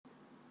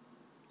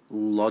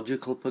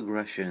Logical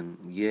Progression,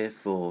 Year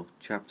 4,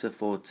 Chapter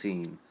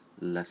 14,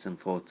 Lesson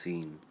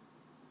 14.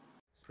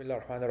 بسم الله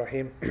الرحمن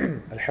الرحيم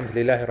الحمد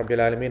لله رب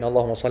العالمين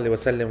اللهم صل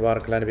وسلم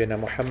وبارك على نبينا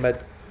محمد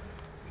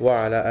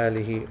وعلى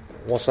آله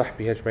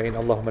وصحبه أجمعين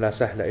اللهم لا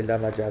سهل إلا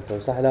ما جعلته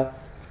سهلا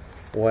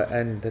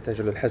وأنت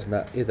تجعل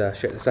الحزن إذا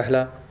شئت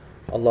سهلا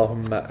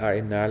اللهم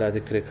أعنا على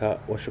ذكرك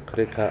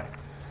وشكرك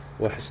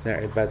وحسن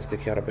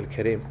عبادتك يا رب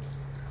الكريم.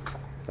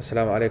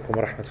 السلام عليكم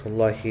ورحمة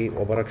الله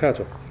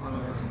وبركاته.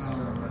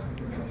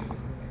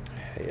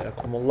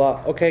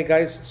 Okay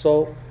guys,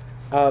 so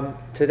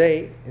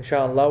today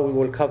inshallah we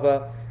will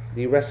cover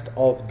the rest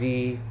of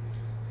the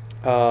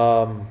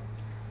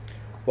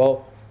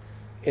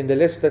in the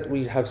list that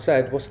we have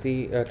said. What's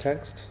the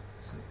text?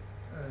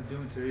 Do you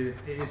want to read it?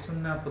 It is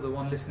sunnah for the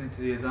one listening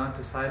to the adhan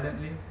to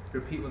silently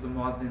repeat what the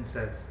muadhin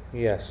says.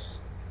 Yes,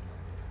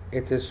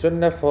 it is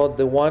sunnah for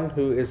the one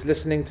who is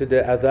listening to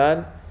the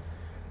adhan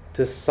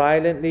to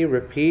silently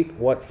repeat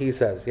what he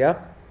says. Yeah?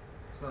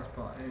 So that's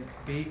part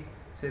A. B.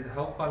 Say the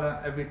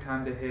hawqala every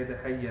time they hear the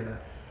hayyala.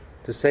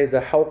 To say the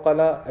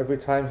hawqala every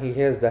time he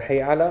hears the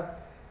hayyala.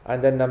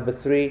 And then number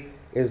 3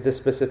 is the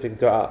specific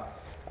dua.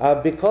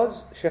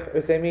 Because Shaykh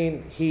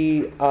Uthaymeen,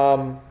 he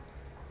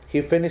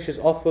finishes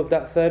off with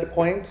that third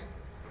point,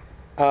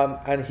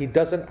 and he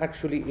doesn't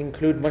actually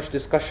include much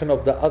discussion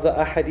of the other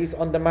ahadith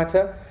on the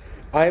matter,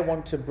 I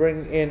want to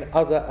bring in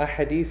other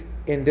ahadith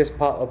in this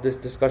part of this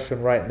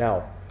discussion right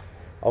now.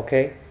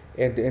 Okay?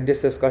 In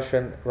this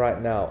discussion right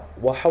now.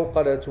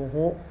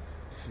 وَحَوْقَلَتُهُ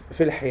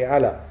فِي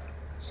الْحِيَعَلَى.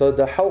 So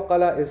the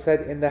hawqala is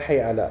said in the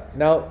hay'ala.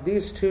 Now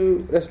these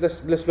two, let's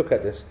look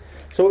at this.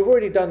 So we've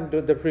already done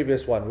the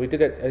previous one. We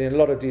did it in a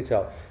lot of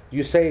detail.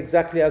 You say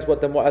exactly as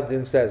what the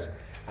mu'adhin says.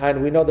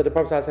 And we know that the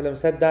Prophet ﷺ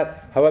said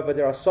that. However,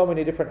 there are so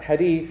many different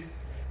hadith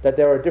that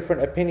there are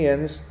different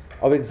opinions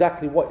of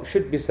exactly what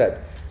should be said.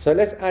 So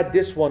let's add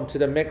this one to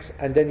the mix,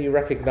 and then you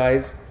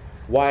recognize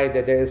why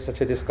that there is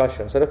such a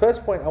discussion. So the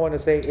first point I want to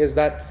say is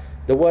that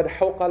the word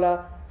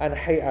hawqala and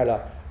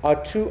hay'ala are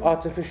two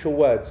artificial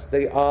words.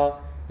 They are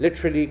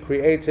literally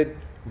created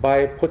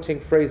by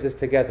putting phrases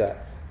together.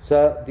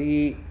 So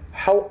the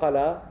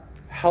hawqala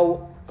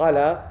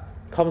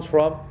comes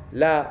from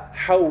la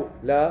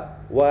hawla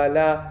wa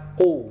la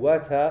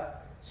quwwata.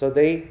 So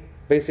they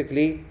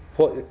basically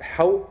put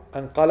haw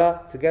and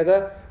qala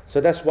together.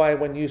 So that's why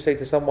when you say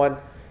to someone,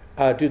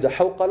 do the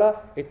hawqala,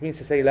 it means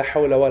to say la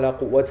hawla wa la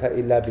quwwata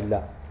illa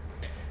billah.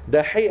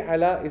 The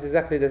hay'ala is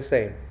exactly the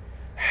same.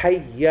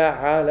 Hayya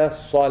ala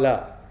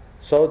salah.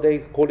 So they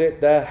call it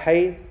the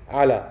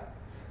hay'ala.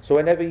 So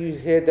whenever you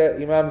hear the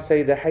Imam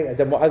say the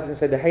Mu'adhin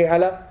say the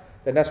hay'ala,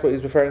 then that's what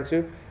he's referring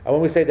to. And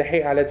when we say the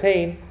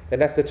hay'alatayn, then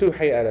that's the two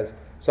hay'alas.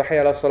 So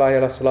hay'ala salah,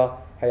 hay'ala salah,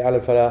 hay'ala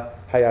falah,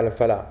 hay'ala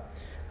falah.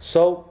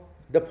 So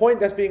the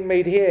point that's being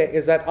made here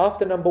is that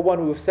after number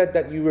 1, we've said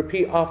that you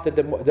repeat after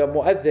the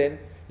Mu'adhin,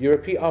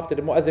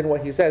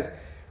 what he says.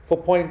 For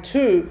point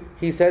 2,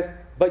 he says,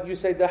 but you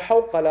say the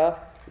hawqala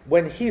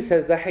when he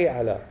says the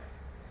hay'ala.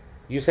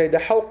 You say the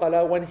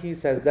hawqala when he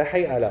says the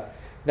hay'ala.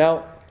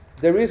 Now,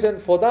 the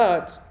reason for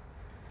that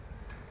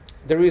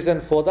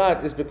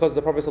is because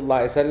the Prophet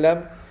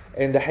ﷺ,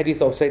 in the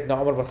hadith of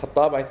Sayyidina Umar bin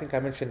Khattab, I think I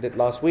mentioned it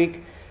last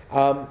week,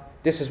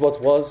 this is what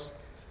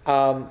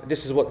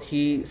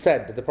he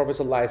said. The Prophet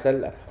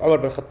ﷺ, Umar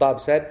bin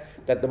Khattab said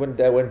that when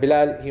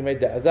Bilal, he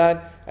made the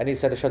adhan, and he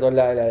said, Ashhadu an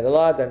la ilaha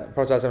illallah, then the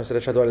Prophet ﷺ said,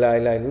 Ashhadu an la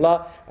ilaha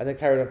illallah, and then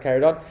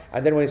carried on.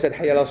 And then when he said,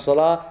 Hayya ala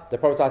salah, the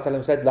Prophet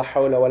ﷺ said, La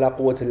hawla wa la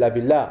quwwata illa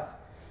billah.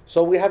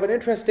 So we have an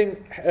interesting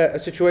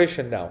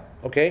situation now,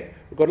 okay?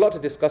 We've got a lot to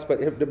discuss, but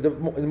the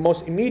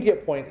most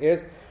immediate point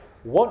is,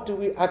 what do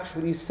we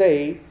actually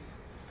say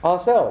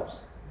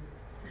ourselves?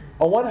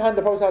 On one hand,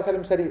 the Prophet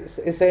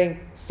ﷺ is saying,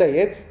 say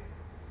it,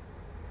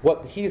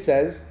 what he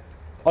says.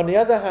 On the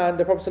other hand,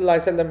 the Prophet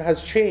ﷺ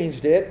has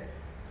changed it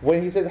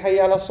when he says,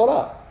 Hayya ala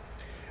salah.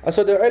 And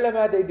so the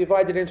ulama, they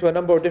divided into a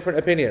number of different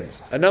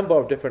opinions,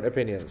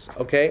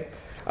 okay?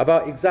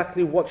 About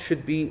exactly what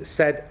should be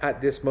said at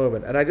this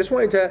moment. And I just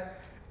wanted to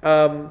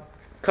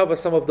cover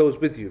some of those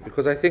with you,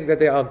 because I think that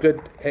they are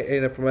good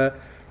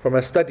from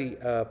a study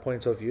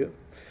point of view.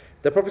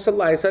 The Prophet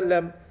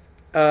ﷺ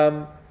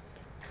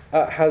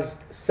has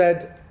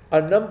said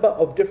a number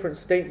of different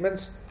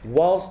statements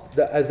whilst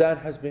the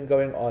adhan has been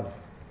going on.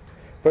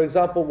 For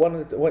example,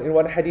 in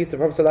one hadith, the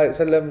Prophet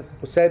ﷺ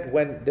said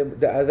when the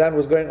adhan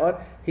was going on,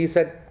 he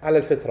said, Ala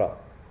al-fitra.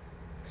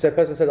 So a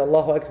person said,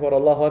 Allahu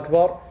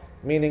Akbar,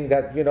 meaning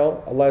that,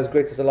 Allah is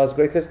greatest,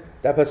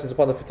 that person is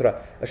upon the fitrah.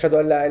 Ashhadu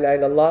an la ilaha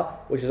illallah,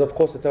 which is of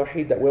course the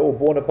tawheed that we're all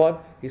born upon,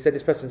 he said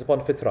this person is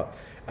upon fitrah.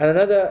 And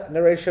another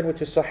narration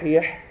which is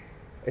sahih,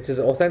 it is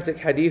an authentic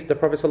hadith, the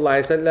Prophet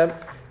ﷺ,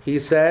 he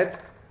said,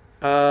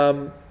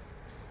 when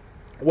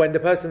the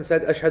person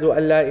said, Ashhadu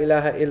an la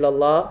ilaha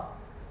illallah,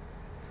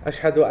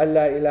 Ashhadu an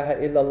la ilaha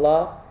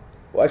illallah,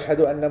 wa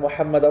ashhadu anna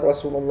Muhammadan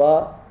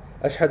Rasulullah,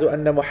 Ashhadu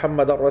anna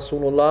Muhammadan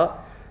Rasulullah,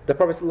 the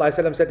Prophet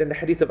ﷺ said in the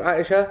hadith of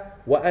Aisha,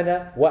 wa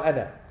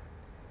ana.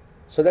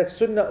 So that's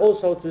sunnah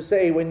also to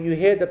say when you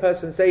hear the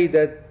person say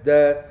that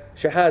the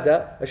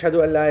shahada,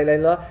 ashhadu an la ilaha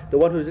illallah, the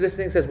one who's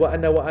listening says wa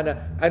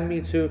ana, and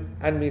me too,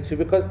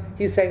 because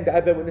he's saying that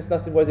I bear witness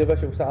nothing worthy of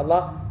worship except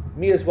Allah,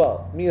 me as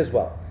well.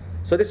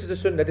 So this is the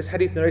sunnah, this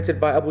hadith narrated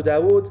by Abu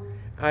Dawood,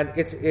 and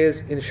it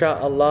is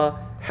insha'Allah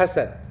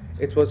Hasan.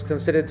 It was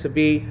considered to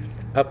be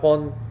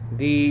upon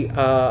the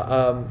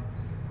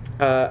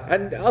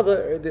and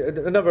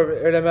a number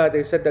of ulama,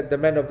 they said that the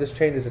men of this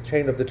chain is a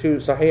chain of the two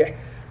sahih,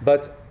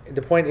 but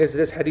the point is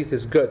this hadith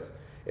is good.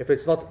 If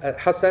it's not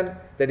Hasan,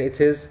 then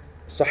it is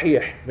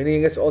sahih,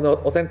 meaning it's an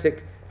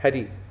authentic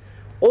hadith.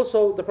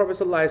 Also, the Prophet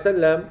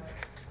ﷺ,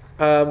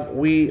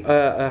 we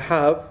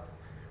have,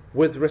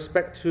 with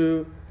respect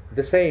to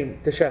the same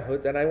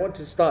tashahhud, and I want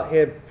to start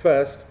here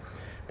first,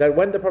 that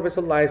when the Prophet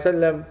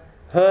ﷺ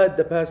heard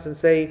the person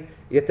say,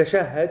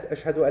 يَتَشَهَّدْ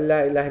أَشْهَدُ أَن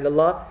لَا إِلَهَ إِلَّا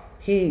اللَّهِ,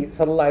 he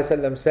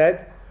ﷺ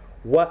said,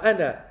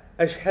 وَأَنَا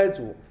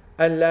أَشْهَدُ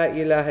أَن لَا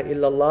إِلَهَ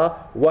إِلَّا اللَّهِ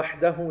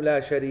وَحْدَهُ لَا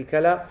شَرِيكَ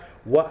لَهُ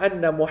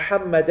وَأَنَّ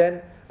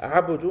مُحَمَّدًا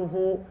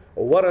عَبْدُهُ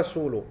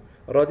وَرَسُولُهُ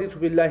رَضِيتُ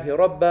بِاللَّهِ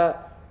رَبًّا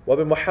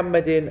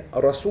وَبِمُحَمَّدٍ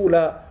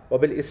رَسُولًا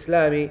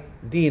وَبِالْإِسْلَامِ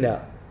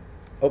دِينًا.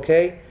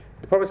 Okay?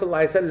 The Prophet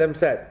ﷺ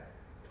said,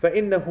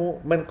 فَإِنَّهُ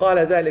مَنْ قَالَ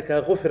ذَلِكَ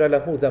غُفِرَ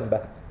لَهُ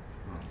ذَنْبَهُ.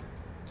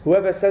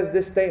 Whoever says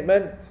this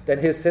statement, then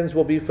his sins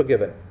will be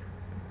forgiven.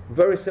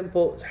 Very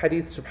simple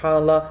hadith,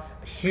 subhanAllah,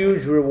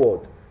 huge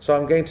reward. So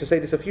I'm going to say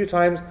this a few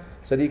times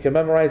so that you can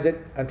memorize it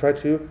and try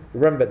to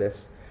remember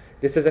this.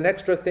 This is an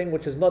extra thing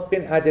which has not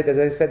been added. As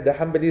I said, the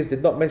Hanbalis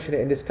did not mention it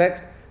in this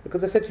text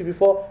because I said to you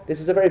before, this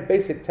is a very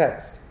basic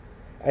text.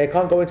 And I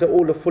can't go into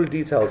all the full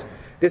details.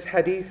 This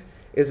hadith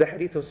is the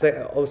hadith of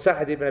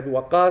Sa'ad ibn Abi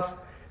Waqqas,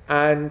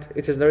 and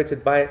it is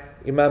narrated by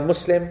Imam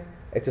Muslim.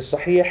 It is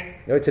Sahih,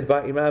 narrated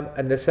by Imam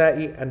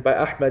An-Nasa'i and by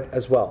Ahmad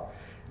as well.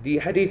 The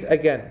hadith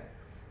again.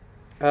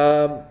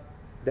 Let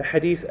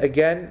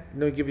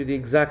me give you the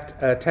exact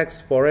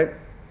text for it.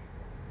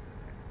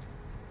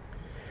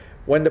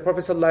 When the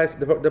Prophet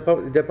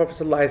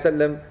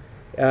ﷺ,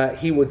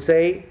 he would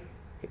say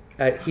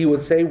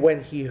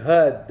when he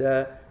heard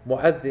the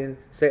mu'adhin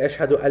say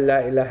ashhadu an la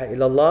ilaha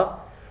illallah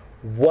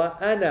wa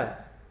ana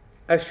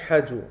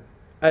ashhadu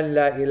an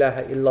la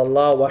ilaha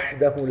illallah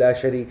wahdahu la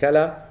sharika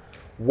lah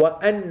wa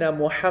anna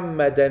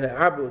muhammadan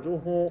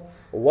abduhu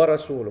wa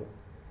rasuluh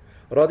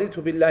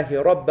raditu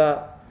billahi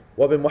rabba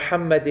wa bi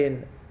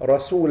muhammadin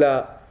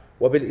rasula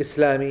wa bil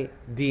islami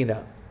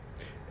dina.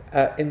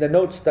 In the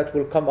notes that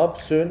will come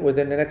up soon,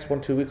 within the next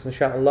 1-2 weeks,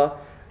 inshallah,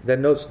 the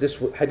notes, this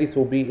hadith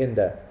will be in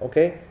there.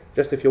 Okay?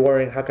 Just if you're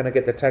worrying, how can I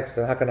get the text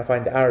and how can I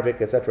find the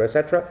Arabic, etc.,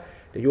 etc.,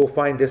 you will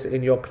find this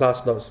in your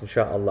class notes,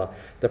 inshallah.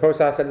 The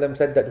Prophet ﷺ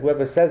said that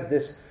whoever says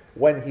this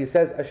when he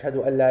says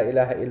Ashhadu an la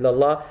ilaha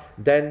illallah,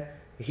 then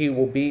he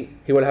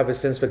will have his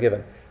sins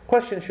forgiven.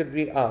 Question should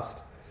be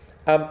asked.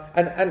 And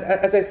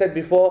as I said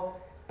before,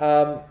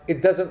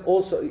 it doesn't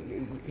also,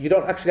 you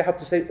don't actually have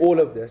to say all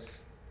of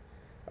this.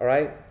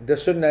 Alright, the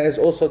sunnah is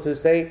also to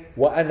say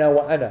wa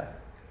ana,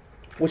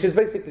 which is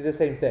basically the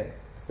same thing.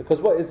 Because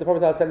what is the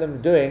Prophet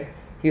ﷺ doing?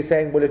 He's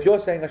saying, well, if you're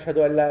saying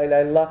ashhadu an la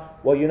ilaha illallah,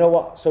 well, you know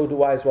what, so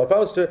do I as well. If I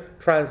was to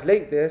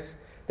translate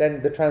this,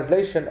 then the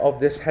translation of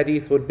this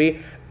hadith would be,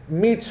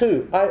 me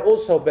too, I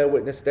also bear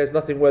witness there's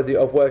nothing worthy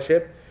of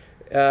worship,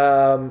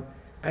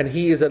 and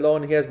he is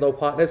alone, he has no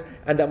partners,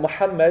 and that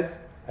Muhammad,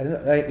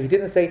 and he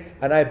didn't say,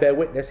 and I bear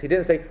witness. He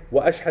didn't say,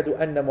 wa ashhadu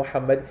anna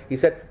Muhammad. He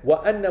said,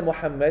 wa anna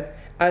Muhammad,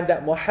 and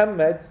that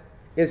Muhammad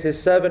is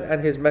his servant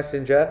and his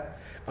messenger.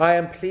 I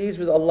am pleased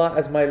with Allah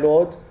as my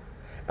Lord,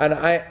 and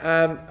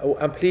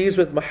I'm pleased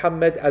with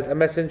Muhammad as a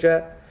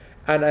messenger,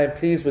 and I am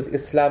pleased with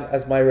Islam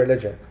as my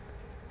religion,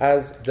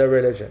 as the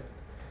religion.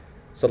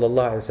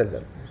 Sallallahu Alaihi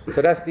Wasallam.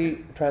 So that's the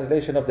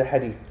translation of the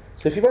hadith.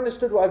 So if you've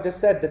understood what I've just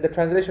said, that the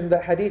translation of the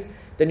hadith,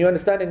 then you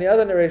understand in the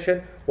other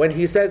narration, when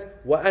he says,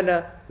 wa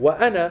ana,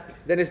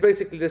 then it's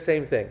basically the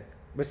same thing.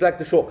 It's like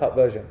the shortcut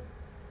version.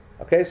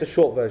 Okay, it's a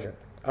short version.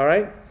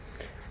 Alright?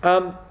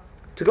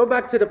 To go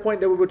back to the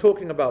point that we were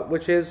talking about,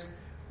 which is,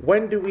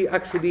 what do we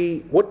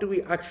actually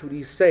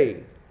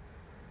say?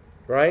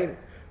 Right?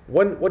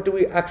 What do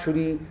we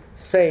actually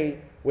say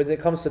when it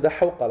comes to the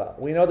hawqala?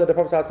 We know that the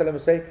Prophet ﷺ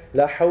would say,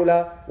 La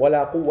hawla wa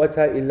la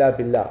quwwata illa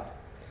billah.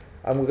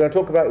 And we're going to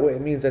talk about what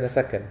it means in a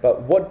second.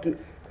 But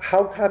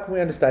how can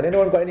we understand?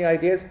 Anyone got any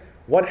ideas?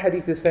 One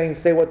hadith is saying,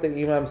 say what the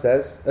imam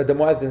says, the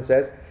mu'adhin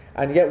says,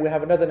 and yet we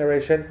have another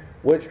narration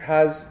which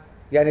has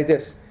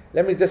this.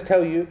 Let me just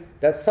tell you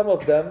that some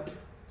of the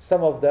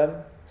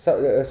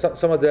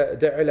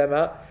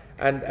ulama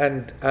and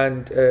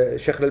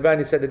Shaykh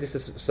Al-Albani said that this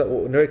is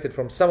narrated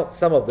from some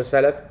of the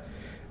Salaf.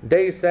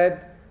 They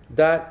said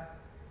that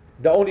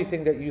the only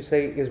thing that you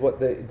say is what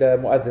the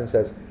mu'adhin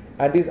says.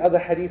 And these other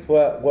hadith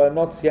were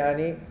not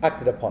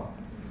acted upon.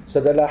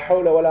 So the la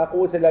hawla wa la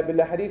quwwata illa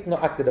billah hadith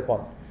not acted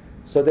upon.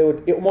 So they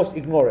would almost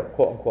ignore it,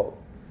 quote unquote.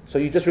 So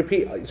you just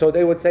repeat. So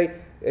they would say,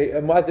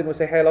 a mu'adhin would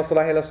say, hayya ala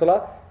salah, hayya ala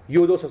salah.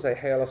 You would also say,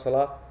 hayya ala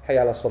salah,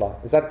 hayya ala salah.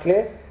 Is that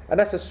clear? And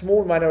that's a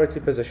small minority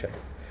position.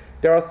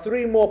 There are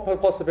three more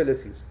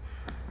possibilities.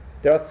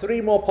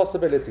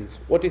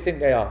 What do you think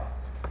they are?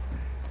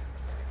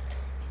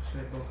 Say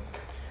both.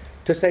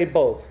 To say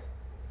both.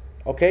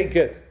 Okay,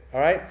 good.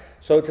 Alright?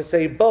 So to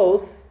say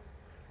both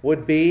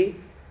would be,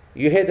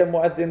 you hear the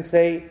mu'adhin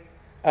say,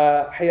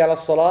 Hayya ala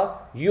salah,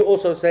 you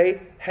also say,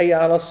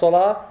 Hayya ala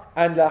salah,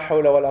 and la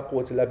hawla wa la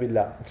quwwata illa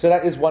billah. So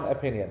that is one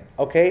opinion.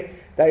 Okay?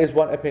 That is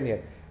one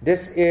opinion.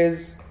 This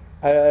is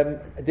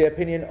the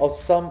opinion of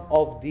some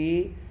of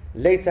the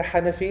later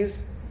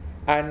Hanafis,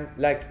 and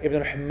like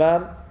Ibn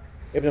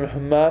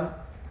al-Hammam,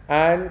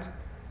 and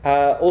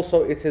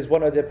also it is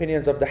one of the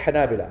opinions of the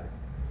Hanabila.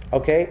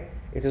 Okay?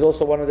 It is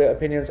also one of the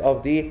opinions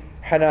of the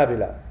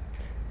Hanabila.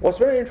 What's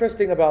very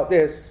interesting about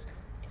this,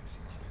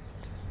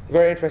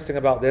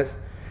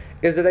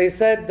 is that they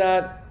said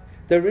that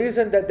the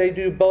reason that they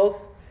do both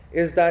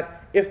is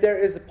that if there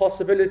is a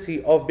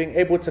possibility of being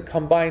able to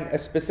combine a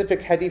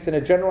specific hadith and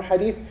a general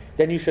hadith,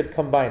 then you should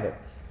combine it.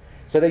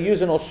 So they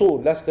use an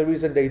usul, that's the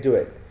reason they do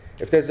it.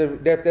 If there's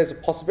a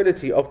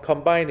possibility of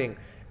combining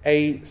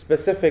a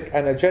specific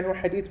and a general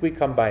hadith, we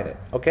combine it.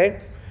 Okay?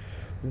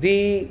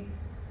 The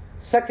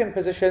second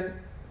position...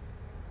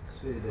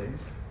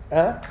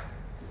 Huh?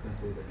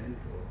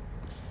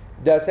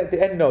 That's at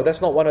the end? No, that's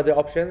not one of the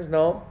options,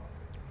 no.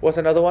 What's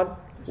another one?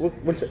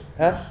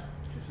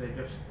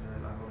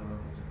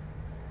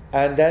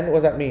 And then,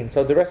 what does that mean?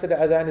 So the rest of the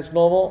adhan is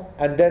normal,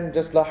 and then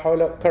just la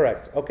hawla,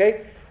 correct,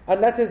 okay?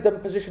 And that is the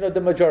position of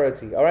the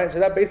majority, alright? So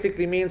that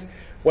basically means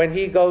when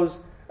he goes,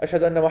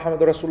 Ashhadu anna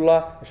Muhammadur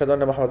Rasulullah, Ashhadu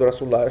anna Muhammadur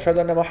Rasulullah, Ashhadu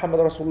anna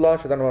Muhammadur Rasulullah,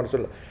 Ashhadu anna Muhammadur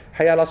Rasulullah,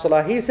 Hayya ala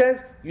salah, he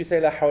says, you say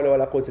la hawla wa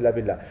la quwwata illa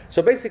billah.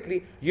 So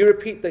basically, you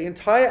repeat the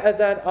entire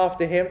adhan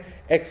after him,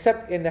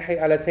 except in the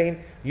Hayya alatain,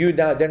 you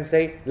now then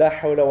say la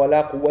hawla wa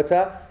la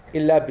quwwata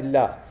illa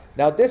billah.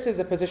 Now this is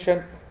the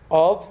position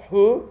of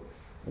who?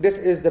 This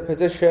is the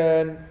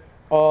position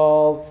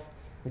of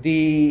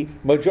the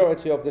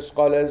majority of the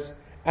scholars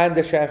and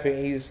the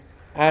Shafi'is,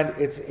 and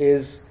it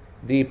is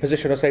the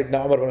position of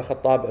Sayyidina Umar ibn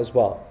Khattab as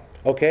well.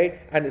 Okay?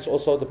 And it's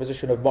also the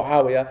position of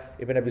Muawiyah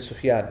ibn Abi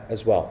Sufyan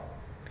as well.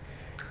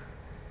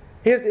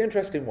 Here's the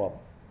interesting one.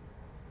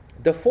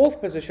 The fourth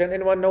position,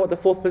 anyone know what the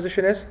fourth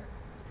position is?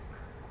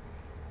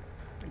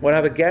 Want to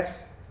have a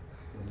guess?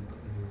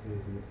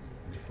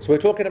 So we're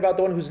talking about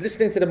the one who's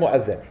listening to the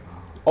mu'adhin.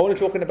 Only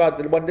talking about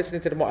the one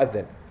listening to the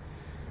mu'adhin.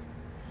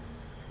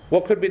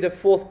 What could be the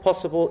fourth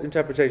possible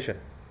interpretation?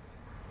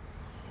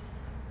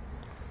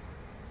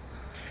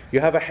 You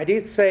have a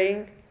hadith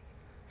saying,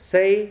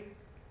 say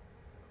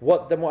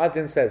what the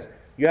mu'adhin says.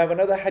 You have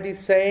another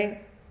hadith saying,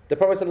 the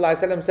Prophet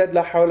ﷺ said,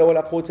 La hawla wa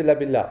la quwwata illa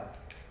billah.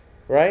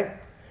 Right?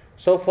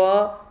 So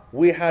far,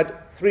 we had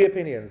three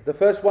opinions. The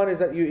first one is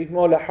that you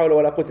ignore La hawla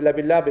wa la quwwata illa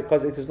billah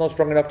because it is not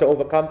strong enough to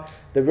overcome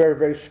the very,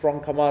 very strong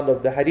command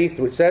of the hadith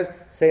which says,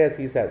 say as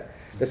he says.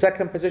 The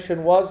second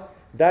position was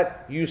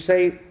that you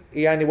say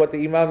what the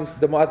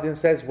mu'adhin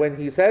says when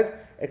he says,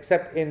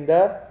 except in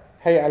the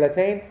Hayya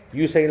alatain,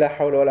 you say La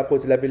hawla wa la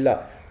quwwata illa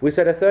billah. We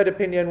said a third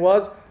opinion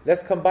was,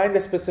 let's combine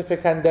the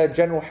specific and the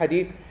general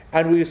hadith,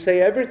 and we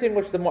say everything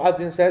which the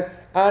mu'adhin says,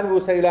 and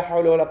we'll say La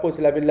hawla wa la quwwata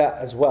illa billah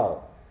as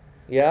well.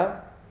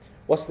 Yeah?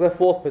 What's the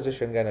fourth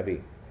position going to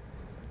be?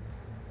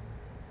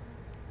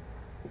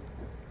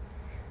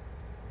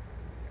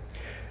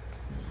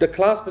 The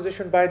class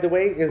position, by the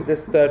way, is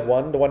this third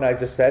one, the one I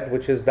just said,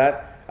 which is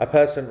that a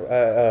person,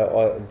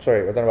 I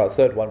don't know about the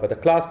third one, but the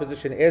class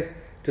position is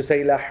to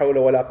say La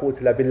hawla wa la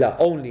quwwata illa billah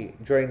only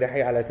during the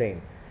Hayya alatain,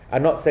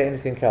 and not say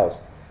anything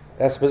else.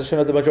 That's the position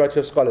of the majority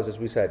of scholars, as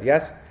we said,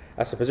 yes?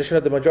 That's the position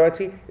of the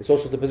majority. It's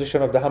also the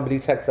position of the Hanbali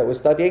text that we're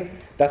studying.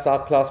 That's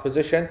our class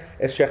position.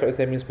 It's Shaykh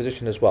Uthaymeen's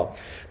position as well.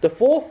 The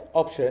fourth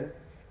option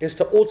is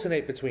to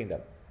alternate between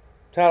them.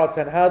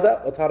 Taratan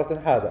hada or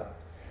taratan hada.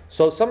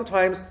 So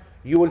sometimes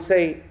you will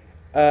say,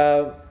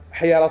 Hayya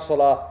ala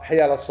salah,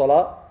 Hayya ala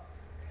salah.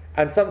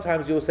 And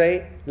sometimes you will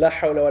say, La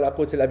hawla wa la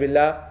quwwata illa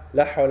billah,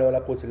 La hawla wa la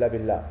quwwata illa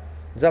billah.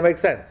 Does that make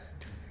sense?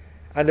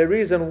 And the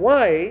reason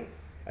why,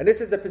 and this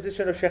is the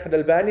position of Shaykh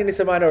al-Albani, and it's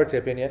a minority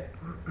opinion.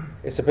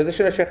 It's the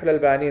position of Shaykh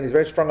al-Albani, and he's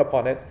very strong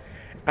upon it.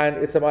 And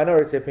it's a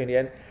minority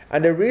opinion.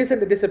 And the reason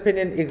that this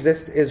opinion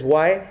exists is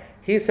why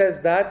he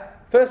says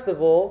that, first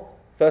of all,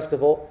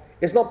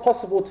 it's not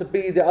possible to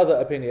be the other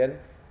opinion,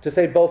 to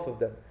say both of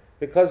them.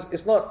 Because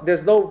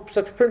there's no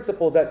such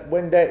principle that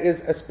when there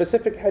is a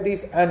specific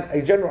hadith and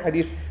a general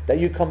hadith, that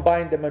you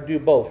combine them and do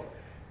both.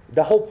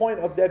 The whole point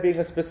of there being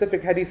a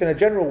specific hadith and a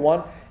general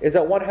one is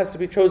that one has to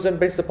be chosen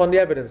based upon the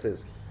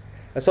evidences.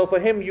 And so for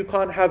him, you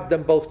can't have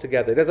them both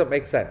together. It doesn't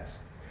make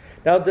sense.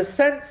 Now the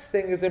sense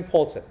thing is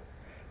important,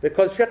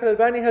 because Shaykh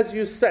al-Albani has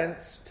used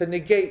sense to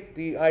negate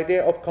the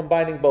idea of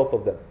combining both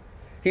of them.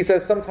 He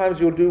says sometimes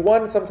you'll do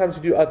one, sometimes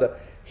you do other.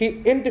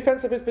 In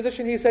defense of his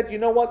position, he said, you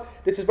know what?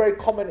 This is very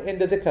common in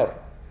the dhikr.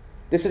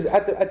 This is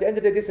at the end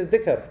of the day, this is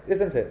dhikr,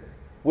 isn't it?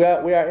 We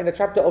are in a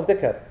chapter of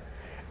dhikr.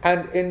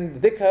 And in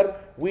dhikr,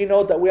 we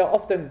know that we are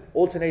often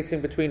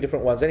alternating between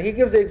different ones. And he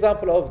gives the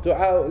example of du'a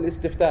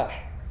al-istiftah.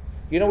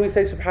 You know, we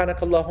say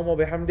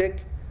subhanakallahumma bihamdik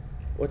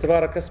wa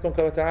tabarak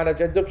asmuka wa ta'ala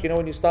jadduk. You know,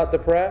 when you start the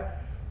prayer.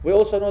 We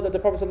also know that the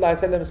Prophet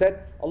ﷺ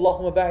said,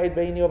 Allahumma ba'id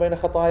bayni wa bayna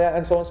khataya,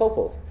 and so on and so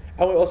forth.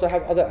 And we also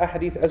have other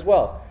ahadith as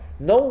well.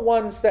 No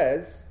one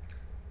says,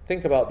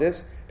 think about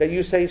this, that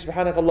you say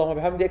Subhanaka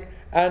Allahumma bihamdik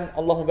and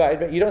Allahumma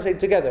ba'id. You don't say it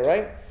together,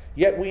 right?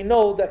 Yet we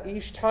know that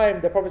each time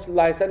the Prophet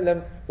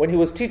ﷺ, when he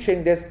was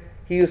teaching this,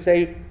 he would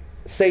say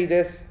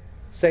this,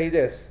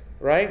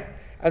 right?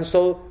 And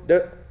so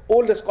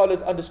all the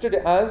scholars understood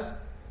it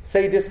as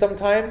say this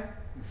sometime.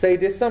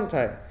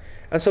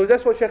 And so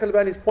that's what Shaykh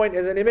Al-Albani's point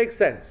is, and it makes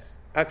sense.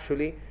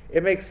 Actually,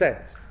 it makes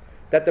sense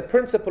that the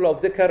principle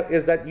of dhikr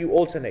is that you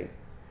alternate.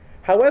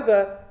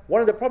 However,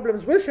 one of the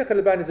problems with Shaykh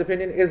Al-Albani's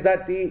opinion is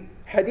that the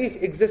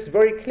hadith exists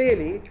very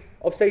clearly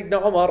of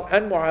Sayyidina Umar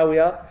and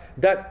Muawiyah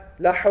that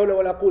La hawla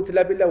wa la quwwata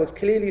illa billah was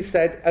clearly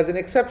said as an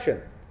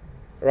exception,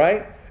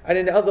 right? And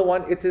in the other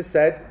one it is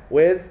said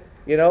with,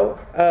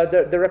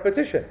 the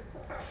repetition.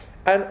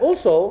 And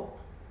also,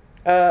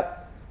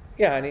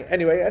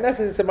 anyway, and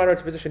that's a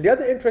minority position. The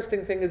other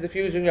interesting thing is if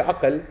you're using your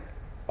aql,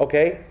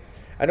 okay?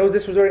 I know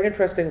this was very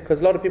interesting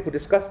because a lot of people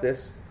discussed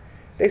this.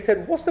 They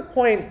said, what's the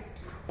point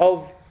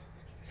of,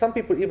 some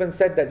people even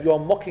said that you are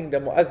mocking the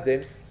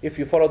mu'adhin if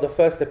you follow the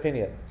first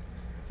opinion.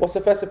 What's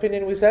the first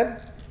opinion we said?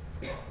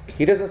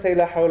 He doesn't say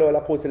La hawla wa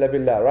la quwwata illa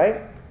billah,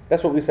 right?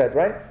 That's what we said,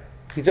 right?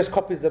 He just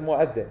copies the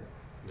mu'adhin.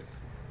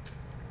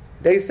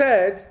 They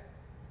said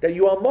that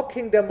you are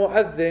mocking the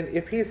mu'adhin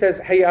if he says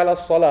Hayya ala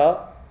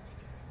salah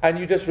and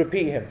you just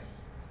repeat him.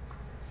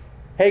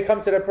 Hey,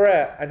 come to the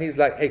prayer. And he's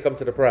like, hey, come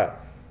to the prayer.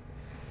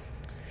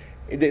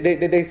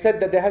 They said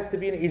that there has to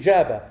be an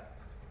ijabah.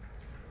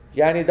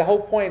 The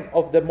whole point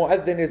of the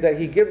mu'adhin is that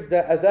he gives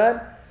the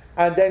adhan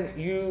and then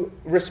you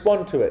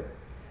respond to it.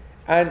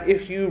 And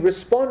if you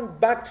respond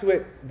back to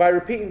it by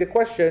repeating the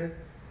question,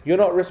 you're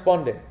not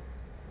responding.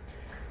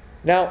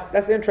 Now,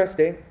 that's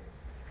interesting.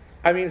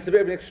 It's a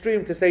bit of an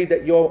extreme to say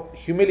that you're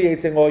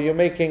humiliating or you're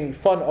making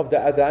fun of the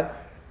adhan,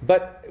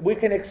 but we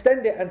can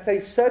extend it and say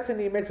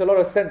certainly it makes a lot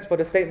of sense for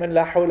the statement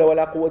La hawla wa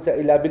la quwwata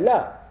illa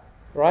billah,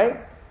 right?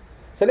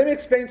 So let me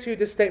explain to you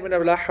this statement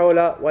of La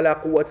hawla wa la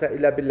quwwata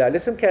illa billah.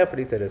 Listen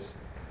carefully to this.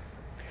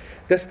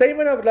 The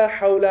statement of La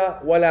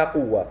hawla wa la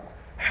quwwa.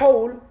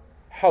 Hawl.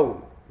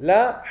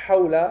 La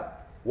hawla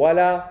wa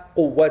la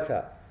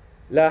quwwata.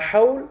 La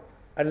hawl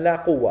and la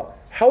quwwa.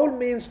 Hawl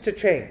means to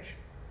change.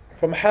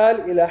 From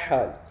hal ila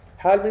hal.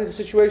 Hal means a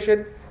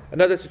situation,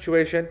 another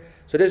situation.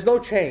 So there's no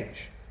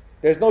change.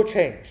 That's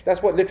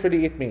what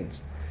literally it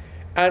means.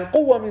 And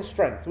quwwa means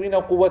strength. We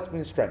know quwwat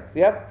means strength,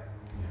 yeah?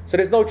 So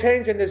there's no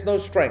change and there's no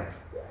strength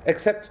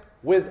except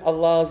with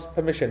Allah's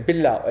permission,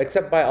 billah,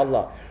 except by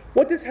Allah.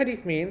 What this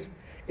hadith means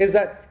is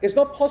that it's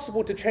not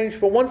possible to change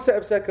from one set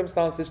of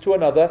circumstances to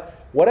another,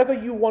 whatever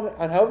you want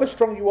and however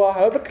strong you are,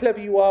 however clever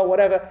you are,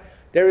 whatever,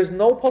 there is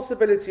no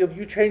possibility of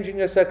you changing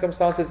your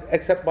circumstances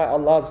except by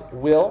Allah's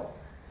will.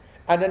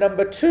 And the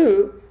number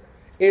two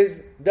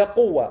is the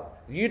quwwa.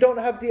 You don't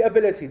have the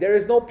ability. There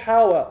is no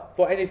power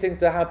for anything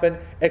to happen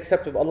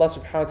except with Allah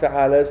subhanahu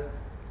wa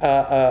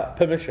ta'ala's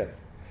permission.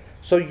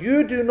 So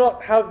you do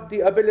not have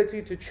the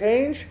ability to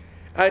change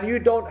and you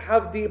don't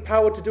have the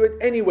power to do it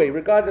anyway,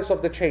 regardless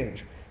of the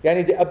change.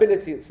 The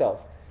ability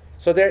itself.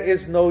 So there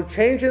is no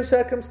change in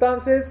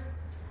circumstances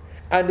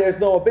and there's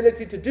no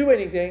ability to do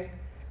anything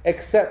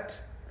except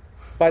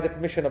by the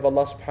permission of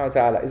Allah subhanahu wa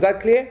ta'ala. Is that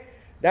clear?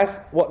 That's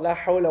what La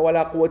hawla wa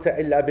la quwwata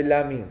illa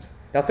billah means.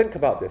 Now think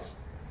about this.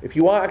 If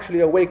you are actually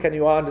awake and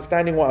you are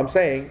understanding what I'm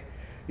saying,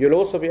 you'll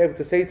also be able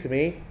to say to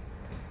me,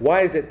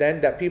 why is it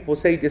then that people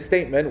say this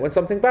statement when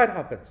something bad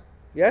happens?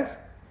 Yes?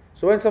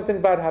 So when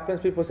something bad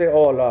happens, people say,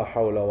 oh, la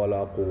hawla wa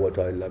la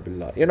quwwata illa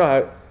billah. You know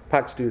how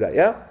Paks do that,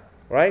 yeah?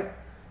 Right?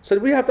 So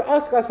we have to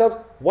ask ourselves,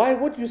 why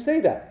would you say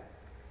that?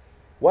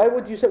 Why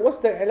would you say, what's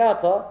the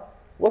ilaqa?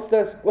 What's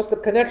the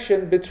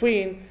connection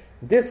between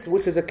this,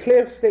 which is a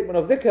clear statement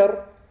of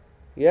dhikr,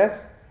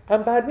 yes,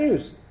 and bad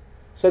news?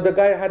 So the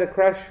guy had a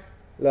crash,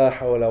 la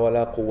hawla wa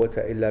la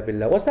quwwata illa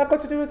billah. What's that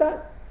got to do with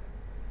that?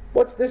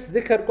 What's this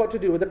dhikr got to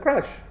do with the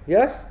crash?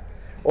 Yes?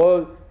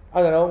 Or,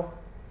 I don't know,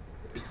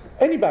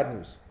 any bad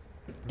news.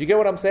 Do you get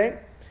what I'm saying?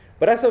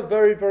 But that's a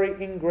very,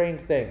 very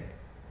ingrained thing.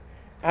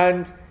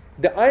 And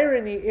the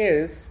irony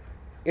is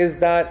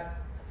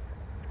that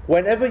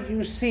whenever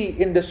you see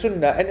in the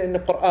Sunnah and in the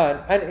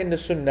Quran and in the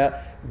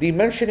Sunnah the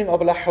mentioning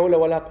of La hawla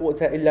wa la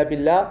quwwata illa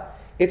billah,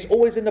 it's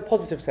always in the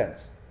positive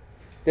sense.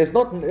 There's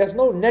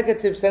no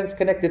negative sense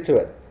connected to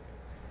it.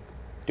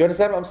 Do you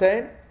understand what I'm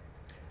saying?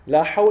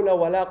 La hawla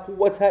wa la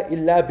quwwata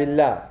illa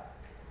billah.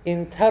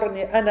 In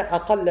tarni ana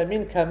aqalla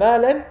minka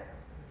malan.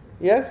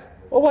 Yes?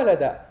 Wa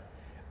walada.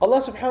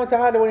 Allah subhanahu wa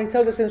ta'ala, when He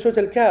tells us in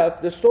Surah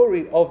Al-Kahf, the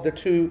story of the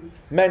two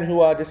men who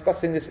are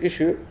discussing this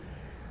issue,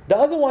 the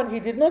other one,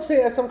 he did not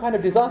say as some kind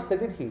of disaster,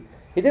 did he?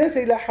 He didn't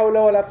say La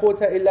hawla wa la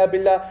quwwata illa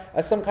billah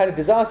as some kind of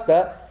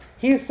disaster.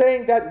 He's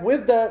saying that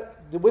with the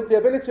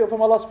ability of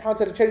Allah subhanahu wa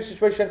ta'ala to change the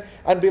situation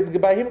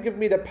and by Him give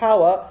me the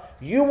power,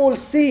 you will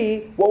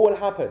see what will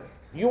happen.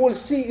 You will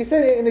see, he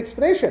said it in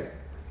explanation.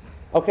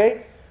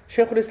 Okay?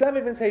 Shaykh al-Islam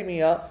ibn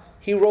Taymiyyah,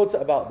 he wrote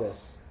about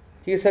this.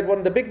 He said one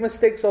of the big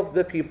mistakes of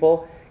the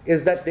people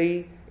is that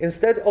they,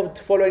 instead of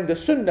following the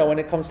sunnah when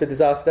it comes to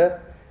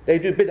disaster, they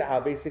do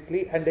bid'ah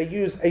basically, and they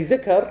use a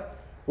dhikr,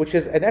 which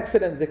is an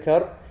excellent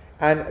dhikr,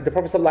 and the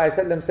Prophet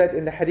ﷺ said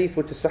in the hadith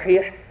which is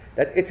sahih,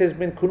 that it is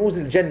min kunuz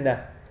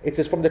al-jannah. It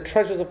is from the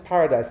treasures of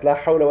paradise. La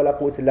hawla wa la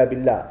quwwata illa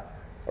billah.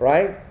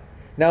 Right?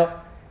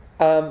 Now,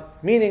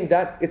 meaning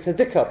that it's a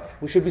dhikr.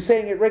 We should be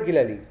saying it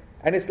regularly.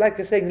 And it's like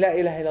saying La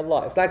ilaha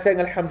illallah. It's like saying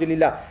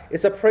Alhamdulillah.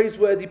 It's a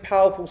praiseworthy,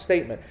 powerful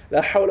statement.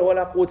 La hawla wa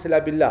la quwwata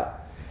illa billah.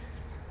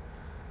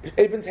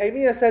 Ibn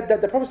Taymiyyah said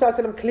that the Prophet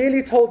ﷺ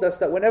clearly told us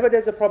that whenever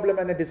there's a problem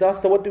and a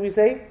disaster, what do we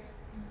say?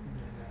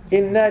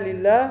 Inna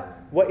lillah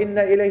wa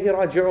inna ilayhi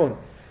raji'un.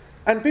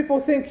 And people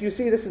think, you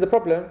see, this is the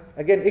problem,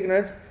 again,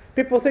 ignorance.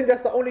 People think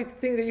that's the only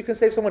thing that you can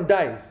say if someone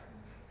dies.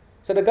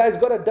 So the guy's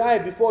got to die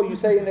before you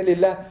say inna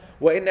lillah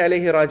wa inna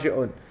ilayhi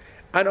raji'un.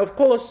 And of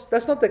course,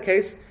 that's not the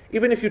case.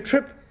 Even if you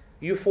trip,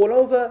 you fall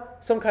over,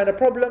 some kind of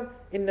problem,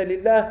 inna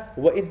lillah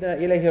wa inna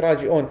ilayhi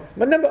raji'un.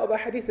 A number of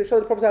hadith that show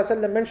the Prophet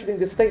ﷺ mentioning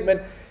this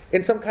statement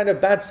in some kind of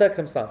bad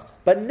circumstance.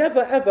 But never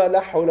ever,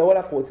 la hawla wa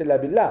la quwwata illa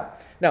billah.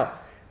 Now,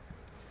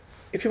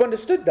 if you've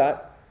understood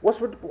that,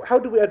 how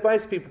do we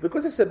advise people?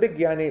 Because it's a big,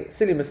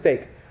 silly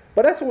mistake.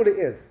 But that's all it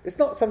is. It's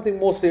not something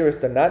more serious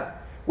than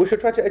that. We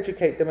should try to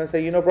educate them and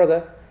say,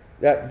 brother,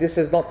 that this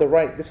is not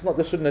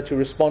the sunnah to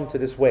respond to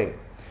this way.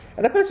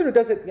 And a person who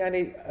does it,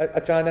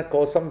 achanak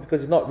or something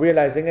because he's not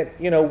realizing it,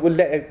 will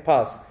let it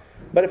pass.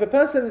 But if a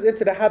person is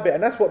into the habit,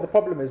 and that's what the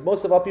problem is,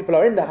 most of our people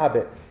are in the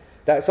habit,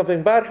 that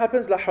something bad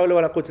happens, la hawla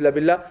wa la quwwata illa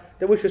billah,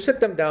 then we should sit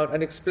them down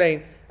and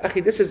explain,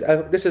 akhi, this is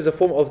a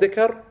form of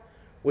dhikr,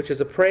 which is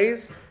a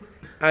praise,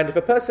 and if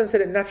a person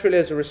said it naturally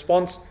as a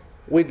response,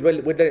 we'd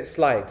let it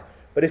slide.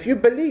 But if you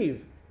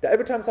believe that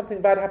every time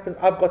something bad happens,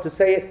 I've got to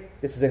say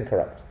it, this is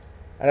incorrect.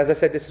 And as I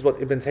said, this is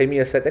what Ibn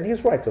Taymiyyah said, and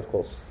he's right, of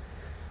course.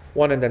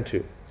 1 and then 2.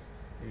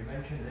 You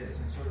mentioned that it's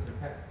in Surah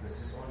Al-Kahf.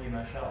 This is only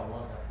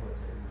mashallah.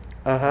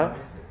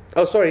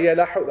 Oh, sorry, yeah,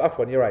 la hawl,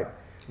 afwan, you're right.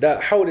 The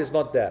hawl is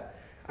not there.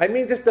 I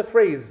mean just the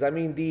phrase. I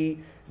mean the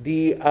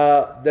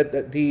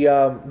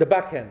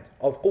back end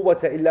of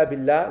quwwata illa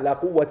billah, la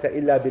quwwata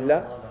illa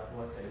billah.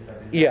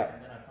 Yeah.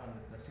 And then I found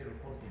that Tafsir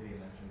al-Qurtubi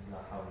mentions la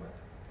hawla.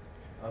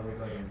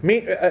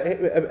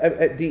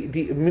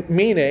 The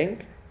meaning,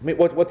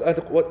 what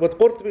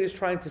Qurtubi is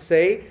trying to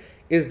say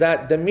is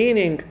that the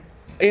meaning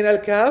in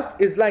al-Kahf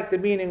is like the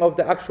meaning of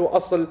the actual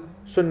asl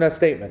sunnah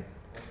statement.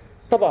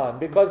 Taban,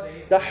 because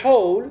the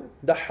hawl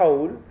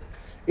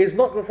is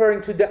not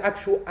referring to the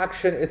actual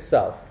action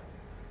itself.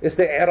 It's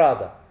the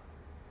irada.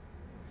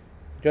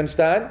 Do you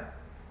understand?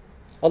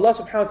 Allah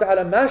subhanahu wa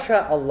ta'ala, ma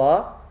sha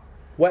Allah,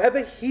 whatever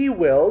He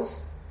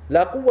wills,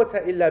 la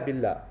quwwata illa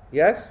billah.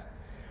 Yes?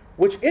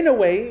 Which in a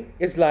way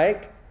is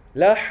like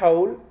la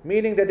hawl,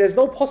 meaning that there's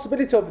no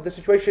possibility of the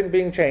situation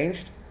being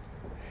changed,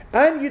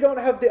 and you don't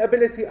have the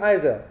ability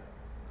either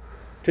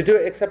to do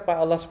it except by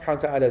Allah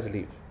subhanahu wa ta'ala's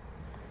leave.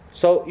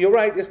 So you're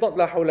right, it's not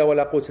la hawla wa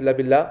la quwwata illa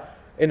billah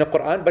in the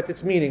Quran, but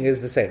its meaning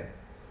is the same.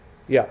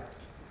 Yeah.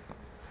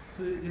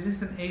 So is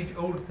this an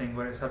age-old thing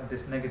where it's have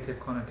this negative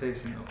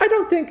connotation? I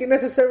don't think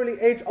necessarily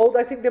age-old.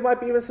 I think there might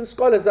be even some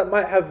scholars that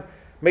might have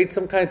made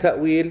some kind of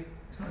ta'wil.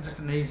 It's not just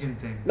an Asian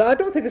thing. No, I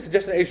don't think it's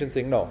just an Asian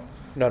thing. No.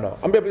 I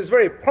mean, it's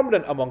very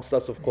prominent amongst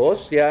us, of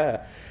course.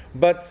 Yeah,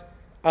 but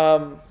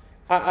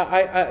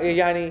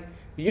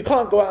you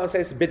can't go out and say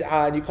it's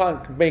bid'ah, and you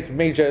can't make a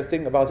major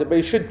thing about it. But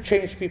you should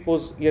change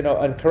people's,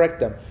 and correct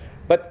them.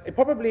 But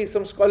probably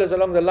some scholars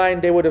along the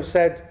line, they would have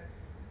said,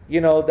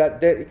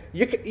 that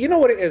you know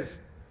what it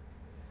is.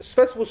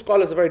 First of all,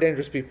 scholars are very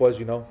dangerous people, as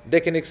you know. They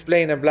can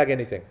explain and blag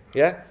anything.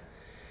 Yeah.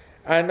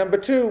 And number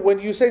 2, when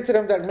you say to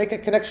them that make a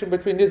connection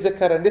between this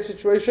dhikr and this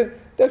situation,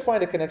 they'll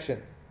find a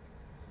connection.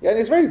 Yeah, and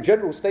it's a very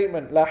general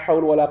statement, la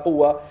hawl wa la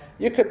quwwa.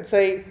 You can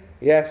say,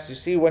 yes, you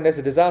see, when there's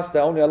a disaster,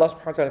 only Allah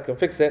subhanahu wa ta'ala can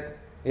fix it.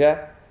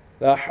 Yeah,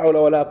 la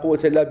hawla wa la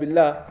quwwata illa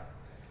billah.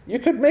 You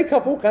could make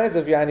up all kinds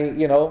of,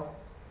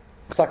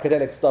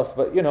 psychedelic stuff,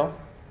 but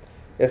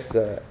yes.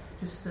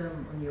 Just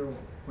on your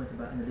point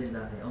about inna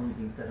lillah only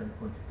being said on the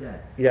point of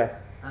death. Yeah.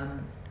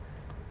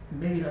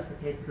 Maybe that's the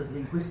case because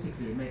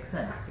linguistically it makes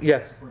sense.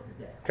 Yes. The point of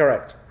death.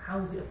 Correct. How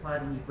is it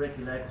applied when you break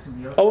your leg or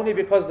something else? Only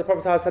because the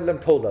Prophet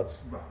ﷺ told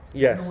us. Right. So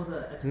yes.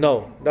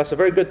 No, that's a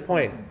very good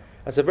point.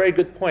 That's a very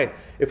good point.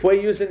 If we're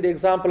using the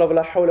example of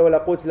la hawla wa la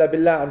quwwata illa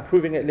billah and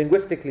proving it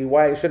linguistically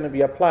why it shouldn't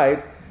be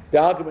applied, the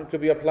argument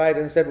could be applied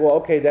and said, well,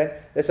 okay then,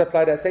 let's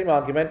apply that same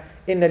argument.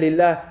 Inna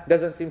lillah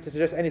doesn't seem to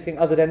suggest anything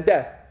other than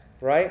death,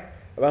 right?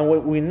 And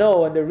what we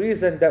know, and the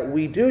reason that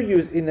we do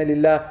use inna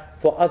lillah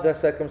for other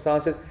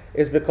circumstances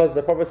is because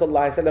the Prophet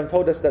ﷺ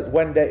told us that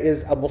when there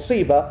is a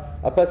musibah,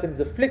 a person is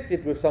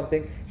afflicted with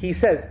something, he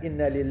says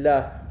inna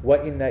lillah wa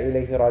inna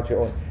ilayhi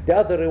raji'un. The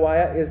other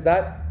riwayah is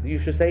that you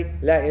should say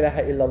la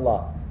ilaha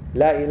illallah.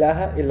 La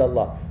ilaha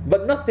illallah.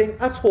 But nothing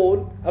at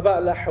all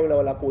about la hawla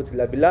wa la quwwata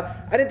illa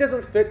billah. And it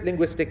doesn't fit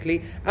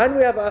linguistically. And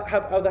we have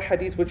other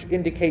hadith which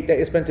indicate that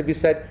it's meant to be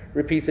said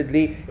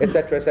repeatedly,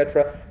 etc.,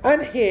 etc.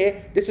 And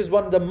here, this is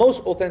one of the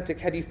most authentic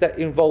hadith that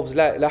involves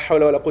la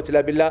hawla wa la quwwata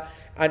illa billah.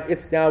 And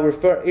it's now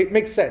it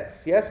makes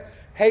sense, yes?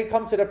 Hey,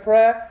 come to the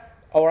prayer.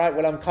 Alright,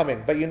 well I'm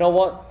coming. But you know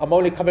what? I'm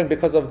only coming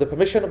because of the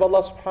permission of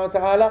Allah subhanahu wa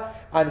ta'ala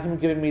and Him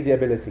giving me the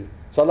ability.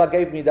 So Allah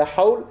gave me the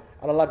hawl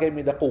and Allah gave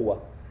me the quwwah.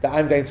 that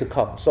I'm going to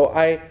come. So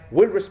I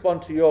will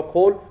respond to your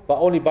call, but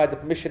only by the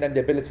permission and the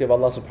ability of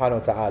Allah subhanahu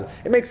wa ta'ala.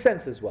 It makes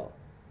sense as well.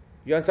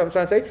 You understand what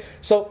I'm trying to say?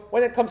 So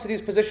when it comes to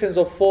these positions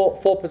of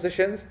four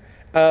positions,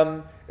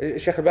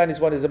 Shaykh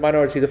Albani's one is a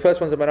minority. The first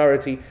one's a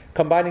minority.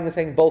 Combining and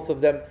saying both of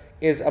them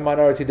is a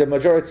minority. The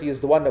majority is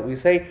the one that we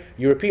say.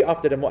 You repeat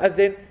after the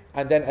mu'adhin,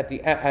 and then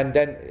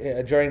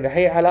during the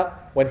hayya ala,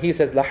 when he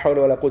says la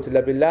hawla wa la quwwata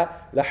illa billah,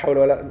 la hawla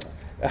wa la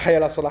hayya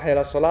ala salah, hayya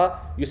ala salah,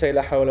 you say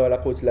la hawla wa la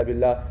quwwata illa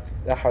billah,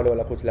 la hawla wa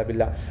la quwwata illa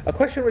billah. A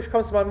question which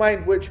comes to my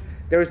mind, which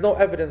there is no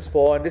evidence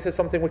for, and this is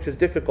something which is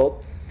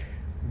difficult.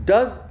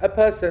 Does a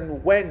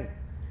person, when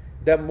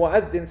the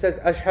mu'adhin says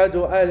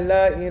ashhadu an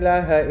la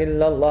ilaha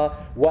illallah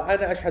wa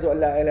ana ashhadu an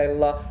la ilaha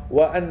illallah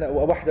wa anna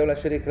wahdahu la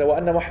sharika lahu wa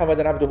anna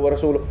muhammadan abduhu wa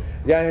rasuluh,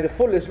 yani the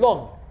full is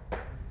long,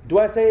 do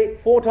I say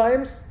 4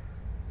 times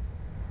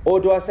or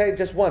do I say it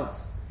just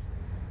once?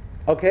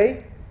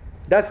 Okay,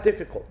 that's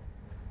difficult,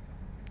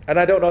 and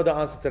I don't know the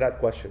answer to that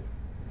question,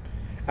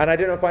 and I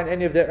didn't find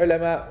any of the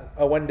ulama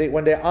when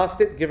they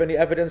asked it give any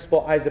evidence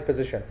for either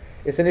position.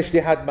 It's an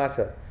ijtihad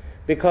matter,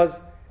 because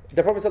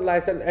the Prophet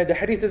ﷺ, the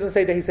hadith doesn't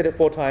say that he said it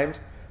 4 times,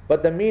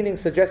 but the meaning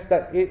suggests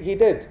that he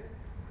did.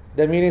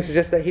 The meaning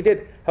suggests that he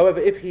did.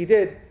 However, if he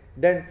did,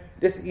 then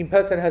this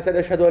person has said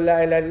ashhadu an la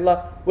ilaha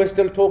illallah. We're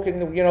still talking,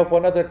 for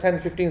another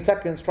 10-15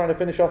 seconds trying to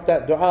finish off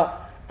that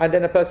dua, and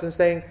then a person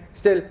saying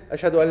still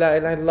ashhadu an la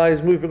ilaha illallah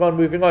is moving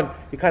on.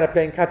 You're kind of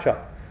playing catch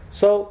up.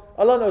 So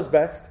Allah knows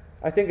best.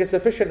 I think it's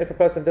sufficient if a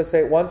person does say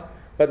it once,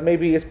 but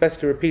maybe it's best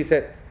to repeat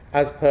it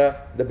as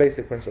per the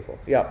basic principle.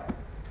 Yeah.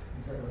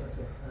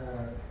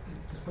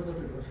 Just further to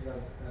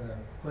Roshida's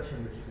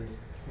question, basically,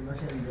 you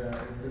mentioned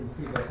the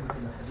musibah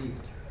in the hadith.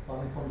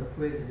 From the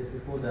phrases just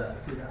before the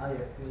ayah,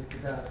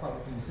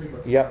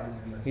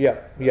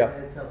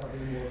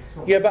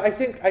 Yeah, but I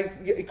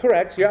think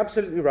correct. You're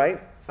absolutely right.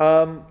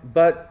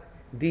 But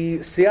the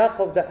siyaq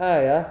of the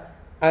ayah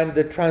and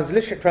the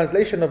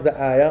translation of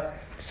the ayah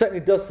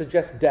certainly does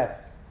suggest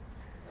death,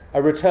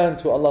 a return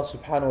to Allah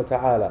subhanahu wa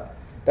ta'ala.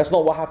 That's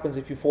not what happens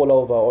if you fall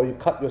over or you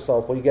cut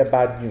yourself or you get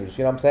bad news.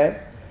 You know what I'm saying?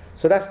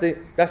 So that's the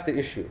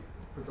issue.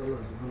 But Allah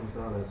subhanahu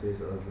wa ta'ala says,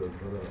 as the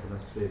brother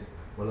says,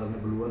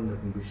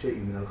 وَلَنَبْلُوَنَّكُمْ بِشَيْءٍ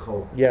مِنَ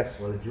الْخَوْفِ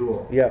Yes.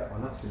 وَالْجُوعِ Yeah.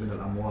 وَنَقْصٍ مِنَ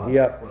الْأَمْوَالِ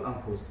Yeah.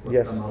 وَالْأَنفُسِ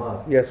Yes.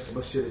 وَالثَّمَرَاتِ Yes.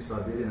 وَبَشِّرِ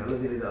الصَّابِرِينَ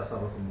الَّذِينَ إِذَا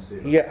أَصَابَتْهُمْ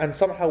مُصِيبَةٌ. Yeah, and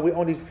somehow we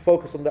only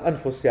focus on the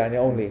anfus,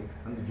 only.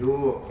 And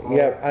الجوع,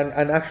 Yeah,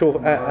 and actual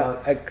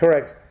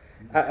correct.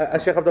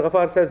 As Shaykh Abdul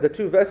Ghaffar says, the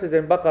 2 verses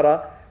in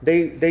Baqarah,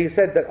 they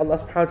said that Allah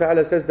subhanahu wa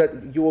ta'ala says that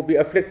you will be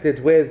afflicted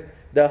with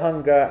the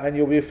hunger and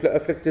you'll be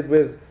afflicted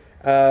with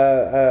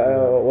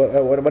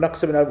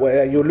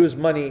you lose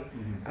money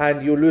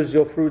and you lose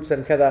your fruits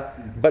and kada.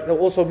 But it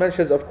also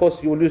mentions, of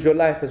course, you will lose your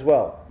life as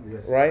well.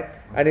 Yes. Right?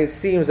 And it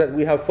seems that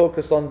we have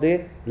focused on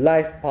the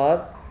life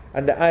part,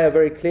 and the ayah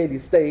very clearly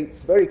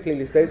states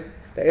that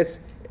it's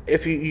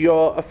if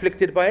you're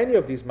afflicted by any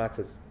of these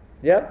matters.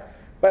 Yeah?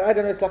 But I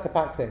don't know, it's like a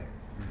pact thing.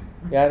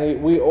 Yeah,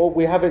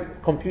 we have it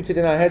computed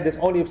in our head. That's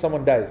only if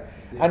someone dies.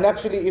 Yes. And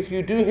actually, if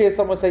you do hear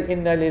someone say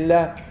 "Inna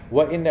lillah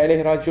wa inna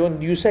ilayhi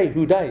rajiun," you say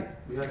who died,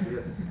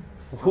 Yes.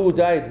 who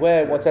died,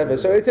 where, whatever.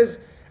 So it is,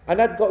 and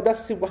that's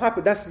what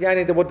happened. That's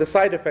what the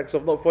side effects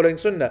of not following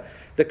sunnah.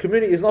 The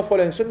community is not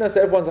following sunnah, so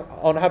everyone's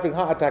on having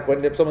heart attack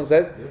when someone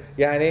says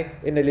 "Inna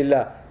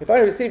lillah." If I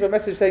receive a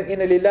message saying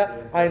 "Inna lillah,"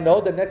 I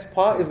know the next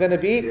part is going to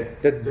be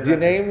the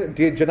name,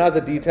 the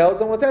janazah details,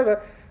 and whatever.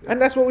 And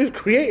that's what we've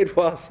created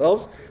for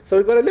ourselves, so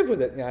we've got to live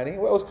with it.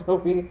 What else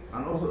can we?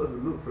 And also, if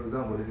you look, for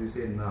example, if you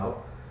say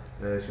now,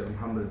 Shaykh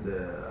Muhammad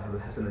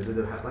Hassan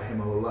al-Badawi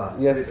rahimahullah,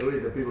 yes. straight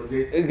away the people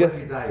say, yes.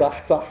 he died.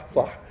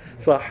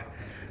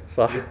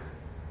 صح.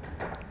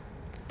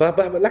 But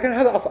لكن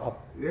هذا أصعب.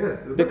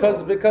 Yes.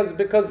 Because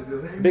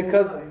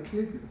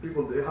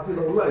people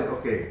hafidhahullah is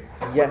okay.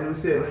 Yeah. But if you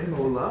say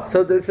rahimahullah.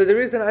 So the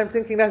reason I'm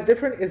thinking that's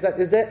different is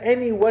there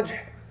any wajh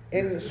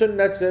in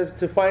sunnah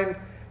to find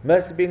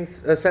mercy being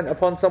sent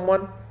upon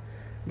someone?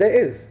 There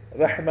is,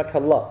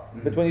 rahimakallah.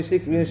 But when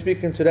you're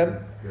speaking to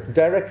them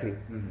directly,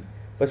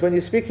 but when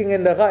you're speaking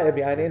in the ghaib,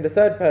 in the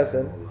third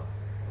person,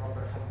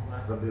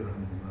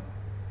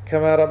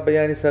 kama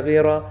rabbayani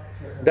saghira,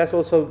 that's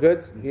also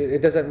good.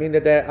 It doesn't mean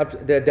that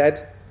they're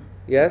dead.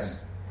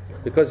 Yes,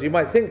 because you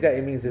might think that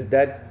it means it's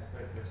dead,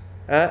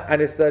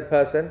 and it's third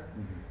person.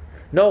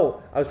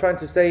 No, I was trying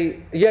to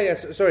say,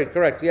 sorry,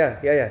 correct,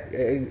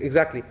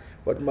 exactly.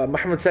 What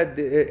Muhammad said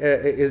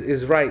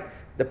is right.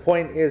 The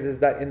point is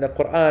that in the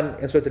Quran,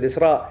 in Surah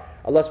Al-Isra,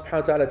 Allah subhanahu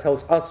wa ta'ala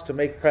tells us to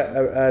make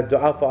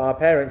dua for our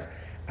parents,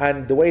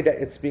 and the way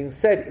that it's being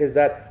said is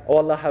that, oh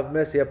Allah, have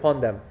mercy upon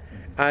them.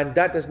 And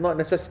that does not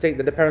necessitate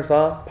that the parents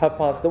have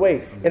passed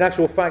away. In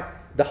actual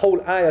fact, the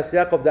whole ayah,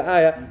 siyaq of the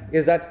ayah,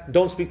 is that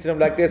don't speak to them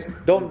like this,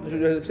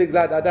 don't speak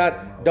like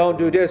that, don't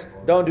do this,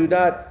 don't do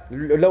that,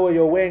 lower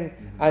your wing,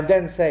 and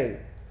then say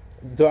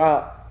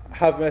dua,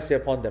 have mercy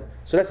upon them.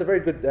 So that's a very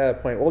good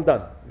point. Well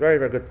done. Very,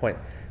 very good point.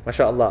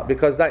 MashaAllah.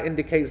 Because that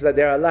indicates that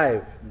they're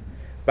alive.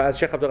 But as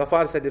Shaykh Abdul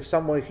Ghaffar said,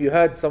 if you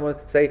heard someone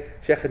say,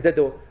 Shaykh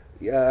Dido,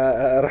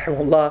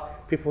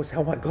 rahimahullah, people will say,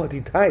 oh my God,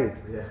 he died.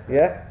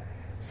 Yeah?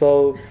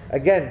 So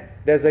again,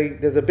 there's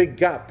a big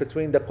gap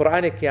between the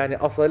Quranic yani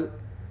asl,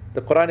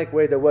 the Quranic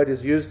way the word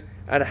is used,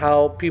 and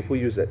how people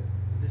use it.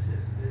 This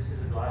is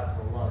a dua to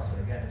Allah, so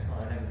again, it's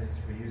not an evidence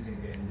for using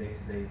it in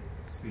day-to-day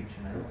speech,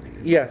 and I don't think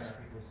Yes.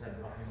 people said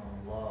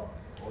rahimahullah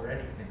or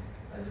anything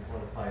as a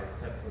qualifier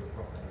except for the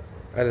Prophet.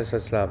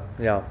 Alayhi salam.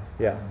 Yeah.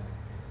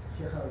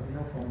 Sheikh, we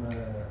know from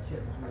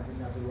Sheikh Muhammad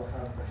bin Abdul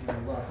Wahhab,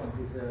 rahimahullah, from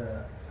his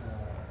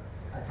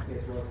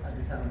etiquette was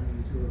every time he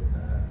used to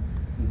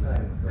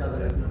gather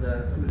with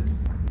the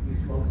students, he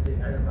used to always say,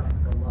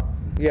 rahimahullah.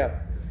 Yeah.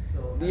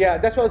 Yeah,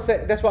 that's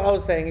what I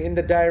was saying. In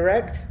the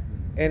direct,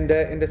 in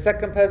the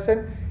second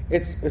person,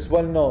 it's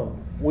well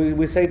known.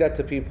 We say that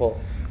to people.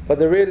 But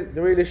the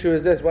real issue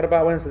is this: what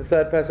about when it's the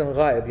third person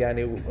ghaib?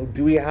 Yani,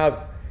 do we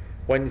have,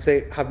 when you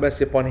say have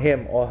mercy upon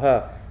him or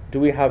her, do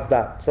we have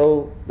that?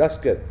 So that's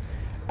good.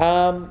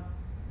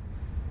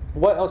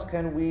 What else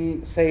can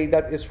we say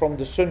that is from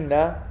the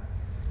Sunnah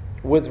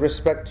with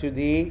respect to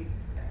the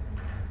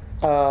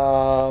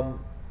adhan?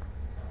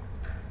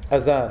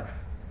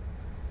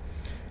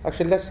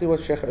 Actually, let's see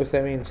what Shaykh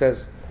Uthaymeen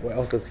says. What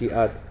else does he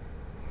add?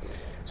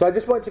 So I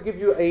just want to give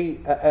you I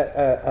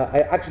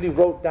actually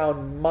wrote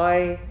down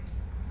my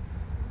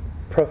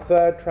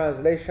preferred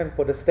translation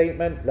for the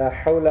statement La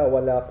hawla wa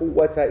la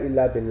quwwata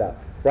illa billah.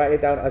 Write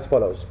it down as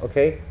follows,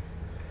 okay?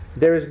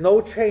 There is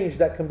no change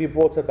that can be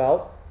brought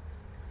about.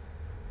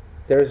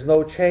 There is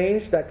no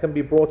change that can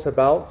be brought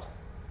about.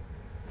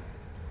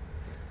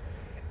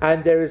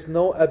 And there is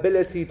no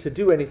ability to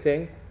do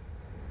anything.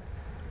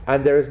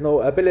 And there is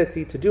no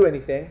ability to do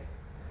anything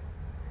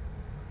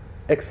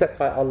except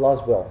by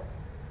Allah's will.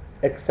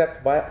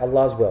 Except by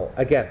Allah's will.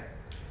 Again,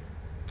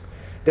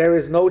 there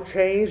is no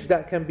change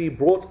that can be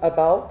brought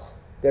about.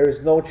 There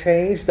is no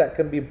change that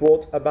can be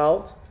brought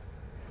about.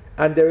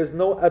 And there is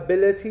no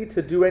ability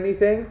to do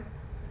anything.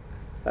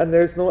 And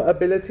there is no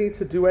ability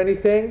to do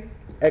anything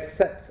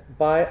except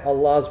by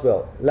Allah's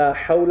will. La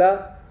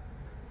hawla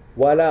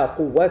wa la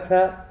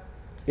quwwata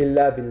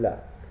illa billah.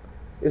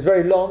 It's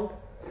very long,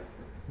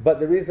 but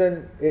the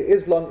reason it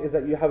is long is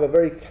that you have a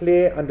very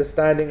clear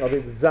understanding of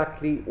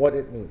exactly what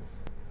it means.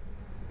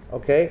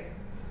 Okay?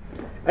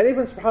 And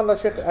even subhanAllah,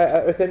 Shaykh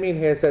Uthaymeen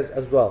here says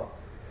as well,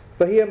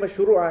 فَهِيَ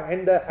مَشْرُوعَ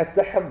عِنْدَ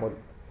التَّحَمُّلِ.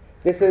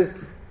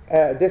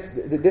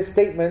 This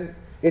statement,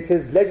 it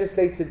is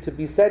legislated to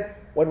be said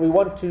when we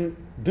want to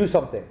do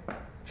something,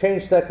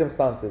 change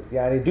circumstances,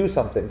 yani do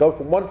something, go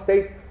from one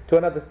state to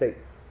another state.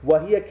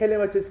 وَهِيَ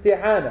كَلِمَةُ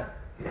اسْتِعَانَةٍ.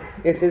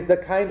 It is the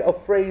kind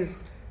of phrase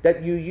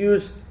that you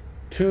use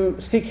to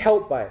seek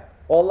help by.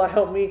 Oh Allah,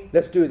 help me,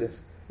 let's do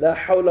this. La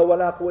hawla wa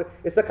la quwwata.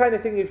 It's the kind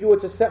of thing, if you were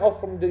to set off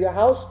from your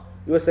house,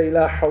 you would say,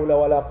 La hawla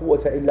wa la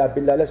quwwata illa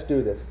billah, let's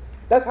do this.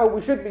 That's how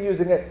we should be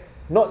using it,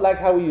 not like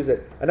how we use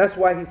it. And that's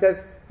why he says,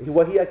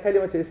 وَهِيَ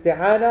كَلِمَةُ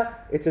اسْتِعَانَةٍ.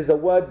 It is a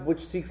word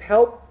which seeks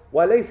help.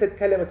 وَلَيْسَتْ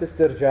كَلِمَةُ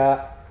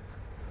اسْتِرْجَاءٍ.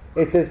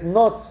 It is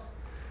not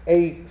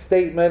a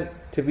statement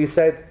to be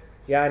said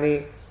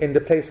yani in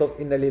the place of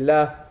inna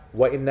lillah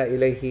wa inna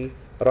ilayhi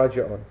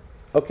raji'un.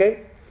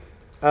 Okay?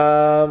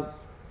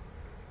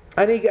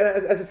 And he,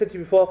 as I said to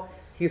you before,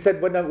 he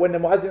said when the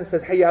muazzin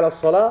says hayya ala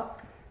salah,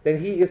 then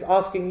he is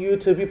asking you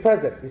to be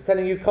present. He's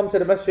telling you come to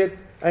the masjid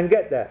and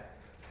get there.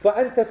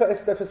 فَأَنْتَ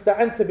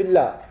فَاسْتَعَنْتَ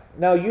بِاللَّهِ.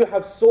 Now you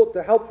have sought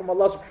the help from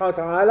Allah subhanahu wa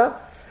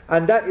ta'ala,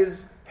 and that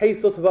is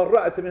حَيْثُ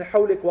تَبَرَّأْتَ مِنْ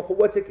حَوْلِكَ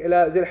وَقُوَّتِكَ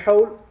إِلَى ذِي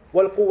الْحَوْلِ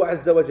وَالْقُوَّةِ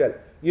عَزَّ وَجَلَ.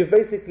 You've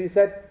basically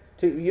said,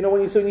 when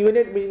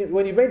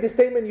you made this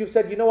statement, you've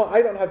said, you know what,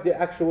 I don't have the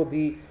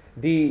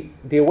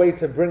way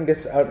to bring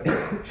this out,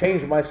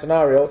 change my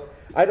scenario.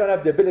 I don't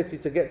have the ability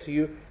to get to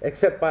you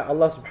except by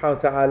Allah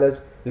subhanahu wa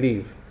ta'ala's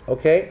leave.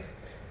 Okay?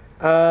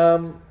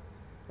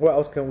 What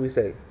else can we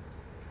say?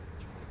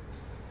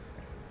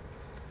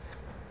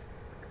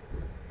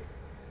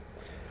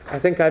 I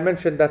think I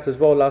mentioned that as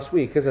well last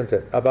week, isn't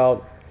it?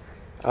 About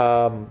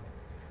I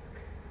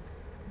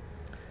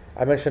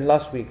mentioned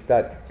last week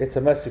that it's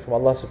a mercy from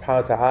Allah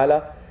subhanahu wa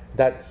ta'ala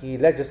that He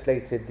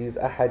legislated these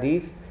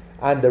ahadith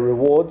and the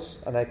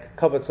rewards, and I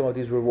covered some of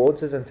these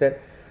rewards, isn't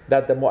it?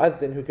 That the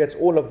mu'adhin who gets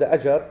all of the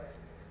ajr,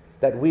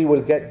 that we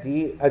will get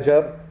the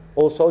ajr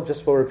also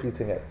just for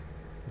repeating it.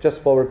 Just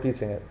for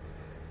repeating it.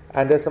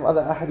 And there's some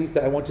other ahadith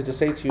that I wanted to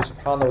say to you,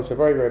 subhanAllah, which are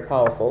very, very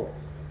powerful.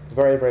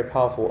 Very, very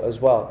powerful as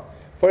well.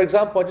 For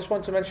example, I just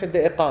want to mention the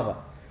iqamah.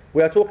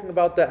 We are talking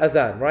about the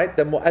adhan, right?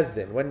 The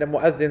mu'adhin. When the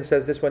mu'adhin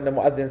says this, when the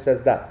mu'adhin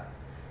says that.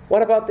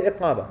 What about the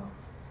iqamah?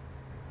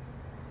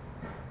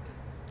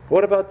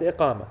 What about the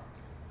iqamah?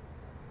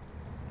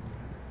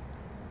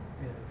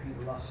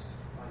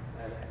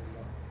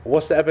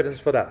 What's the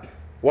evidence for that?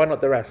 Why not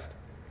the rest?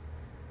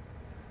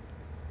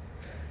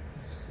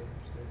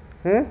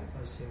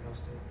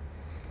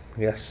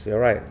 Yes, you're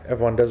right.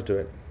 Everyone does do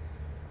it.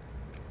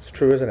 It's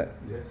true, isn't it?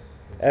 Yes.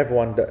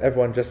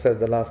 Everyone just says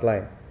the last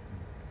line.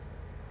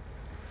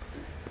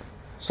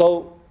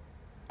 So,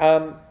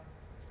 there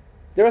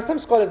are some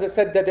scholars that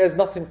said that there's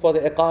nothing for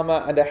the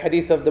iqamah, and the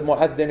hadith of the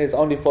mu'adhin is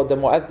only for the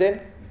mu'adhin,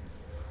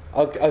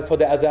 for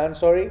the adhan,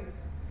 sorry.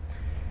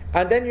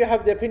 And then you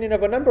have the opinion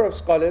of a number of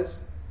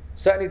scholars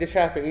certainly the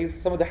Shafi'is,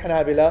 some of the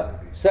Hanabila,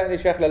 certainly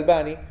Shaykh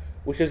al-Albani,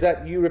 which is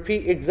that you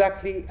repeat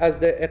exactly as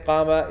the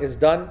iqamah is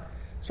done.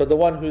 So the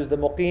one who is the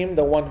muqim,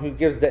 the one who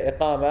gives the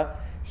iqamah,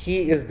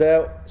 he is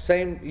the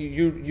same,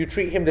 you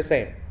treat him the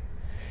same.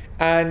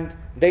 And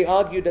they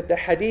argue that the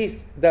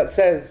hadith that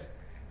says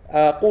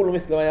قولوا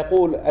مثل ما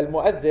يقول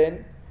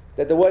المؤذن,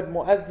 that the word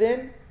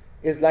mu'adhin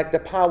is like the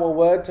power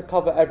word to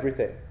cover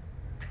everything.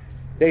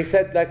 They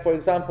said, like for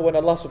example, when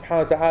Allah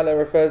subhanahu wa ta'ala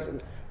refers,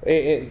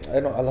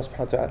 not Allah subhanahu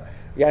wa ta'ala,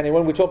 yani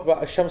when we talk about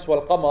al-shams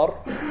wal-qamar,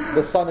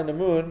 the sun and the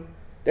moon,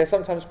 they're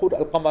sometimes called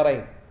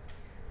al-qamarain.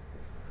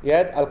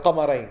 Yeah,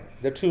 al-qamarain,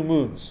 the two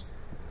moons.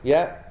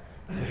 Yeah,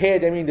 here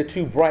they mean the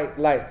two bright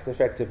lights,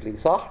 effectively.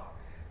 Sah?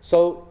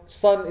 So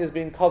sun is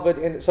being covered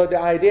in. So the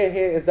idea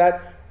here is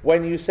that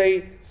when you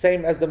say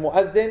same as the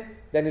mu'adhin,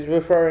 then it's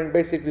referring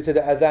basically to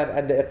the adhan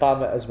and the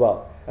iqamah as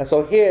well. And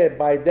so here,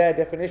 by their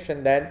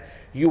definition, then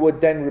you would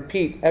then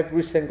repeat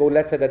every single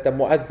letter that the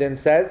mu'adhin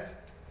says,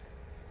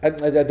 and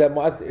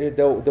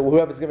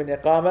whoever's giving the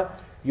iqamah,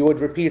 you would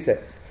repeat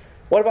it.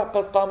 What about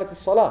qad qamat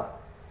as-salah?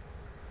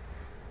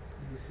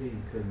 You see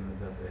kalma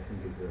that I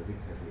think is a big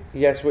hadith.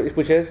 Yes,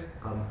 which is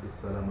قامت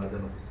الصلاة ما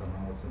دامت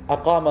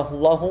السماوات aqamahu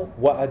Allahu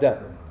wa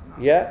adam.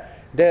 Yeah,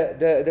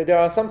 there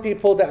are some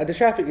people that the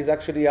Shafi'is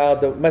actually are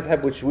the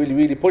madhab which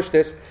really push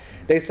this.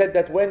 They said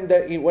that when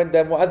the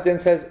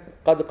muaddin says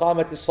qad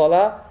qamat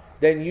as-salah,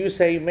 then you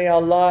say may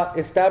Allah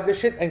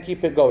establish it and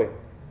keep it going.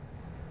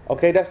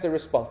 Okay, that's the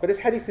response. But this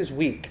hadith is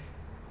weak,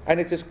 and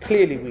it is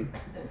clearly weak,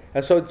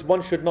 and so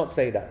one should not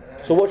say that.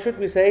 So what should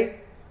we say?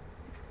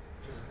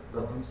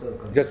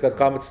 Just qad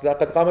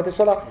qamat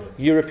as-salah.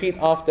 You repeat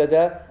after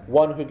the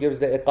one who gives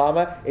the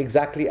iqamah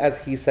exactly as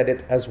he said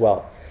it as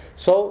well.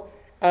 So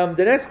the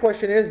next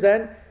question is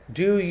then,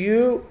 do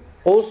you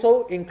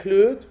also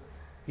include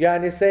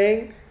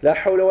saying la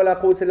hawla wa la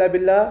quwwata illa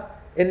billah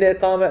in the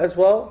iqamah as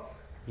well?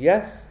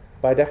 Yes,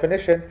 by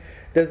definition.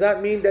 Does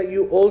that mean that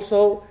you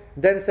also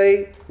then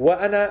say wa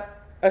ana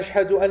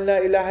ashhadu an la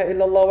ilaha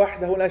illallah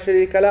wahdahu la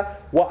sharika lah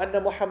wa anna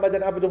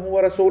muhammadan abduhu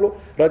wa rasuluh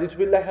raditu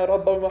billahi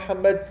rabban wa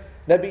muhammad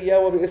nabiyya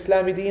wa bi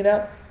islam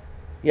dina?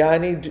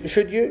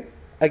 Should you?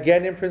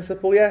 Again, in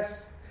principle,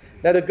 yes.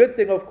 Now the good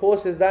thing, of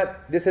course, is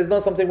that this is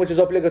not something which is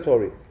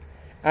obligatory,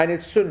 and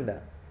it's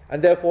sunnah,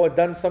 and therefore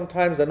done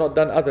sometimes and not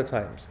done other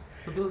times.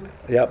 But those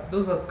Yep.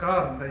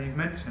 adhkar that you've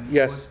mentioned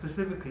Yes. were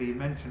specifically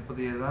mentioned for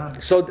the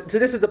adhan. So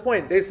this is the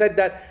point. They said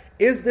that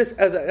is this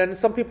adhan, and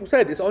some people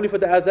said it's only for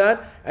the adhan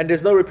and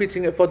there's no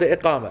repeating it for the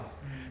iqamah.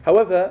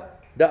 However,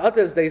 the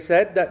others, they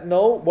said that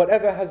no,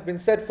 whatever has been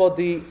said for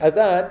the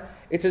adhan,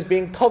 it is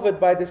being covered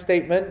by the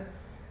statement,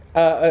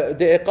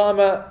 the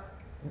iqamah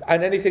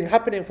and anything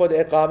happening for the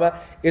iqamah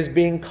is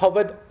being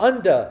covered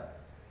under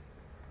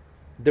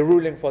the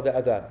ruling for the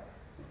adhan.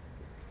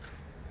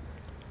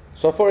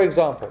 So for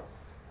example,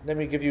 let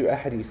me give you a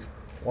hadith.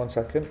 1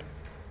 second.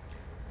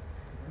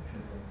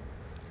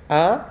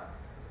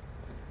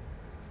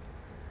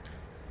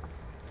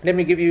 Let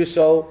me give you,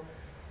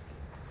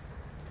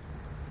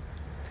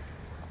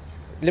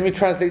 let me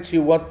translate to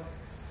you what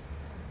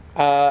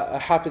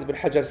Hafiz ibn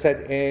Hajar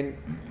said in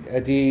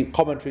the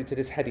commentary to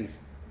this hadith.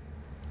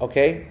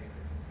 Okay?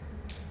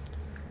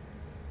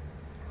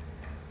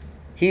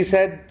 He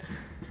said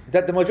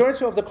that the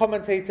majority of the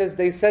commentators,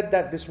 they said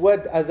that this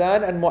word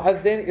adhan and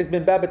mu'adhin is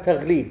min bab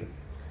al-taghlib,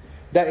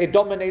 that it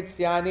dominates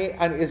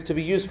and is to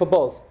be used for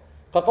both.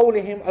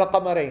 كقولهم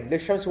القمرين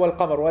للشمس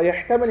والقمر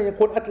ويحتمل أن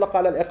يكون أطلق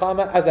على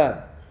الإقامة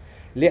أذان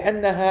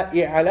لأنها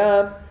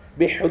إعلام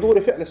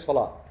بحضور فعل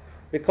الصلاة,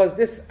 because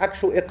this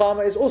actual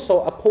iqamah is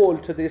also a call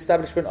to the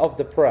establishment of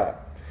the prayer.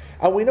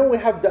 And we know we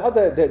have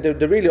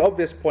the really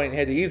obvious point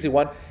here, the easy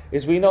one,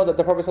 is we know that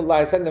the Prophet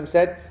ﷺ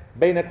said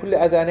بين كل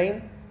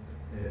أذانين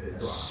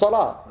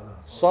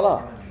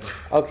Salah.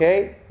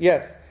 Okay,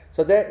 yes.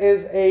 So there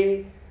is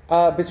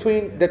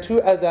between the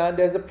two adhan,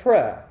 there's a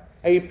prayer.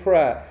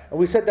 And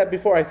we said that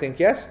before, I think,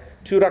 yes?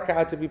 2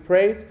 rak'ah to be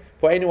prayed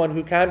for anyone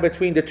who can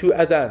between the two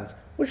adhans.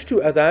 Which two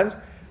adhans?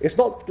 It's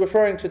not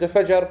referring to the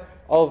fajr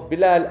of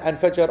Bilal and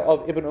fajr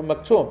of Ibn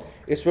Maktoum.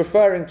 It's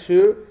referring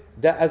to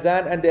the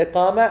adhan and the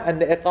iqamah,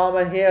 and the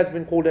iqamah here has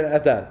been called an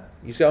adhan.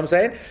 You see what I'm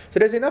saying? So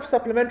there's enough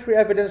supplementary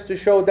evidence to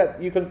show that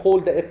you can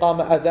call the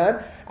iqamah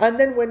adhan, and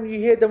then when you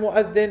hear the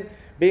mu'adhin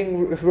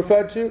being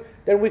referred to,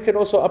 then we can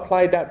also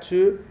apply that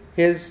to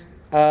his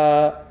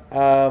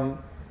and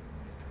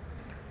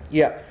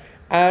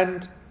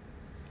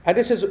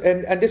this is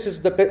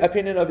the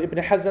opinion of Ibn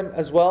Hazm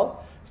as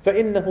well.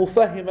 فإنه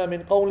فهم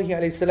من قوله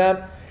عليه السلام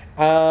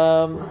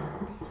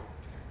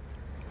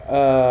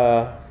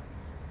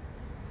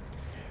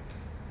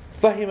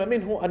فهم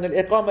منه أن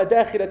الإقامة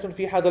داخلة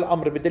في هذا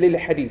الأمر بدليل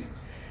الحديث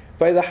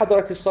فإذا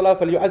حضرت الصلاة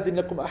فليؤذن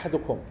لكم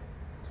أحدكم.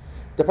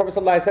 The Prophet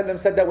ﷺ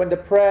said that when the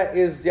prayer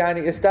is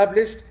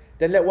established,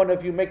 then let one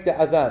of you make the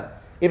adhan.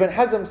 Ibn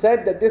Hazm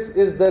said that this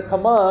is the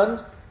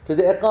command to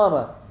the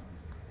iqamah,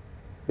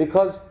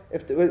 because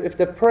if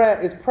the prayer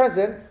is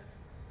present,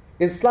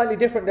 it's slightly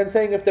different than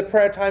saying if the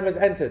prayer time has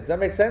entered. Does that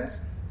make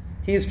sense?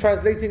 He is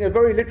translating it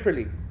very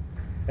literally.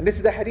 And this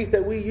is the hadith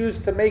that we use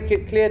to make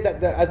it clear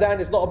that the adhan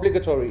is not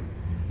obligatory.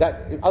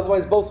 That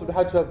otherwise both would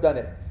have to have done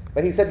it.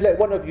 But he said, let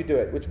one of you do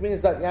it, which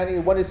means that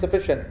one is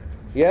sufficient.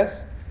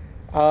 Yes?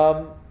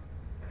 And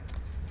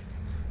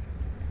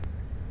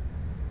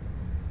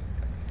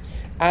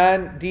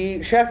the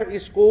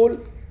Shafi'i school,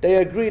 they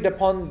agreed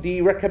upon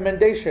the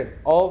recommendation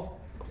of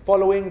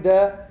following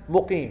the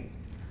muqim.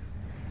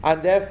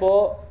 And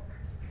therefore,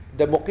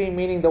 the muqim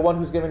meaning the one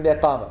who's giving the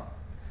iqamah.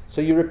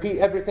 So you repeat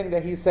everything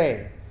that he's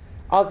saying.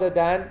 Other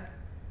than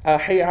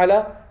hayy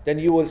ala, then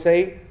you will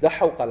say the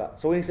hawqala.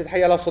 So when he says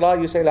hayy ala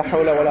salah, you say la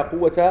hawla wa la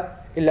quwwata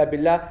illa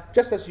billah,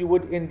 just as you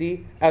would in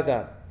the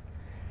adhan.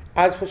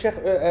 As for Shaykh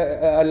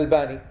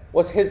al-Albani,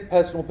 was his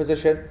personal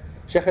position.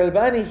 Shaykh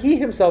al-Albani, he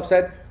himself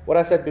said what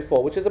I said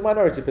before, which is a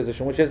minority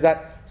position, which is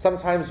that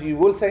sometimes you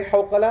will say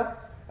hawqala,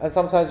 and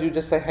sometimes you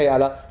just say hayy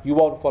ala. You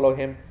won't follow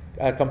him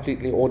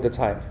completely all the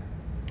time.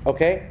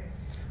 Okay?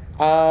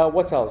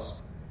 What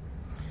else?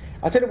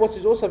 I tell you what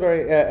is also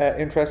very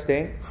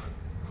interesting.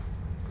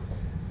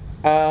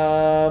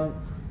 The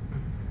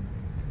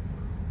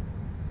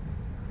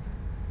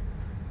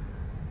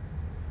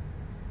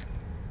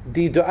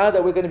dua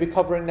that we're going to be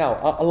covering now,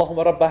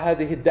 Allahumma rabba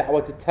hadhihi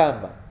ad-da'wati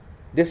at-tamma.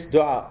 This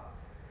dua,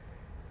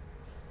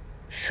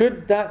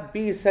 should that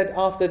be said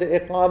after the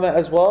iqamah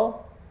as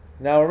well?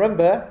 Now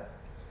remember,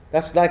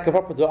 that's like a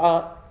proper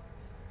dua.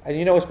 And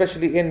you know,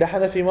 especially in the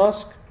Hanafi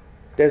mosque,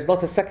 there's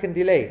not a second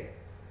delay.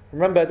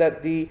 Remember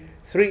that the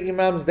three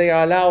imams, they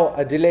allow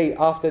a delay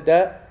after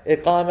the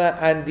iqamah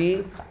and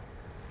the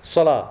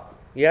salah.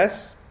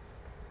 Yes?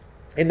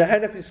 In the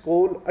Hanafi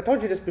school, I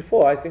told you this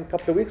before, I think a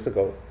couple of weeks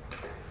ago,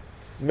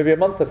 maybe a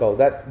month ago,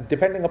 that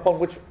depending upon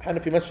which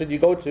Hanafi masjid you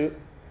go to,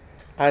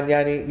 and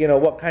you know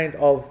what kind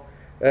of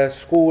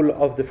school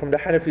from the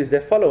Hanafis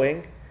they're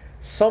following,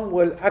 some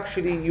will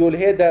actually, you'll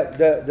hear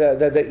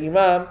the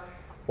imam,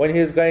 when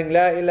he's going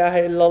La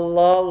ilaha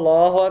illallah,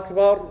 Allahu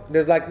Akbar,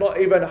 there's like not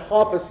even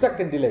half a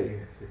second delay.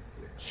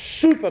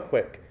 Super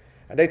quick.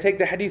 And they take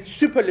the hadith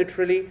super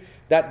literally.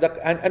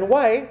 And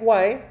why?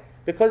 Why?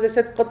 Because they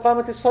said قَدْ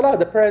قَامَتِ الصَّلَاةِ,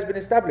 the prayer has been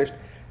established.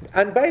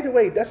 And by the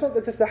way, that's not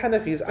just the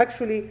Hanafis,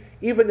 actually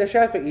even the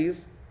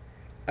Shafi'is,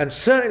 and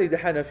certainly the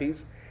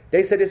Hanafis,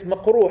 they said it's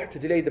makruh to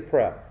delay the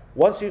prayer.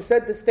 Once you've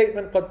said the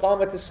statement قَدْ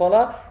قَامَتِ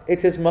الصَّلَاةِ,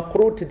 it is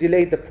makruh to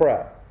delay the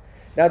prayer.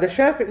 Now the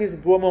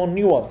Shafi'is were more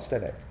nuanced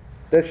in it.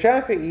 The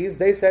Shafi'is,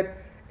 they said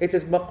it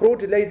is makruh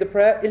to delay the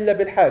prayer illa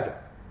bil haja,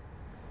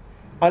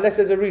 unless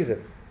there's a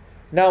reason.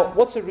 Now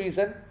what's the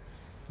reason?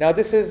 Now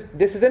this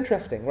is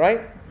interesting,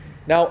 right?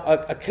 Now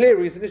a clear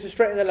reason is to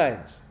straighten the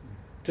lines.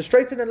 To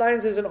straighten the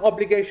lines is an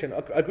obligation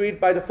agreed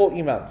by the four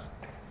imams.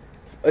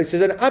 It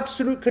is an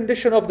absolute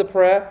condition of the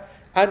prayer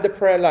and the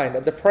prayer line,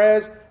 that the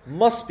prayers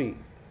must be,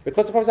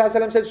 because the Prophet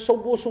ﷺ said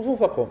Sawwu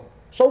sufufakum.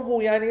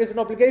 Sawwu is an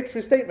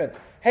obligatory statement.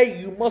 Hey,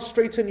 you must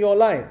straighten your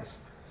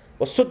lines.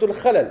 وَالسُّدُّ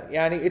الْخَلَلِ,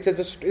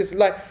 it's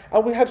like,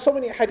 and we have so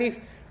many hadith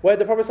where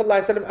the Prophet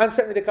ﷺ and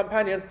certainly the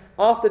companions,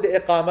 after the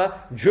iqamah,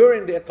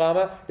 during the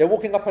iqamah, they're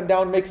walking up and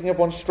down making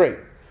everyone straight.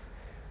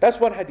 That's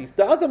one hadith.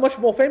 The other much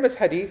more famous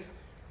hadith,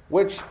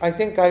 which I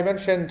think I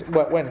mentioned,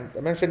 when?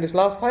 I mentioned this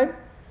last time.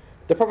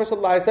 The Prophet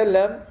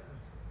ﷺ,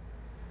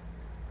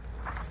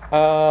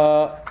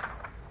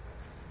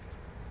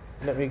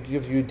 let me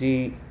give you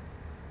the,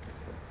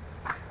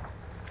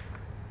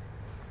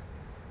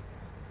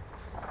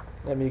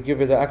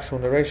 actual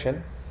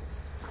narration,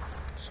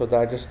 so that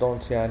I just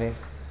don't,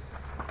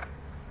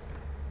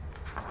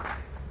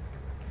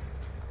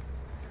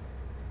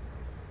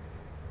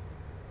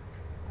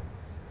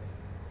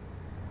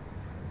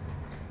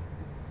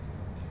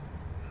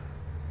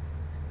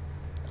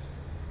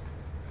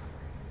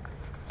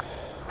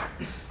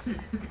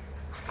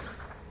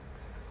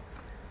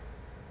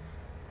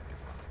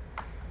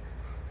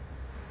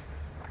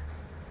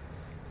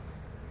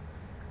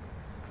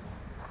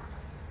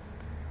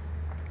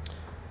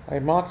 I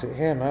marked it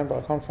here, man, but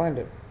I can't find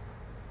it.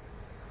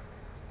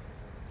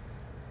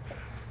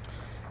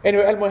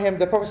 Anyway, al-Muhim,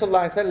 the Prophet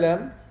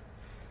ﷺ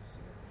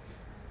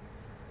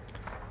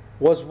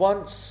was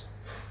once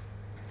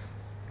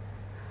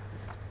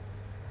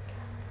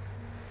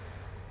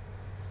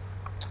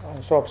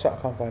I'm so upset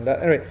I can't find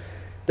that. Anyway,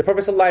 the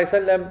Prophet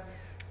ﷺ,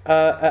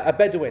 a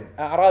Bedouin,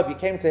 an Arabi,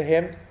 came to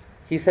him.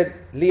 He said,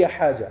 Liya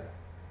haja.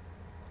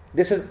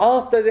 This is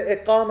after the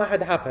iqamah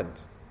had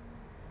happened.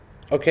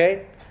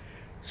 Okay?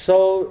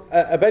 So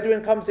a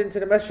Bedouin comes into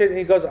the masjid and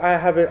he goes, I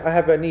have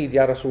a need,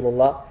 Ya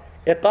Rasulullah.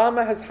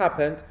 Iqamah has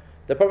happened.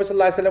 The Prophet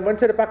ﷺ went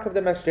to the back of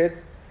the masjid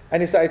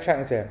and he started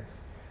chatting to him.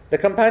 The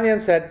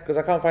companion said, because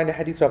I can't find the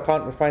hadith, so I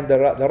can't find the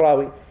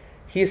rawi.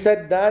 He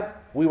said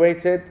that we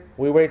waited.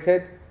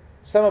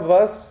 Some of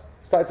us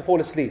started to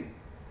fall asleep.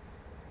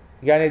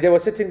 They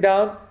were sitting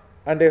down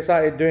and they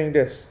started doing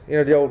this.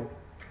 The old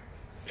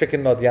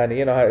chicken nod,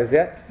 you know how it is,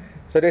 yeah?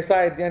 So they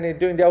started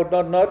doing the old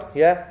nod,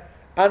 yeah?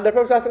 And the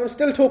Prophet ﷺ was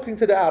still talking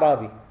to the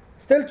Arabi.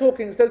 Still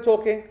talking.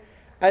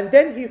 And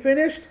then he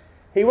finished,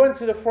 he went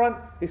to the front,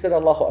 he said,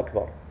 Allahu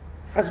Akbar.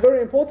 That's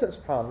very important,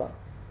 subhanAllah.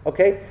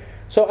 Okay?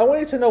 So I want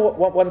you to know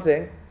one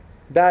thing,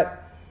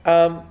 that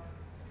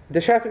the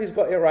Shafi'is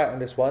got it right on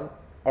this one,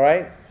 all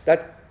right?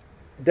 That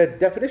the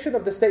definition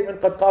of the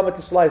statement قَدْ قَامَتِ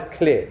الصَّلَاةِ is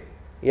clear,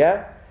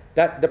 yeah?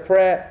 That the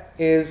prayer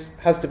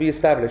has to be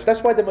established.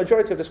 That's why the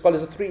majority of the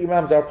scholars, the three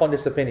Imams, are upon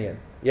this opinion,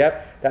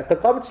 yeah? That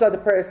قَدْ قَامَتِ الصَّلَاةِ, the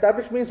prayer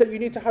established, means that you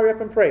need to hurry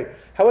up and pray.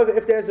 However,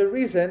 if there's a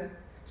reason,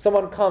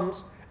 someone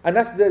comes, and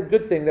that's the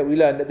good thing that we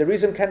learned, that the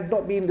reason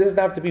cannot be, doesn't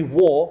have to be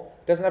war,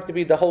 doesn't have to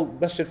be the whole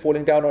masjid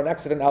falling down or an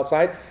accident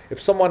outside. If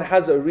someone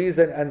has a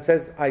reason and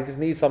says, I just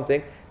need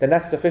something, then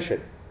that's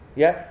sufficient.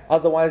 Yeah?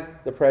 Otherwise,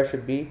 the prayer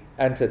should be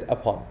entered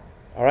upon.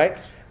 Alright?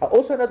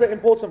 Also another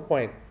important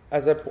point,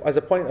 as a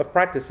point of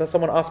practice, and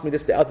someone asked me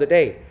this the other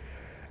day,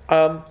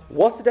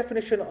 what's the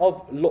definition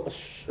of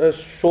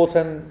short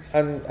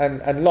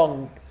and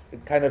long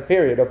kind of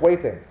period of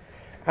waiting?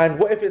 And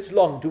what if it's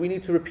long? Do we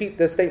need to repeat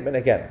the statement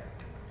again?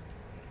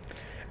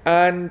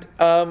 And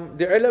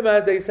the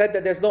ulama, they said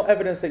that there's no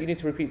evidence that you need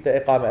to repeat the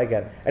iqamah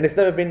again. And it's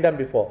never been done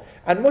before.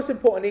 And most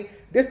importantly,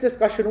 this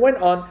discussion went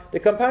on. The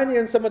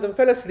companions, some of them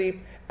fell asleep.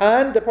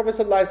 And the Prophet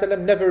ﷺ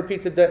never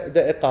repeated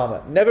the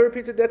iqamah. Never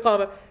repeated the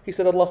iqamah. He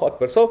said, Allahu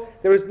Akbar. So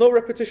there is no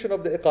repetition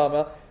of the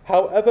iqamah.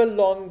 However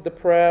long the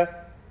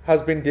prayer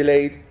has been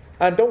delayed.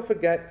 And don't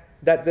forget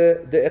that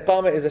the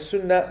iqamah is a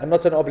sunnah and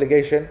not an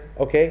obligation.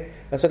 Okay?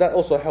 And so that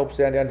also helps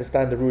you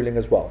understand the ruling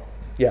as well.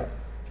 Yeah.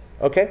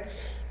 Okay?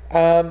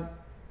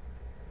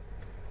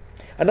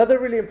 Another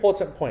really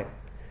important point.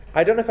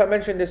 I don't know if I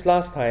mentioned this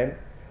last time,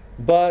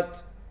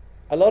 but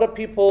a lot of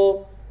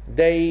people,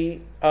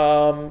 they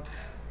when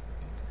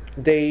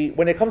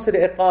it comes to the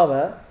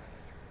iqamah,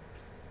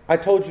 I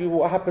told you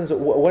what happens,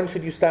 when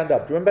should you stand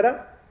up? Do you remember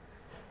that?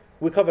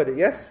 We covered it,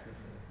 yes?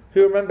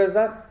 Who remembers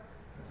that?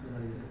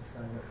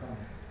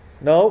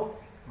 No?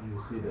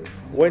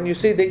 When you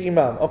see the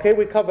imam. Okay,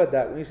 we covered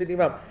that, when you see the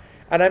imam.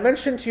 And I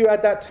mentioned to you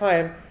at that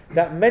time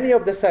that many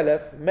of the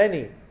salaf,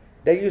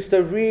 they used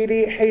to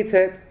really hate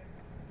it,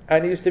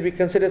 and it used to be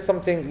considered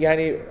something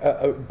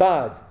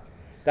bad.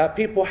 That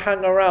people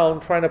hang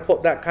around trying to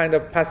put that kind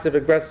of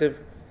passive-aggressive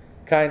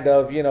kind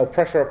of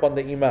pressure upon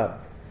the imam.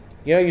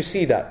 You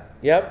see that,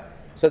 yeah?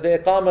 So the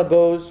iqamah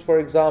goes, for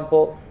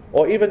example,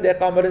 or even the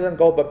iqamah doesn't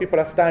go, but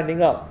people are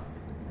standing up,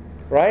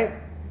 right?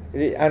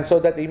 And so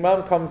that the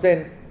imam comes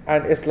in,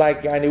 and it's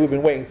like, we've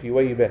been waiting for you,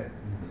 where you been?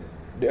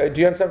 Do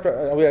you understand?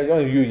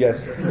 Only you,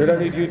 yes. We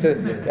don't need you to.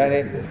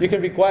 You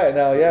can be quiet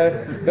now.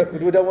 Yeah.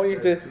 We don't want you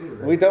to.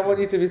 We don't want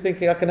you to be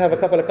thinking I can have a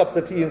couple of cups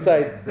of tea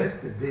inside. That's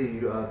the day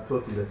you are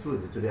talking the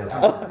truth today.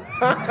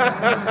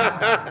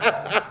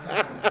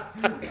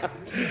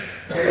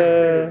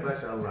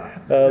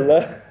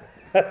 Allah.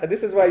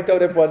 This is why I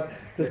told everyone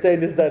to stay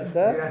in this dance,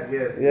 huh?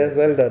 Yes.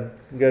 Well done.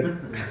 Good.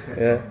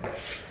 Yeah.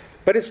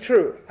 But it's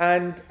true,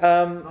 and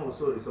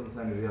sorry.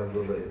 Sometimes we have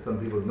some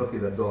people knocking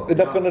the door. They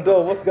knock on the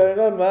door. What's going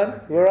on,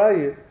 man? Where are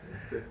you?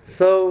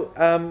 So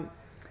now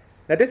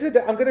this is.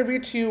 I'm going to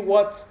read to you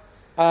what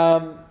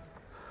Imam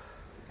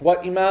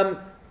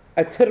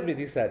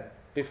At-Tirmidhi said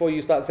before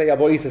you start saying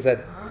Abu Isa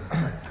said.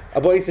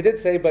 Abu Isa did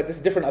say, but this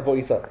is different Abu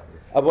Isa.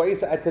 Abu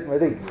Isa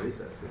At-Tirmidhi.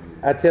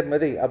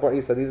 At-Tirmidhi, Abu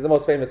Isa. He's the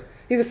most famous.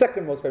 He's the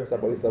second most famous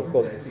Abu Isa, of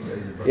course.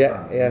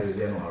 Yeah, yes.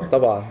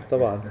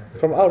 Taban.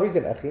 From our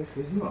region, akhi.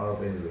 He's not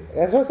Arab anyway.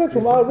 That's what I said,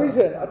 from our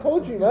region. I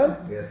told you, man.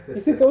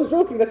 You think I was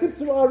joking? I said, it's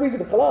from our region,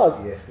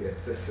 khalas.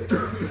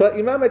 Yes. So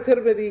Imam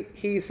At-Tirmidhi,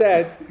 he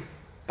said,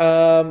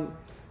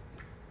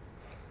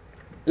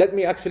 let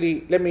me actually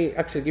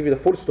give you the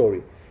full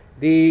story.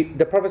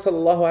 The Prophet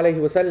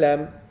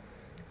ﷺ,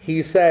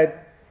 he said,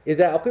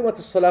 إِذَا أَقِيمَتِ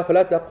الصَّلَاةِ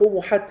فَلَا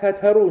تَقُومُوا حَتَّى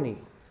تَرُونِي.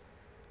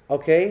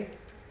 Okay?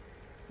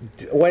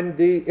 When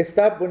the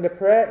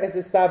prayer is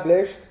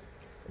established,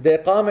 the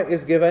iqamah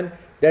is given,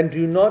 then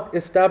do not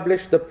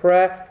establish the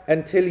prayer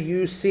until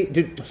you see.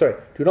 Do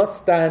not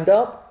stand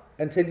up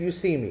until you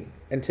see me.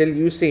 And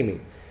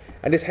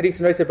this hadith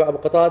is narrated by Abu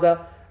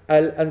Qatada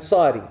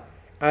al-Ansari.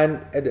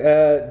 And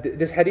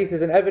this hadith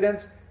is an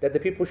evidence that the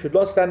people should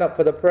not stand up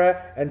for the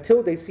prayer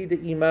until they see the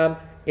imam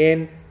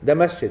in the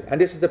masjid. And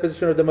this is the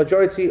position of the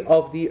majority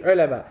of the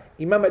ulama.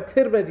 Imam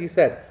At-Tirmidhi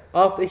said,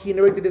 after he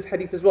narrated this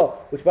hadith as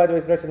well, which by the way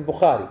is narrated in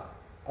Bukhari,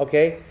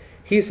 okay,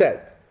 he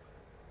said,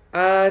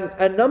 and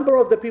a number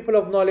of the people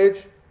of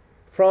knowledge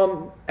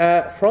from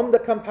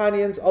the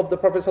companions of the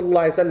Prophet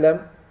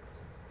ﷺ,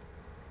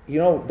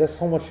 there's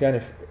so much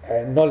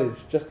knowledge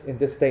just in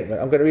this statement.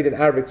 I'm going to read in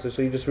Arabic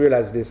so you just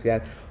realize this.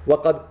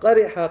 وَقَدْ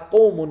قَرِحَ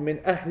قَوْمٌ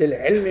مِّنْ أَهْلِ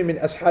الْعِلْمِ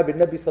مِنْ أَصْحَابِ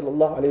النَّبِي صلى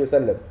الله عليه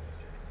وسلم.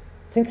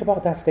 Think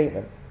about that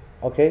statement,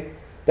 okay?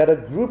 That a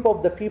group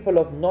of the people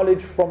of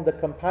knowledge from the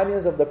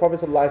companions of the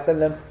Prophet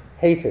ﷺ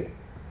hated.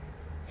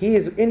 He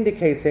is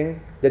indicating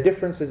the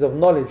differences of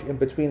knowledge in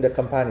between the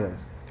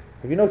companions.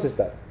 Have you noticed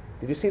that?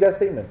 Did you see that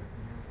statement?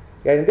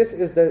 And this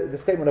is the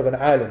statement of an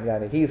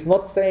alim. He is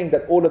not saying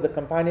that all of the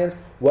companions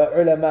were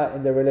ulama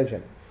in their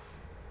religion.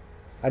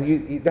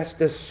 And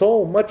there's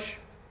so much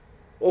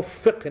of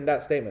fiqh in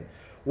that statement.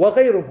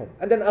 وغيرهم,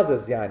 and then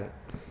others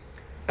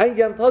أن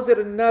ينتظر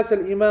الناس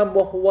الإمام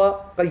وهو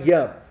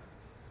قيام.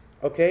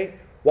 Okay?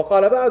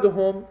 وقال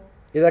بعضهم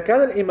إذا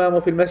كان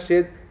الإمام في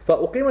المسجد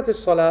فأقيمت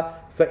الصلاة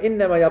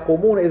فإنما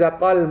يقومون إذا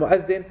قال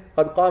المؤذن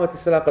قد قامت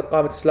الصلاة قد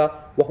قامت الصلاة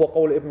وهو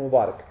قول ابن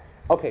Mubarak.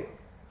 Okay,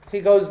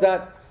 he goes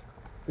that,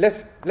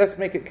 let's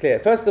make it clear.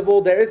 First of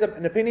all, there is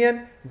an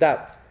opinion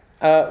that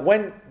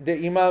when the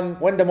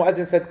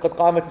muezzin said قد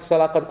قامت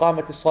الصلاة قد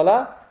قامت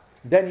الصلاة,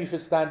 then you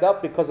should stand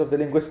up because of the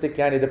linguistic,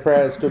 the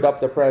prayer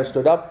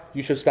stood up,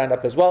 you should stand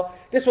up as well.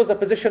 This was the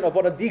position of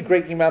one of the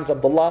great Imams,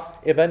 Abdullah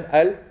ibn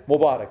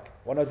al-Mubarak,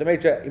 one of the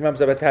major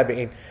Imams of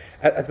Tabi'in,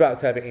 Atba'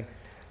 Tabi'in.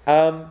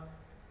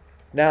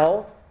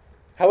 Now,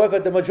 however,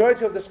 the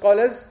majority of the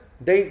scholars,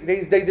 they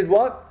did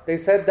what? They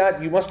said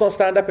that you must not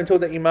stand up until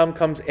the Imam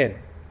comes in.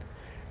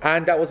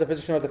 And that was the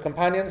position of the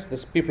companions, the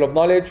people of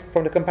knowledge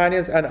from the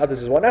companions and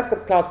others as well. And that's the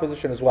class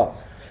position as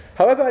well.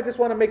 However, I just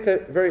want to make a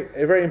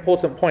very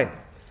important point.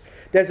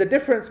 There's a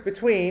difference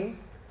between,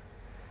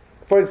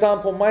 for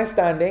example, my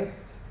standing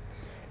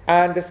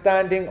and the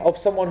standing of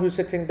someone who's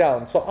sitting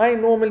down. So I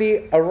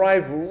normally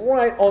arrive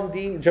right on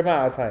the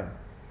Jama'ah time.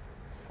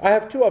 I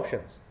have two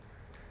options,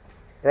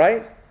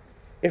 right?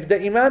 If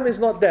the Imam is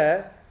not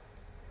there,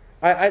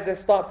 I either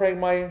start praying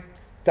my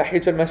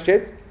Tahiyatul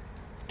Masjid,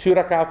 2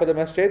 rak'ah for the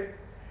Masjid,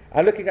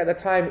 and looking at the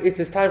time, it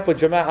is time for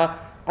Jama'ah.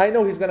 I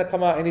know he's going to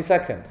come out any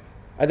second.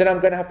 And then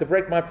I'm going to have to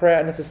break my prayer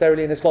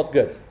unnecessarily, and it's not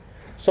good.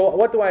 So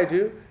what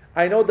do?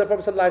 I know the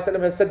Prophet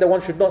ﷺ has said that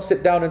one should not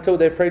sit down until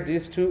they prayed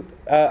these 2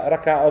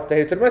 rak'ah of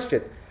Tahiyatul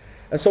Masjid.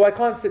 And so I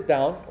can't sit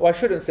down, or I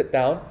shouldn't sit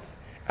down,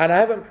 and I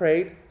haven't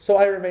prayed, so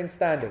I remain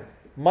standing.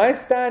 My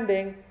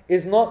standing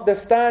is not the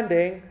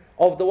standing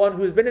of the one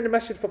who's been in the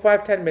masjid for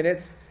 5-10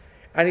 minutes,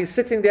 and he's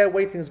sitting there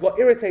waiting, he's got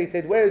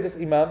irritated, where is this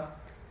Imam?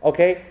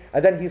 Okay,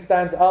 and then he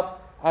stands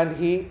up, and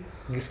he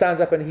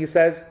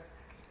says,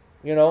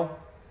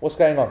 what's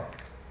going on? Do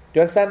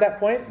you understand that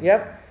point?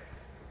 Yeah?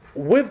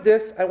 With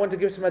this, I want to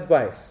give some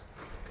advice.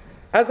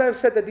 As I've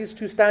said that these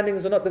two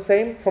standings are not the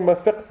same from a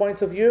fiqh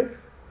point of view,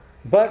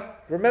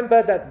 but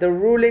remember that the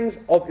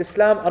rulings of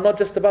Islam are not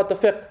just about the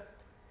fiqh.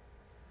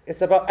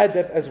 It's about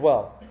adab as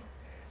well.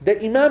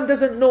 The Imam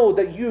doesn't know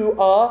that you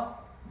are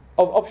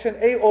of option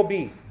A or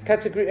B,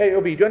 category A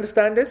or B. Do you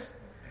understand this?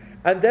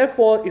 And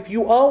therefore, if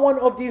you are one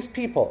of these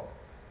people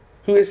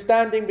who is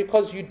standing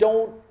because you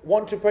don't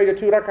want to pray the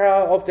 2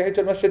 rak'ah of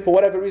Tahiyatul Masjid for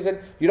whatever reason,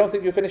 you don't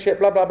think you finish it,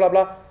 blah, blah, blah,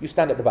 blah, you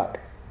stand at the back.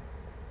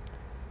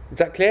 Is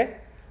that clear?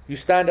 You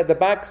stand at the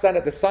back, stand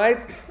at the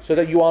sides, so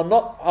that you are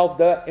not of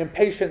the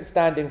impatient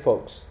standing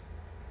folks.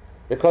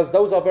 Because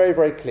those are very,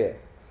 very clear.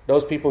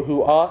 Those people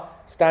who are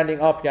standing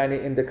up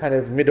in the kind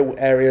of middle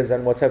areas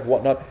and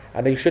whatnot,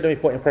 and you shouldn't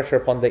be putting pressure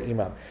upon the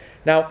Imam.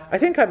 Now, I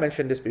think I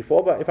mentioned this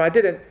before, but if I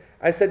didn't,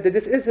 I said that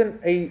this isn't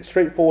a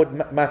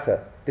straightforward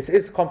matter. This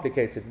is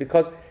complicated,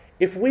 because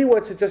if we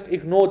were to just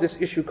ignore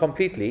this issue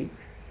completely,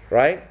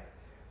 right,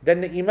 then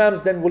the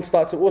Imams then will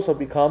start to also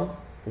become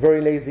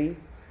very lazy,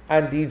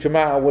 and the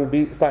Jama'ah will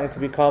be starting to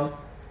become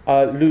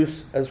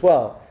loose as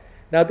well.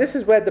 Now this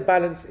is where the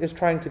balance is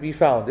trying to be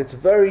found. It's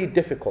very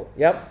difficult,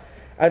 yeah?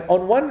 And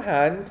on one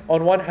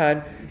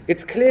hand,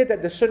 it's clear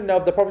that the Sunnah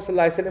of the Prophet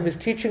ﷺ is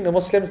teaching the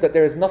Muslims that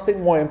there is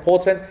nothing more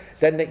important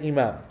than the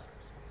Imam.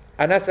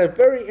 And that's a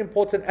very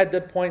important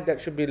adab point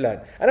that should be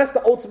learned. And that's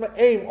the ultimate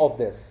aim of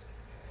this.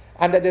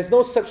 And that there's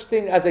no such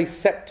thing as a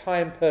set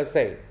time per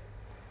se.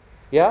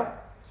 Yeah?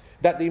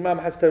 That the Imam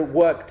has to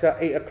work to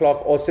 8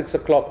 o'clock or 6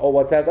 o'clock or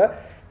whatever.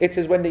 It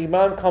is when the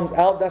Imam comes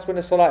out, that's when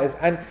the Salah is.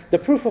 And the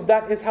proof of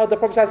that is how the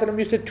Prophet ﷺ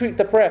used to treat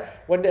the prayer.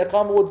 When the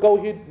Iqamah would go,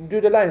 he'd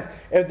do the lines.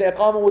 If the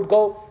Iqamah would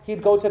go,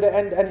 he'd go to the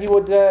end and he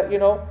would,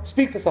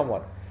 speak to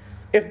someone.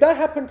 If that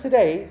happened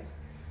today,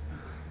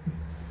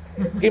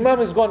 Imam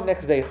is gone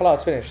next day,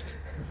 khalas, finished.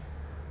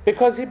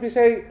 Because he'd be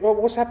saying, well,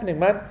 what's happening,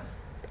 man?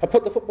 I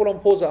put the football on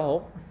pause at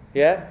home,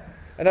 yeah?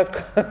 And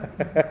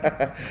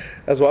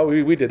that's what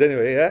we did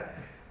anyway, yeah?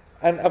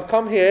 And I've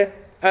come here,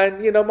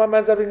 and my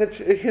man's having a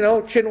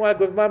chin wag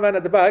with my man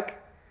at the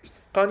back.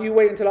 Can't you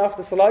wait until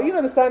after Salah? You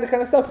understand the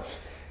kind of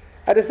stuff.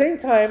 At the same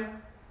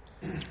time,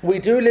 we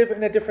do live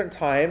in a different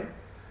time,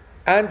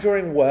 and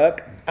during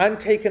work, and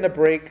taking a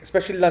break,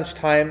 especially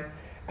lunchtime,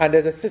 and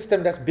there's a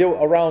system that's built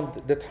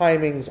around the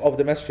timings of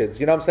the masjids.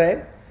 You know what I'm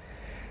saying?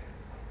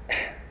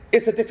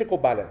 It's a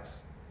difficult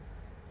balance.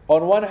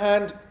 On one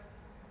hand,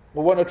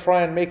 we want to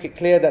try and make it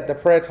clear that the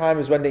prayer time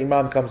is when the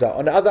Imam comes out.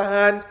 On the other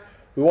hand,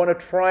 we want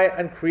to try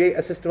and create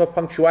a system of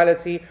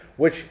punctuality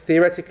which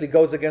theoretically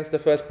goes against the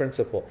first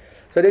principle.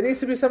 So there needs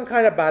to be some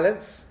kind of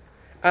balance.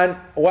 And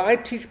what I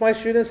teach my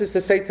students is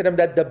to say to them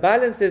that the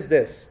balance is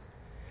this: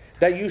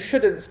 that you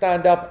shouldn't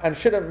stand up and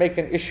shouldn't make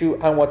an issue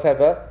and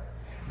whatever.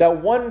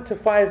 That 1 to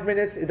 5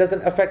 minutes, it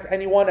doesn't affect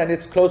anyone and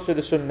it's close to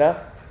the Sunnah.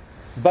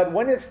 But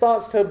when it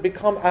starts to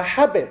become a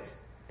habit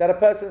that a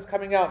person is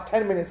coming out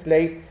 10 minutes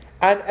late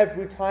and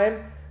every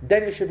time,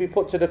 then it should be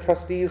put to the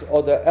trustees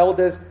or the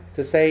elders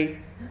to say,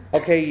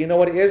 okay, you know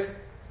what it is?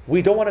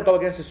 We don't want to go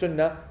against the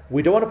Sunnah.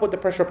 We don't want to put the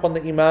pressure upon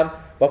the Imam.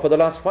 But for the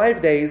last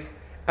 5 days,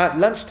 at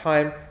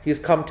lunchtime, he's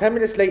come 10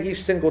 minutes late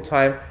each single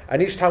time.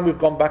 And each time we've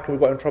gone back and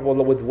we've got in trouble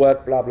with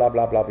work, blah, blah,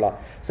 blah, blah, blah.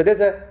 So there's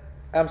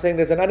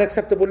an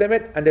unacceptable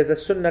limit and there's a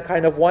Sunnah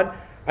kind of one.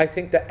 I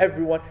think that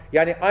everyone,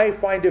 I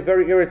find it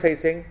very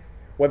irritating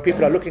when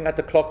people are looking at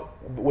the clock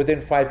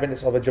within 5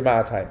 minutes of a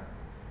Jama'ah time.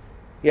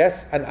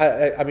 Yes, and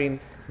I mean,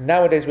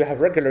 nowadays we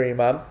have regular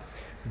Imam,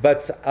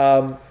 but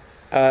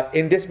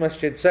in this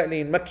masjid,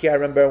 certainly in Makkah, I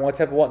remember,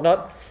 and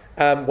whatnot,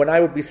 when I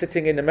would be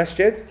sitting in the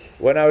masjid,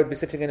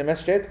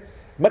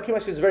 Makkah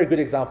Masjid is a very good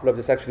example of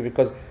this actually,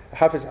 because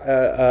Hafiz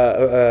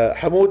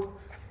Hamoud,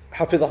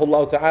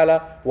 Hafizahullah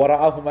Ta'ala,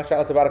 Wara'ahu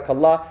Masha'Allah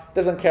Tabarakallah,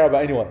 doesn't care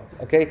about anyone,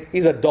 okay?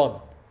 He's a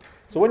don.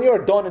 So when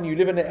you're a don and you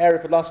live in an area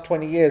for the last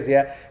 20 years,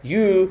 yeah,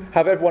 you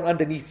have everyone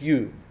underneath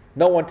you.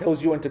 No one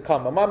tells you when to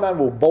come. And my man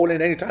will bowl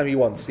in anytime he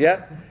wants,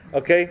 yeah?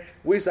 Okay?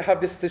 We used to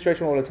have this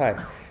situation all the time.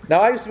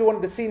 Now, I used to be one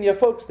of the senior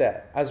folks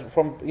there, as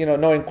from,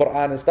 knowing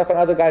Quran and stuff, and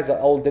other guys are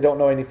old, they don't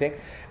know anything.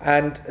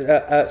 And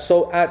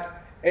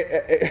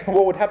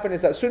what would happen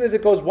is that as soon as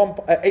it goes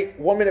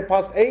 1 minute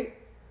past 8,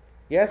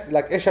 yes,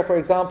 like Isha for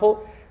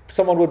example,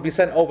 someone would be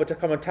sent over to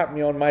come and tap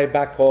me on my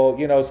back, or,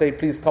 say,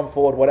 please come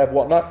forward, whatever,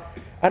 whatnot.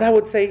 And I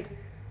would say,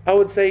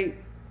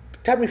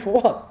 tap me for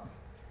what?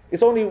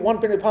 It's only 1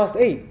 minute past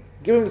 8.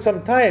 Give him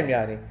some time,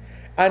 yani.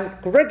 And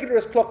regular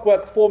as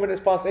clockwork, 4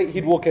 minutes past 8,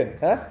 he'd walk in.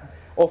 Huh?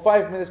 Or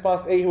 5 minutes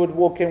past 8, he would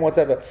walk in,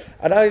 whatever.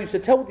 And I used to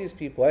tell these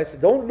people, I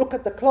said, don't look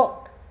at the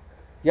clock.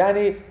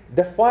 Yani,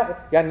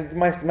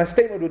 my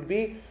statement would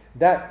be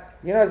that,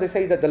 as they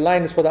say that the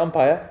line is for the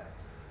umpire.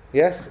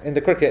 Yes, in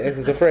the cricket, it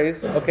is a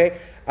phrase. Okay,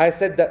 I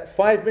said that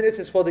 5 minutes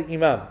is for the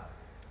Imam.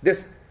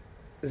 This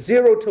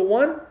 0 to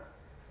 1,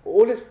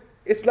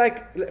 it's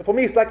like, for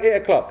me, it's like 8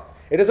 o'clock.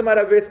 It doesn't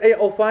matter if it's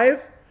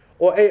 8:05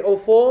 or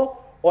 8:04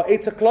 or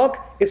 8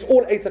 o'clock, it's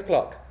all 8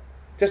 o'clock.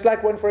 Just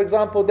like when, for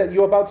example, that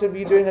you're about to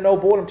be doing a no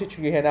ball, I'm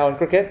teaching you here now in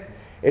cricket.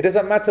 It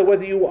doesn't matter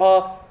whether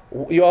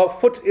your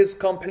foot is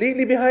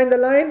completely behind the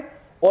line,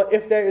 or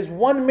if there is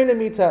 1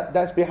 millimeter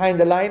that's behind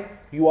the line,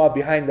 you are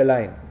behind the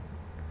line.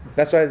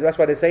 That's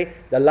why they say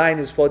the line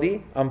is for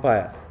the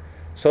umpire.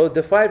 So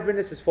the 5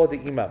 minutes is for the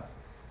Imam.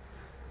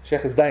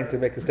 Sheikh is dying to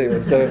make a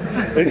statement. So,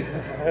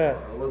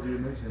 what you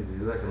mentioned,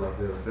 Jazakallah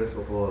khair. First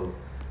of all,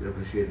 we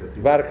appreciate that.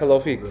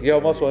 Barakallahu feek.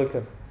 You're most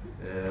welcome.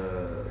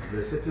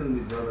 The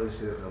second brother,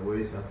 Sheikh Abu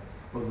Isa,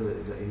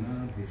 the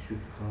Imam, he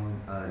should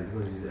come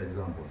because he's an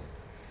example.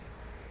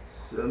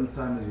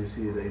 Sometimes you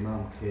see the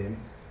Imam came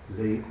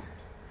late.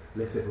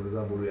 Let's say, for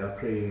example, we are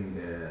praying,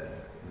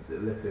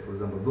 let's say, for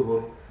example,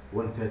 Dhuhr,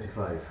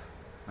 1:35.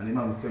 And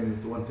Imam came at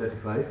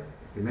 1:35,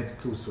 he makes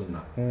 2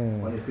 sunnah.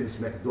 When he finishes,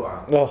 make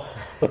dua. Oh,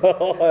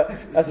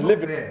 that's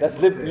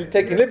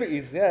taking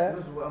liberties, yeah.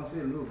 That's what I'm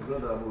saying. Look,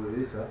 brother Abu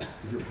Isa,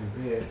 if you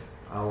compare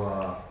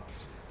our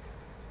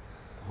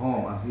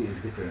home and here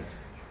is different.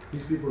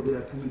 These people, they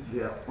are coming to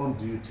their own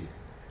duty.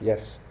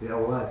 Yes. They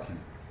are working.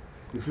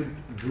 You should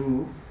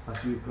do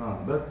as you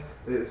can. But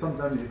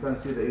sometimes you can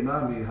see the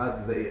Imam, he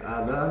had the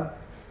Adhan,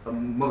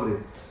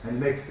 Maghrib, and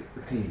makes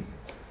tea.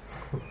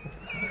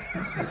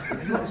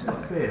 It's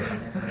not fair.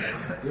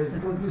 Yes,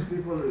 because these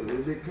people,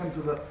 they come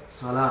to the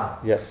Salah.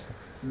 Yes.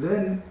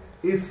 Then,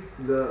 if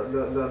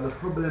the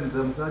problem,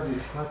 the masajid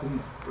is starting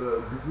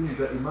between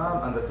the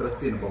Imam and the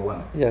trustee, number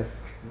one.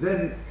 Yes.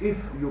 Then,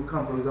 if you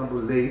come, for example,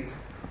 late,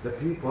 the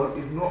people,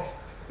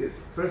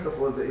 first of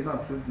all, the Imam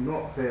should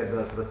not fear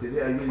the trustee.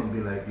 They are human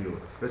beings like you.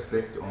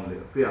 Respect only.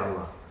 Fear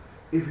Allah.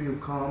 If you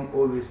come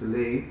always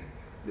late,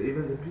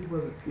 even the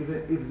people,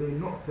 even if they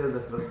not tell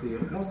the trustee,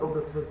 most of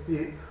the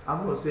trustee,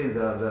 I'm not saying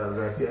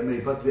the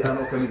CMA, but they are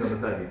not coming to the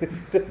masjid.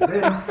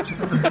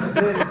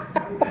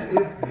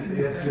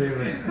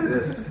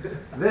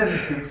 Then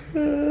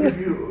if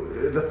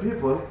you, the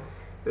people,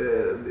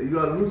 you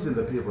are losing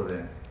the people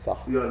then.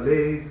 You are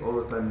late, all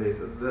the time late.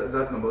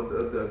 That number,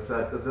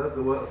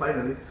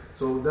 finally,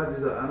 so that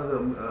is another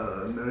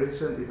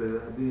narration.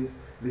 If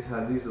this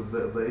hadith,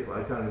 if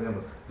I can't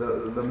remember,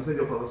 the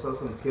messenger of Allah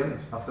came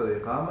after the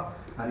Iqamah,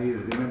 and he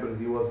remembered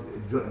he was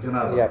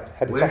janaba. Yeah,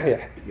 hadith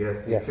sahih.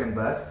 Yes, he came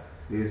back.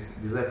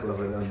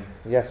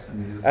 Yes.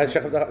 And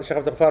Shaykh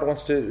Abdul Ghaffar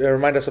wants to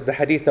remind us of the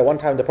hadith that one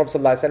time the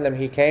Prophet ﷺ,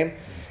 he came.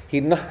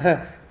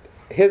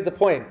 Here's the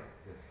point.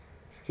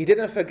 He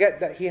didn't forget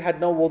that he had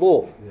no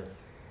wudu. Yes.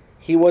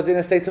 He was in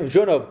a state of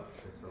junub.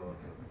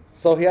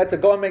 So he had to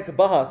go and make a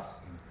bath.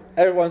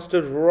 Everyone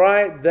stood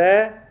right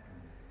there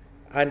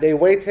and they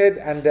waited,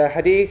 and the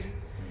hadith,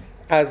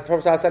 as the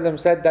Prophet ﷺ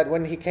said, that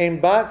when he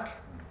came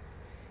back,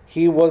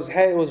 his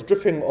head was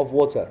dripping of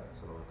water.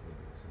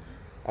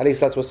 Alayhi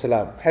salatu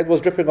wassalam. Head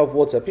was dripping of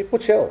water. People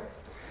chill.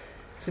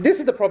 So this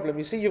is the problem.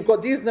 You see, you've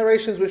got these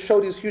narrations which show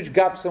these huge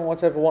gaps and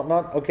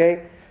whatnot,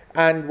 okay?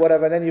 And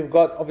whatever. And then you've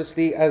got,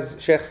 obviously, as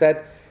Sheikh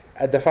said,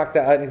 the fact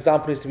that an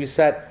example needs to be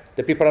set.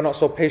 The people are not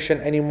so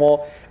patient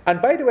anymore.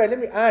 And by the way, let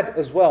me add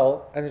as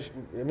well, and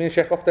me and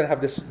Sheikh often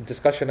have this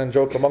discussion and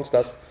joke amongst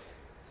us,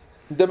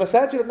 the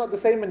masajid are not the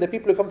same, and the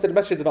people who come to the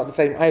masjid are not the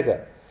same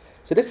either.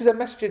 So this is a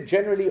masjid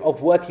generally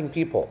of working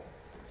people.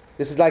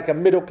 This is like a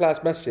middle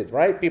class masjid,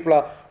 right? People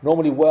are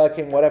normally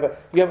working, whatever.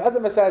 We have other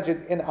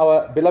masajid in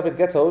our beloved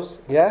ghettos,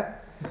 yeah?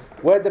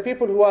 Where the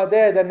people who are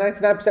there, they're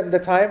 99% of the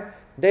time,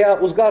 they are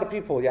uzgar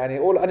people, yani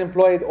all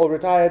unemployed or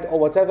retired or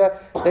whatever.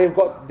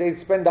 They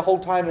spend the whole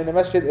time in the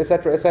masjid,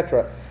 etc.,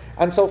 etc.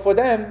 And so for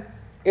them,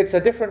 it's a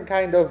different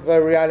kind of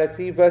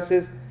reality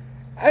versus,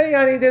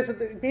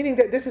 meaning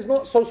that this is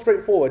not so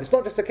straightforward. It's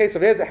not just a case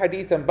of here's a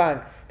hadith and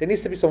bang. There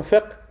needs to be some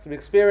fiqh, some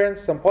experience,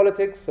 some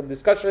politics, some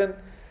discussion,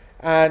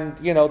 and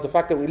the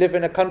fact that we live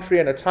in a country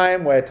and a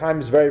time where time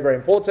is very, very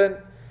important,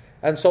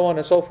 and so on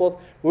and so forth.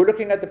 We're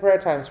looking at the prayer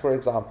times, for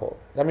example.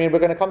 We're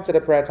going to come to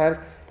the prayer times.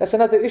 That's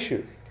another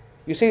issue.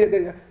 You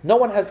see, no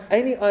one has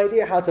any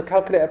idea how to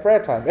calculate a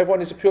prayer time.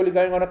 Everyone is purely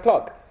going on a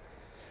clock.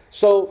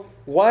 So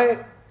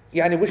why?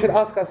 We should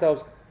ask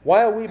ourselves,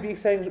 why are we being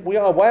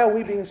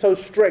so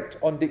strict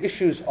on the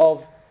issues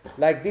of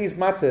like these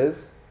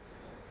matters,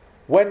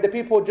 when the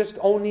people just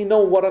only know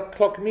what a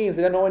clock means,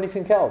 they don't know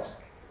anything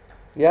else?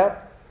 Yeah,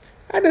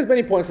 and there's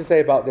many points to say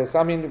about this.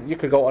 You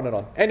could go on and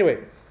on. Anyway,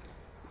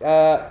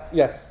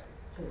 yes.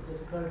 So just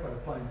to clarify the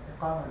point,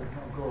 Iqamah does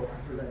not go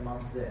until the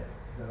Imam's there.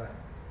 Is that right?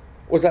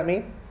 What does that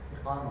mean?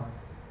 Iqamah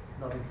is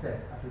not been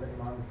said until the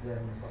Imam is there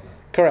in the Salah.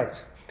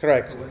 Correct.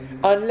 So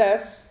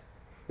Unless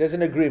there's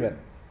an agreement.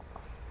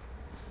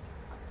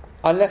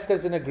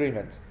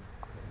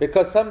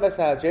 Because some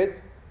masajid,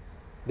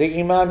 the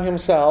Imam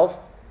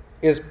himself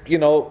is,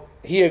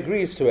 he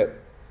agrees to it.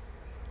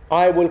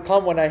 I will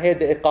come when I hear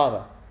the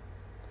Iqamah.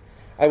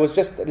 I was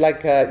just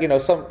like, in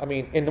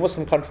the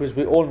Muslim countries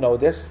we all know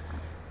this,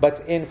 but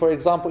for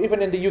example,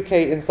 even in the UK,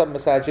 in some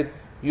masajid,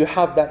 you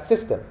have that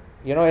system.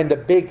 In the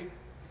big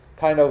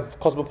kind of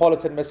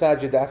cosmopolitan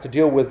masajid that have to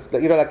deal with,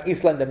 like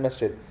East London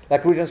Masjid,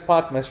 like Regent's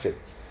Park Masjid.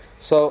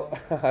 So,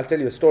 I'll tell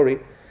you a story.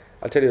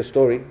 Well,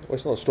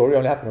 it's not a story, it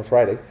only happened on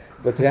Friday.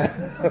 But yeah,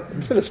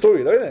 it's still a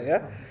story though, isn't it?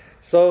 Yeah?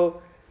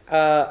 So,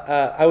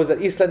 I was at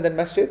East London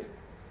Masjid.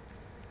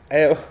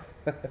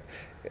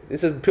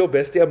 This is pure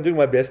bestie, I'm doing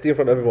my bestie in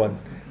front of everyone.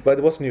 But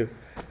what's new?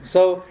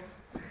 So,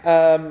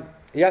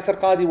 Yasir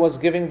Qadi was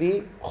giving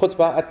the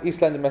khutbah at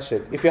East London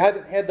Masjid. If you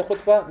hadn't heard the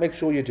khutbah, make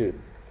sure you do.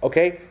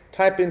 Okay?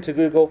 Type into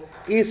Google,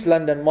 East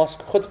London Mosque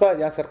khutbah,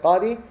 Yasir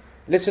Qadi.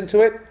 Listen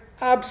to it.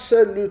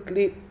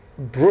 Absolutely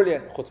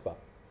brilliant khutbah.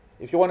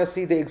 If you want to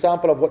see the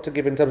example of what to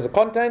give in terms of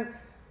content,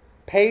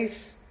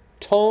 pace,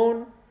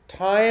 tone,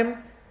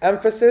 time,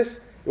 emphasis,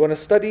 you want to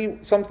study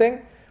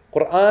something,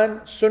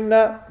 Quran,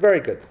 Sunnah, very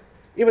good.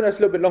 Even though it's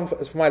a little bit long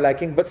for my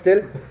liking, but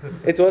still,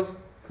 it was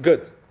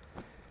good.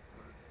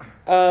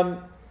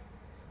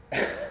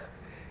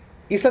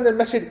 East London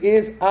Masjid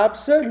is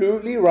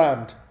absolutely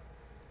rammed.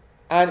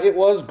 And it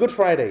was Good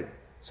Friday.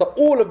 So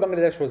all of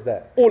Bangladesh was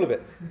there. All of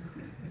it.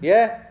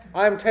 Yeah?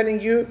 I'm telling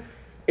you,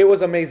 it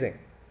was amazing.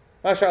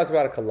 MashaAllah,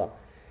 tabarakallah.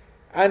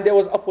 And there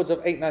was upwards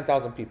of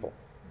 9,000 people.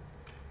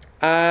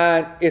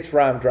 And it's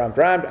rammed. And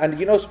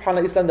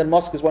subhanAllah, East London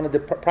Mosque is one of the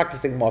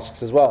practicing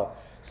mosques as well.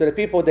 So the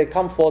people, they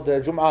come for the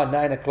Jum'ah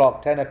 9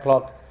 o'clock, 10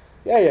 o'clock.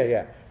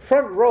 Yeah.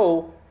 Front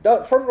row's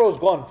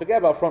gone. Forget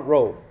about front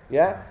row.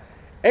 Yeah?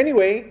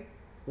 Anyway,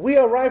 we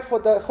arrived for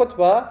the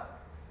khutbah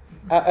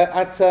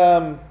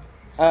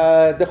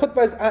the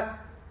khutbah is at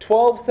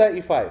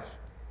 12:35.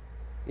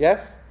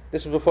 Yes?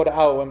 This was before the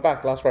hour went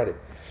back last Friday.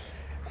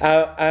 We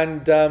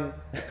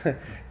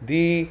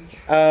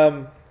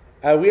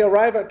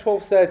arrive at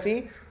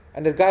 12:30,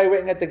 and the guy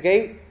waiting at the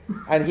gate,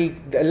 and he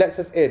lets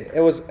us in.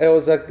 There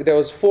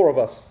was four of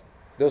us.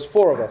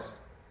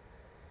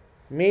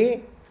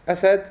 Me,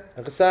 Asad,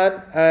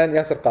 Ghassan, and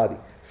Yasir Qadi.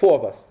 Four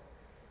of us.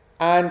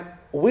 And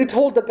we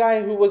told the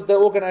guy who was the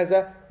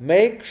organizer,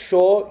 make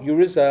sure you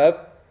reserve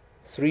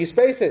 3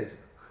 spaces.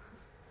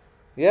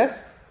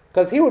 Yes?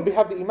 Because he would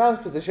have the Imam's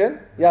position.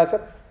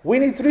 Yasir, we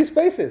need 3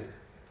 spaces.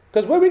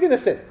 Because where are we going to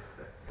sit?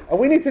 And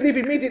we need to leave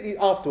immediately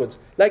afterwards.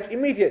 Like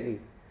immediately.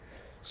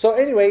 So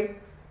anyway,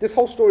 this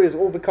whole story has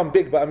all become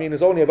big, but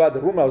it's only about the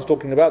room I was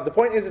talking about. The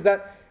point is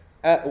that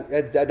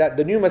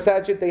the new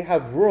masajid, they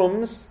have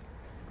rooms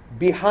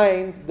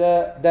behind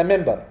the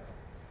minbar.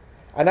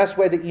 And that's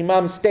where the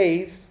Imam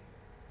stays.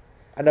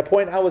 And the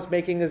point I was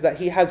making is that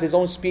he has his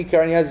own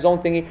speaker and he has his own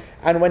thingy.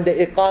 And when the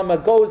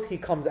iqamah goes, he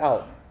comes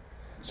out.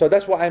 So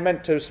that's what I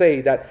meant to say,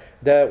 that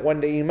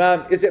when the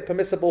Imam, is it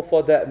permissible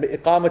for the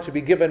iqamah to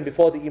be given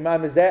before the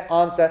Imam is there?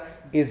 Answer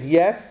is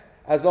yes,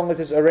 as long as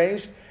it's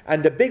arranged.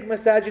 And the big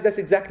masajid, that's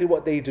exactly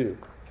what they do.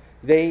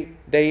 They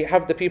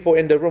have the people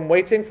in the room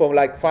waiting for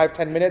like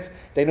 5-10 minutes.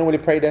 They normally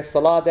pray their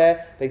salah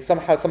there. Some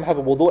have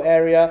a wudu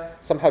area,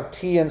 some have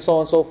tea and so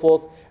on and so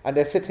forth. And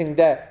they're sitting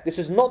there. This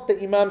is not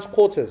the Imam's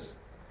quarters.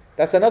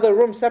 That's another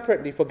room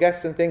separately for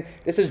guests and things.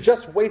 This is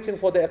just waiting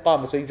for the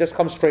iqamah, so you just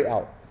come straight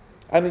out.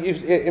 And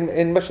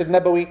in Masjid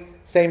Nabawi,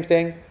 same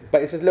thing,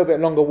 but it's just a little bit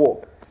longer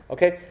walk.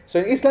 Okay, so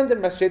in East London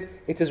Masjid,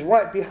 it is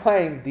right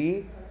behind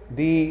the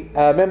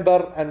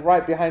minbar and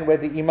right behind where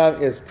the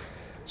Imam is.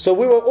 So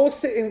we were all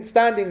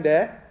standing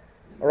there,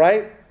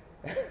 right?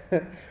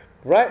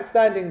 Right,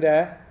 standing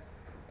there,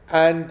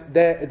 and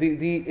the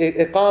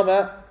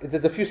iqamah,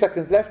 there's a few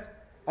seconds left,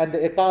 and the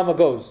iqamah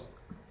goes.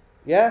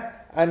 Yeah,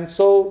 and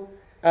so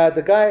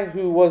the guy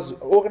who was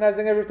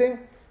organizing everything,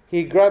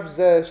 he grabs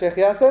Sheikh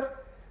Yasir,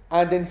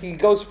 and then he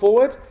goes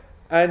forward,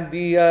 and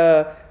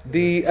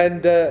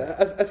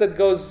Asad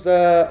goes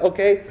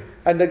okay,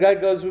 and the guy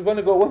goes, we've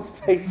only got 1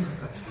 space.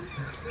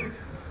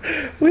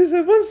 We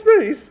said 1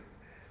 space.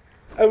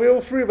 And we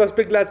all three of us,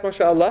 big lads,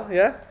 mashallah,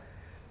 yeah?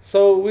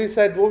 So we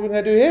said, what are we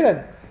going to do here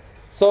then?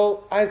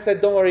 So I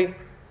said, don't worry.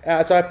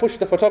 So I pushed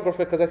the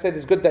photographer because I said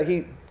it's good that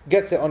he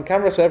gets it on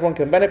camera so everyone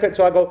can benefit.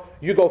 So I go,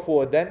 you go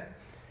forward then.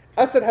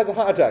 Asad has a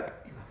heart attack.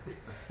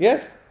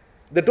 Yes?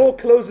 The door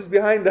closes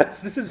behind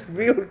us. This is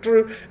real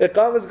true.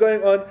 Iqamah is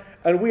going on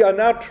and we are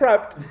now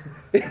trapped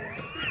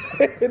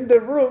in the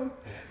room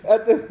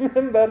at the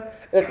minbar.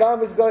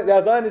 Iqamah is going, the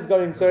adhan is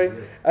going, sorry.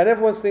 And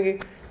everyone's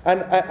thinking,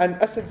 and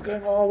Asad's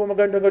going, oh, what am I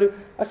going to do?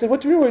 I said,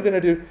 what do you mean we're going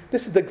to do?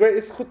 This is the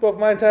greatest khutbah of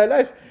my entire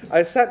life.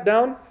 I sat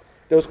down.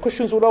 There was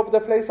cushions all over the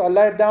place. I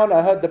laid down.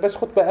 I heard the best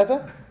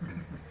khutbah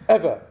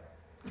ever.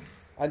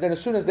 And then as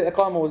soon as the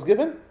iqamah was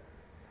given,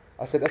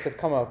 I said, Asad,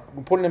 come on.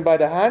 We pulled him by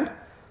the hand,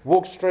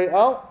 walked straight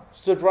out,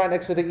 stood right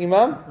next to the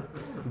imam.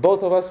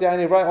 Both of us,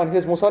 right on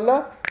his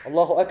musalla.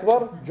 Allahu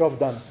Akbar, job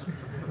done.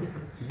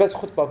 Best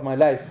khutbah of my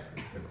life.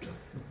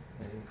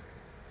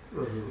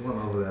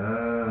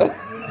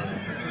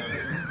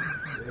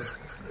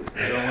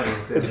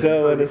 I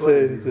don't want to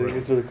say anything.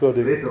 It's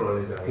recording. Later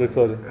on,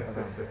 Recording.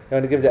 You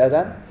want to give the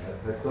adhan?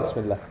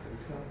 Bismillah.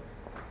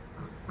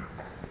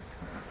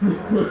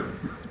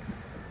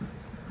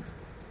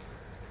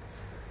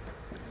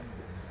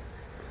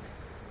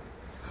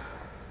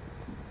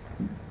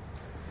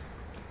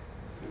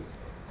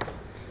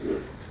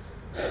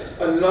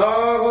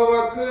 Allahu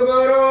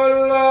Akbar,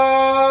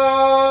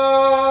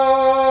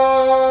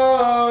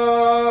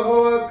 Allahu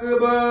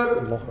Akbar,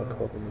 Allahu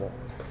Akbar,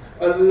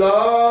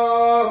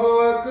 Allahu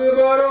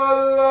Akbar,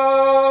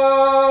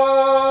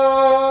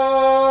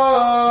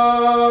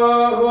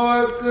 Allahu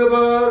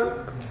Akbar.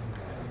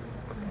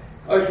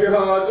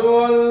 Ashhadu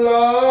an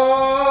la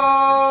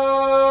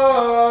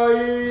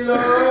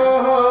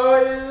ilaha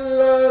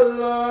illallah.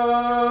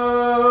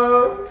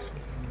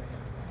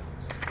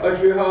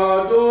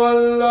 Ashhadu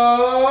an la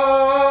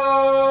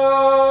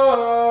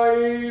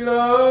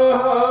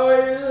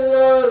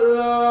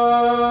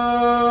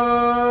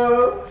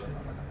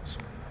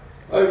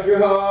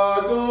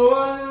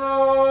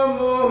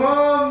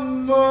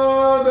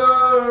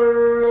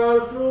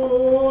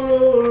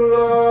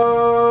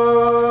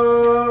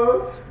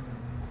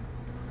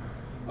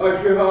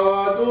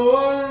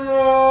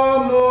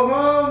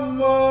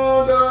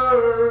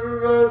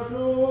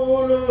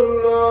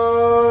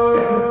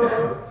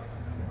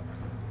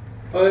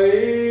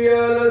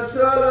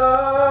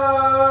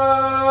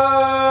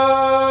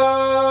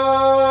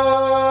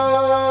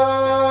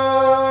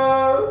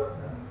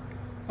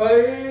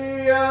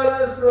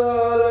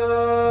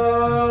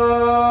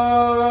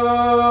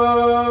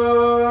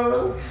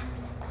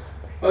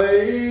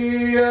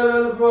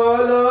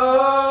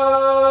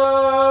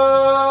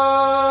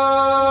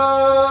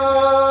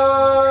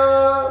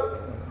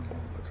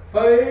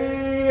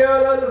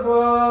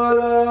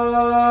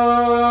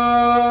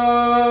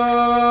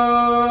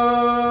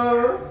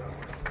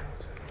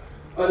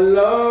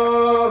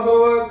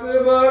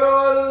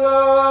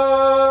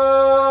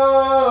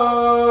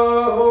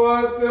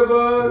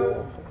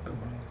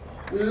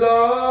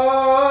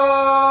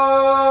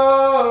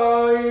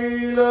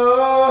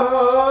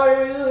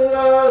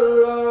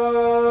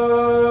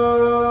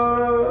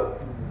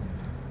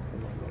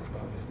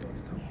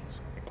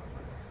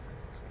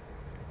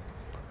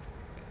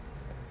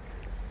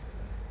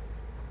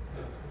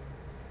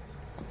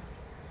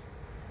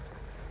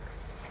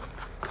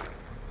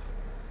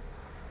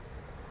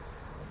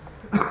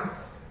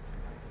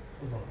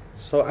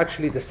So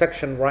actually the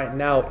section right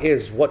now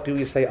is what do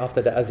we say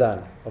after the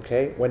adhan?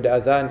 Okay, when the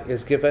adhan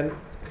is given,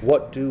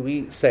 what do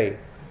we say?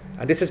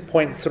 And this is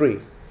point 3.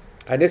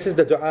 And this is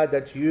the dua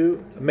that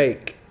you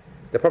make.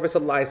 The Prophet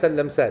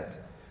ﷺ said,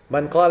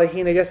 Man qala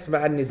hina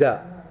yasma'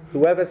 an-nida.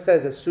 Whoever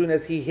says as soon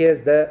as he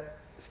hears the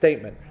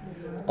statement,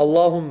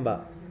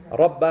 Allahumma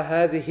rabba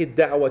hadhihi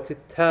ad-da'wati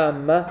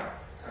at-tamma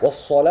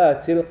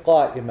was-salati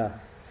al-qa'imah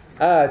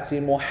آتِ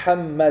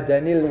محمدا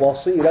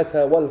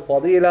الوصيلة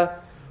والفضيلة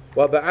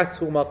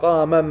وبعثه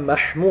مقاما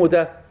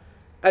محمودا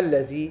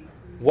الذي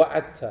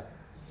وعدته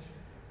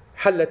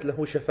حلت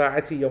له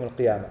شفاعتي يوم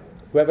القيامة.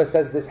 Whoever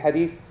says this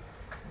hadith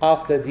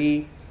after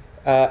the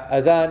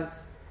adhan,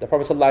 the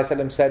Prophet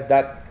ﷺ said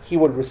that he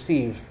will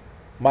receive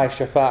my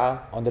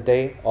shafa'ah on the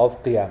day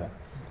of Qiyamah.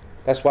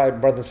 That's why,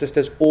 brothers and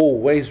sisters,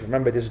 always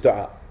remember this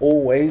dua.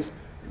 Always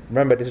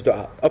remember this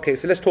dua. Okay,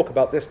 so let's talk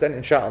about this then,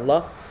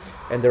 inshallah,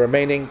 in the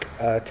remaining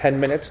 10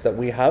 minutes that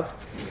we have.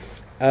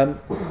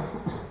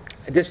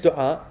 This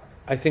dua,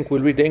 I think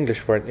we'll read the English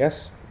for it,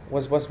 yes?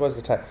 What's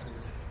the text?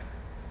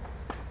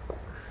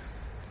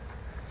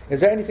 Is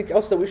there anything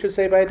else that we should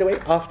say, by the way,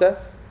 after,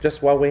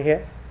 just while we're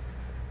here?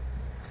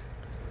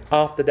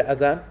 After the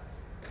adhan?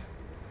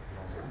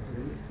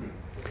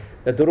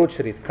 The Durood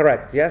Sharif,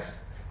 correct,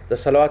 yes? The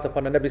salawat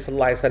upon the Nabi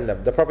Sallallahu Alaihi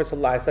Wasallam. The Prophet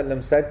Sallallahu Alaihi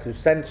Wasallam said to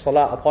send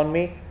salah upon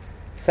me,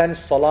 send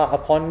salah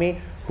upon me,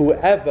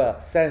 whoever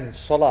sends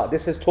salah.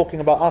 This is talking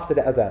about after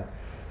the adhan.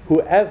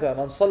 Whoever,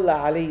 man salla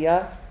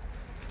alayya,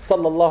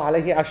 sallallahu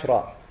alayhi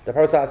ashra. The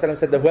Prophet Sallallahu Alaihi Wasallam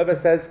said that whoever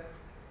says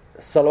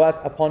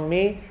salawat upon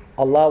me,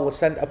 Allah will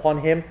send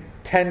upon him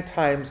 10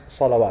 times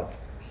salawat.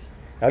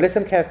 Now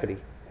listen carefully.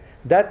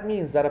 that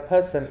means that a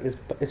person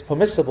is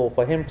permissible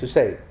for him to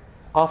say,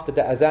 after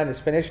the adhan is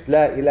finished,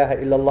 La ilaha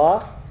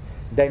illallah,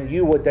 then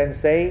you would then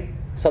say,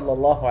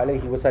 Sallallahu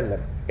alayhi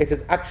wasallam. It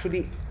is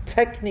actually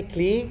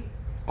technically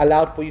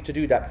allowed for you to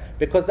do that,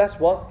 because that's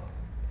what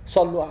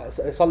Sallu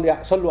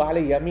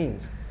alayya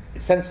means.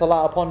 Send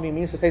salah upon me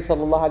means to say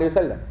Sallallahu alayhi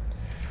wasallam.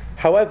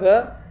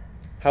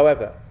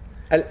 However,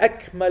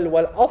 al-akmal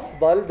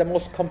wal-afdal, the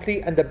most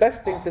complete and the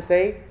best thing to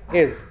say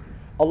is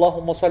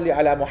Allahumma salli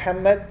ala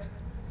Muhammad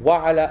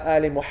wa ala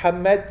ali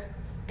Muhammad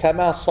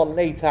kama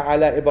sallayta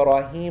ala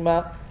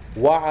Ibrahima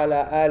wa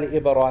ala ali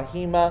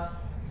Ibrahima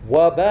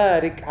wa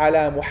barik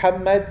ala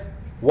Muhammad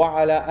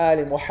wa ala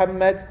ali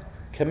Muhammad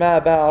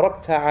kama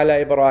barakta ala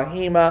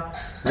Ibrahima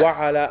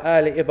wa ala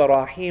ali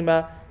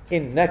Ibrahima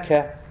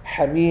innaka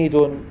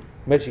Hamidun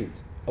Majid.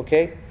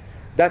 Okay?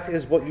 That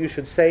is what you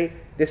should say.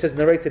 This is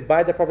narrated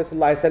by the Prophet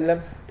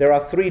ﷺ. There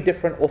are 3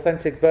 different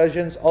authentic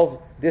versions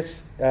of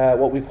this,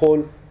 what we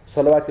call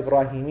Salawat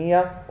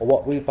Ibrahimiyya, or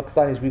what we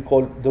Pakistanis we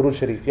call Durood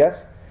Sharif.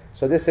 Yes.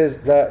 So this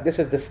is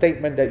the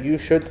statement that you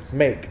should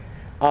make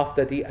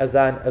after the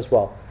adhan as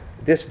well.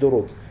 This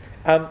durood.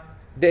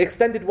 The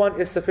extended one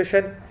is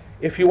sufficient.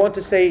 If you want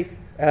to say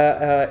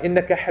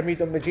Innaka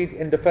Hamidun Majid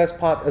in the first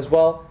part as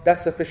well,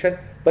 that's sufficient.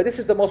 But this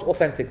is the most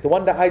authentic. The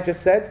one that I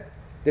just said,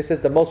 this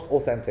is the most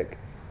authentic.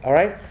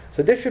 Alright?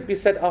 So this should be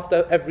said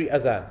after every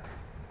adhan.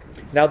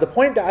 Now the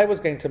point that I was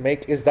going to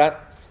make is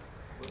that,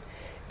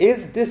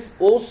 is this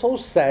also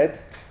said,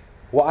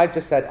 what I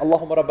just said,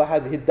 Allahumma rabba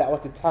hadhihi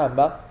ad-da'wati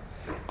tamma,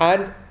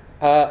 and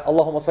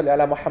Allahumma salli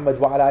ala Muhammad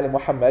wa ala ali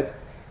Muhammad,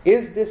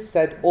 is this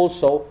said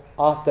also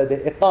after the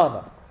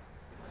iqamah?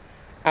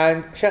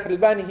 And Shaykh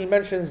al-Albani, he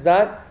mentions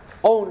that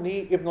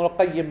only Ibn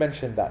al-Qayyim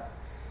mentioned that.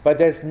 But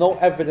there's no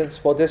evidence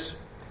for this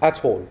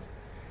at all.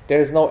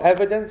 There is no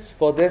evidence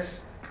for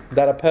this,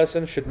 that a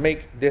person should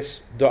make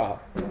this dua.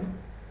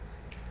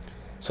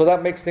 So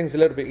that makes things a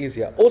little bit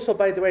easier. Also,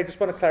 by the way, I just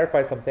want to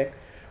clarify something.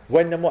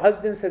 When the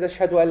mu'adhin said,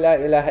 Ashhadu an la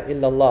ilaha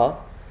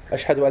illallah,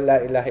 Ashhadu an la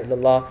ilaha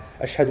illallah,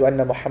 Ashhadu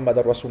anna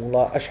Muhammadan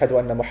Rasulullah, Ashhadu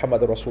anna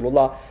Muhammadan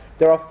Rasulullah,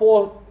 there are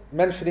 4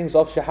 mentionings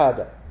of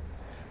shahada.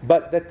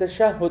 But the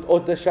tashahhud or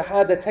the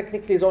shahada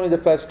technically is only the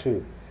first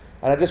 2.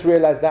 And I just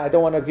realized that I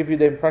don't want to give you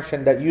the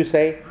impression that you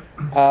say,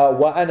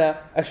 وأنا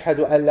أشهد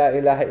أن لا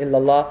إله إلا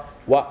الله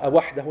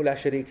وحده لا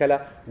شريك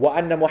له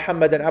وأن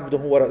محمدا عبده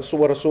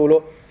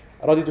ورسوله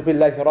رضيت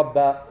بالله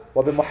ربا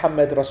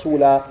وبمحمد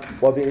رسولا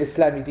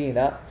وبالإسلام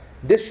دينا.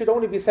 This should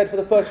only be said for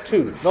the first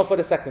 2, not for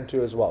the second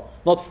 2 as well.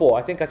 Not 4.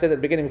 I think I said at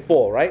the beginning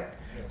 4, right?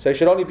 So it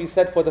should only be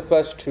said for the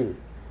first 2.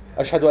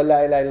 أشهد أن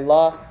لا إله إلا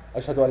الله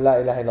أشهد أن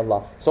لا إله إلا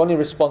الله. It's only in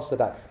response to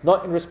that.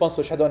 Not in response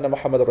to أشهد أن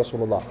محمد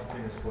رسول الله.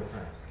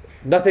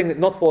 Nothing,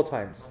 not 4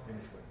 times.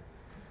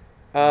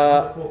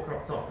 4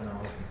 cropped up and I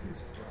was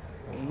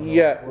confused.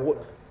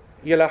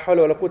 Yeah, la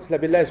hawla wa la quwwata illa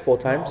billah is 4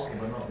 times. Okay,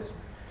 but not this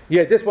one.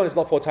 Yeah, this one is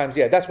not 4 times.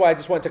 Yeah, that's why I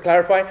just wanted to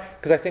clarify,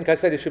 because I think I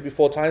said it should be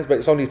 4 times, but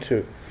it's only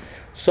 2.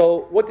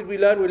 So what did we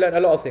learn? We learned a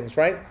lot of things,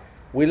 right?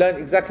 We learned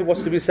exactly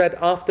what's to be said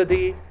after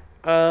the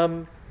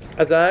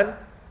adhan,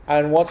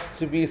 and what's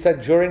to be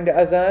said during the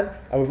adhan,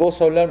 and we've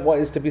also learned what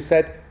is to be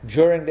said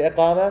during the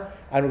iqamah,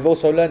 and we've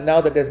also learned now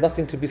that there's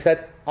nothing to be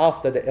said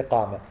after the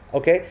iqamah.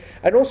 Okay?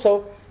 And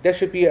also, there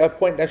should be a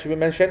point that should be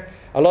mentioned.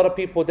 A lot of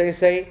people, they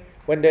say,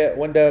 when the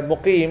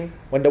muqim,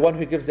 when the one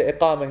who gives the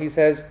iqamah, he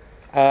says,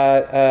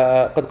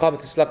 قَدْ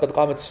قَامَتِ الصَّلَاةُ قَدْ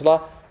قَامَتِ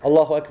الصَّلَاةُ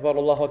Allahu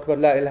Akbar,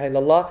 La ilaha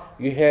illallah.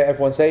 You hear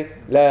everyone say,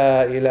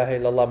 La ilaha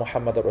illallah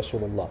Muhammadan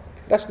Rasulullah.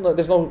 That's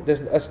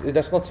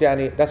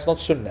not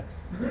sunnah.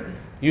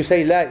 You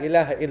say La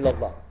ilaha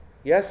illallah.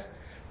 Yes?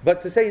 But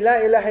to say La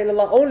ilaha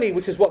illallah only,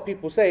 which is what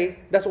people say,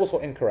 that's also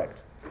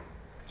incorrect.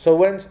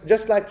 So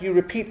just like you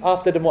repeat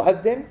after the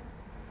mu'adhin,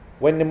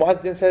 when the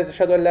mu'adhin says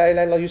Ashhadu an la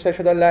ilaha illallah, you say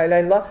Ashhadu an la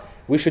ilaha illallah,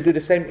 we should do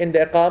the same in the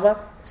iqamah,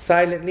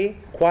 silently,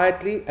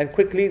 quietly and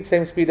quickly,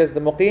 same speed as the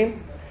muqim.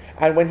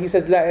 And when he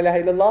says La ilaha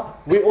illallah,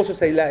 we also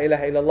say La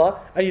ilaha illallah,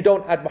 and you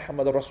don't add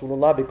Muhammad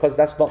Rasulullah, because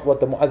that's not what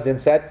the mu'adhin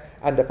said.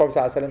 And the Prophet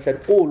ﷺ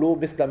said, Qulu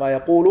mithla ma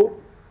yaqulu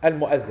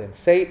al-mu'adhin.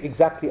 Say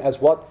exactly as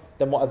what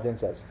the mu'adhin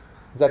says.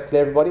 Is that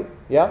clear, everybody?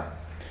 Yeah?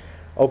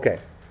 Okay.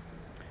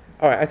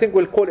 Alright, I think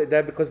we'll call it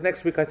there, because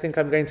next week I think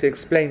I'm going to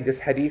explain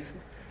this hadith.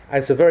 And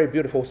it's a very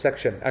beautiful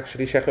section.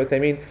 Actually, Shaykh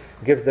Uthaymeen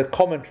gives the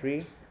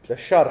commentary, the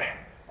sharh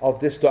of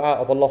this dua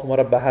of Allahumma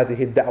rabba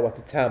hadhihi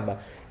ad-da'wati tamma.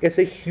 It's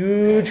a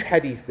huge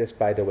hadith, this,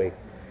 by the way.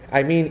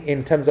 I mean,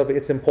 in terms of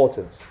its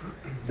importance.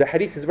 The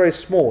hadith is very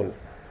small.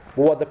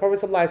 But what the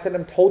Prophet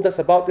ﷺ told us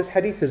about this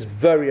hadith is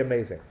very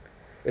amazing.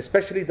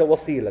 Especially the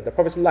wasila. The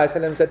Prophet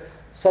ﷺ said,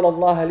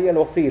 Sallallahu alayhi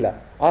al-wasila.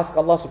 Ask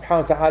Allah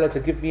subhanahu wa ta'ala to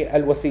give me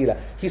al-wasila.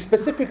 He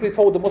specifically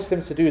told the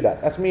Muslims to do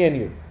that. That's me and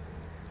you.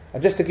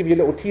 And just to give you a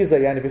little teaser,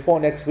 before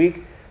next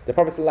week, the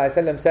Prophet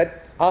ﷺ said,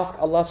 ask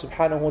Allah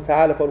subhanahu wa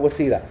ta'ala for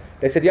al-wasila.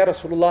 They said, Ya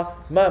Rasulullah,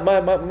 ma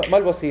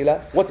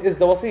al-wasila? What is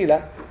the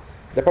wasila?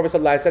 The Prophet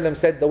ﷺ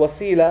said, the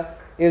wasila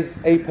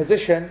is a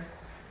position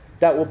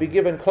that will be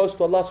given close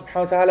to Allah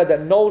subhanahu wa ta'ala,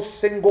 that no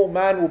single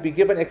man will be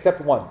given except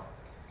one.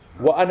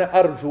 وَأَنَا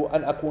أَرْجُو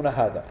أَنْ أَكُونَ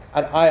هَذَا.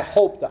 And I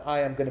hope that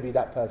I am going to be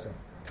that person.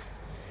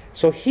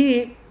 So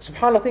he,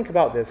 subhanAllah, think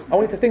about this. I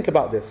want you to think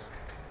about this.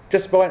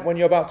 Just when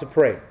you're about to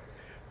pray.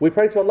 We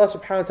pray to Allah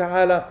subhanahu wa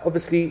ta'ala,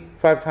 obviously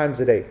 5 times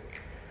a day.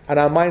 And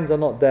our minds are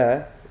not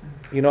there,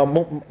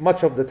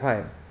 much of the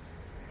time.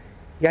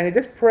 Yani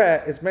this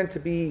prayer is meant to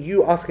be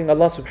you asking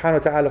Allah subhanahu wa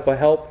ta'ala for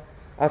help,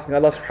 asking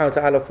Allah subhanahu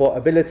wa ta'ala for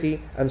ability,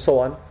 and so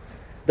on.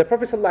 The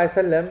Prophet sallallahu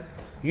alaihi wasallam,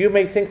 you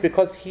may think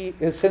because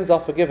his sins are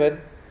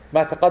forgiven,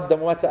 ما تقدم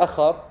وما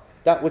تأخر,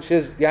 that which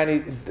is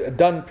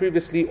done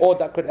previously or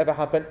that could ever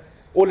happen,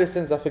 all his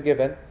sins are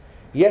forgiven.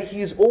 Yet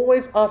he is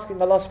always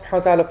asking Allah subhanahu wa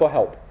ta'ala for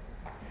help.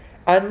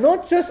 And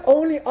not just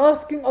only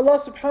asking Allah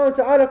subhanahu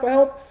wa ta'ala for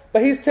help,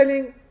 but he's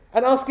telling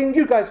and asking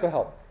you guys for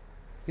help.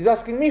 He's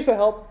asking me for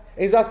help,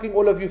 and he's asking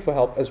all of you for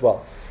help as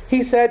well.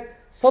 He said,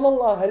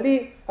 Sallallahu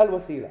alayhi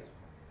al-wasila.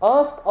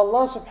 Ask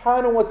Allah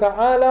subhanahu wa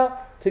ta'ala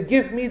to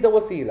give me the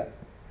wasila.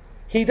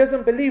 He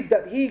doesn't believe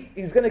that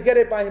he's going to get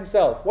it by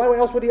himself. Why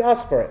else would he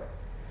ask for it?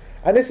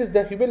 And this is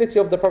the humility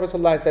of the Prophet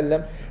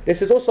ﷺ.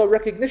 This is also a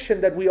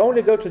recognition that we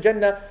only go to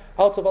Jannah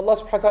out of Allah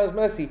subhanahu wa ta'ala's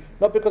mercy,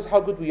 not because how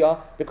good we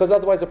are, because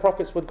otherwise the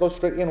prophets would go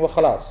straight in wa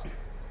khalas.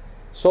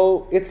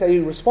 So it's a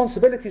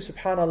responsibility,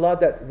 subhanAllah,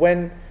 that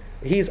when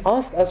he's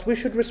asked us, we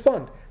should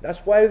respond. That's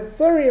why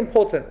very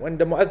important when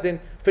the mu'adhin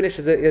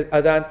finishes the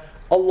adhan,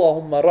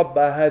 Allahumma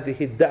rabba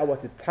hadhihi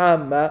da'wati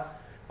tamma.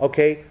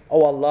 Okay,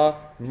 oh Allah,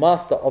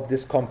 master of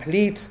this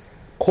complete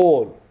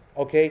call.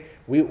 Okay,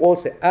 we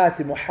also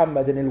ati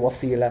Muhammadin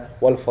al-wasila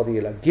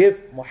wal-fadila. Give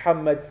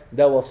Muhammad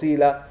the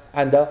wasila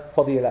and the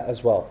fadila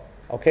as well.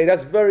 Okay,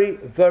 that's very,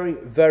 very,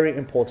 very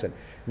important.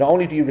 Not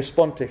only do you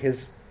respond to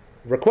his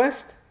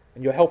request,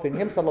 and you're helping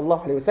him,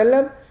 sallallahu alayhi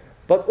wasallam,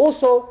 but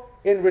also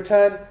in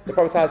return, the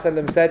Prophet sallallahu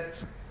alayhi wasallam said,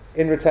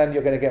 in return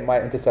you're going to get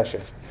my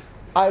intercession.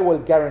 I will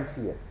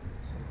guarantee it.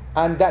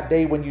 And that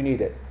day when you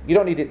need it. You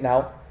don't need it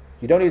now.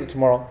 You don't need it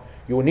tomorrow.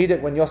 You will need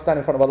it when you're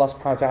standing in front of Allah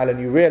subhanahu wa ta'ala and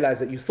you realize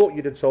that you thought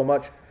you did so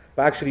much,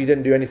 but actually you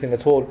didn't do anything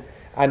at all.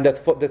 And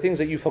that the things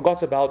that you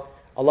forgot about,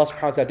 Allah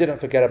subhanahu wa ta'ala didn't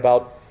forget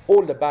about.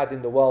 All the bad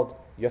in the world,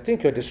 you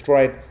think you're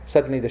destroyed,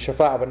 suddenly the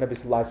shafa'ah of Nabi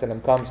sallallahu alayhi wa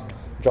sallam comes,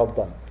 job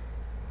done.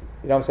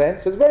 You know what I'm saying?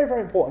 So it's very,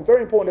 very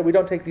important that we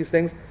don't take these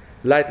things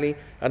lightly,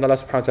 and Allah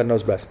subhanahu wa ta'ala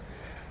knows best.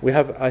 We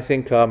have, I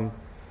think,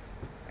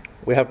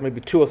 we have maybe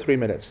 2 or 3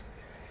 minutes.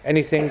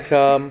 Anything,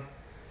 yes?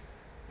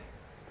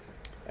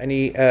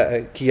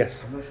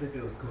 I'm not sure if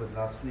it was covered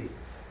last week,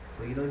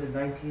 but you know the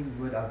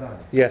 19-word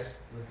adhan?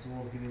 Yes. When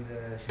someone giving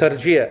the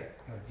Tarjiyah.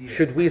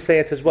 Should we say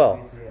it as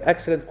well?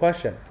 Excellent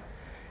question.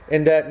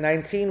 In the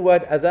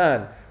 19-word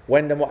adhan,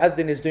 when the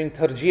mu'adhin is doing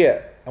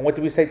tarjiyah, and what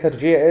do we say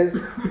tarjiyah is?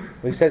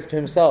 He says to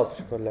himself,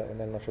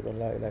 Ashhadu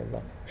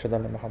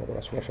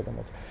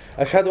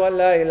an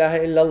la ilaha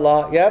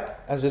illallah.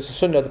 Yep. As is the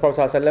sunnah of the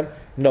Prophet ﷺ.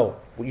 No,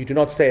 you do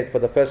not say it for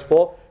the first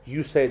 4.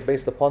 You say it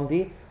based upon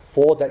the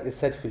 4 that is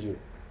said for you.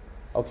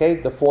 Okay,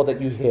 the 4 that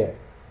you hear.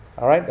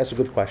 Alright, that's a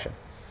good question.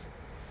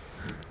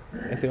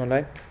 Anything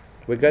online?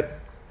 We're good?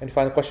 Any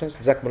final questions?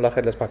 Jazakumullah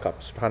khair, let's back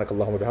up.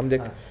 Subhanakallahumma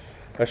bihamdik.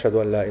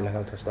 Ashhadu an la ilaha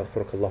illa anta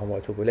astaghfiruka Allahumma wa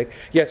atubu ilayk.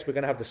 Yes, we're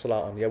going to have the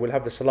salah on. Yeah, we'll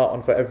have the salah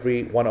on for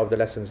every one of the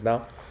lessons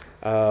now.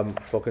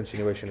 For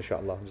continuation,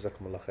 inshaAllah.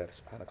 Jazakumullah khair.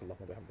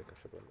 Subhanakallahumma bihamdik.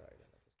 Ashhadu an la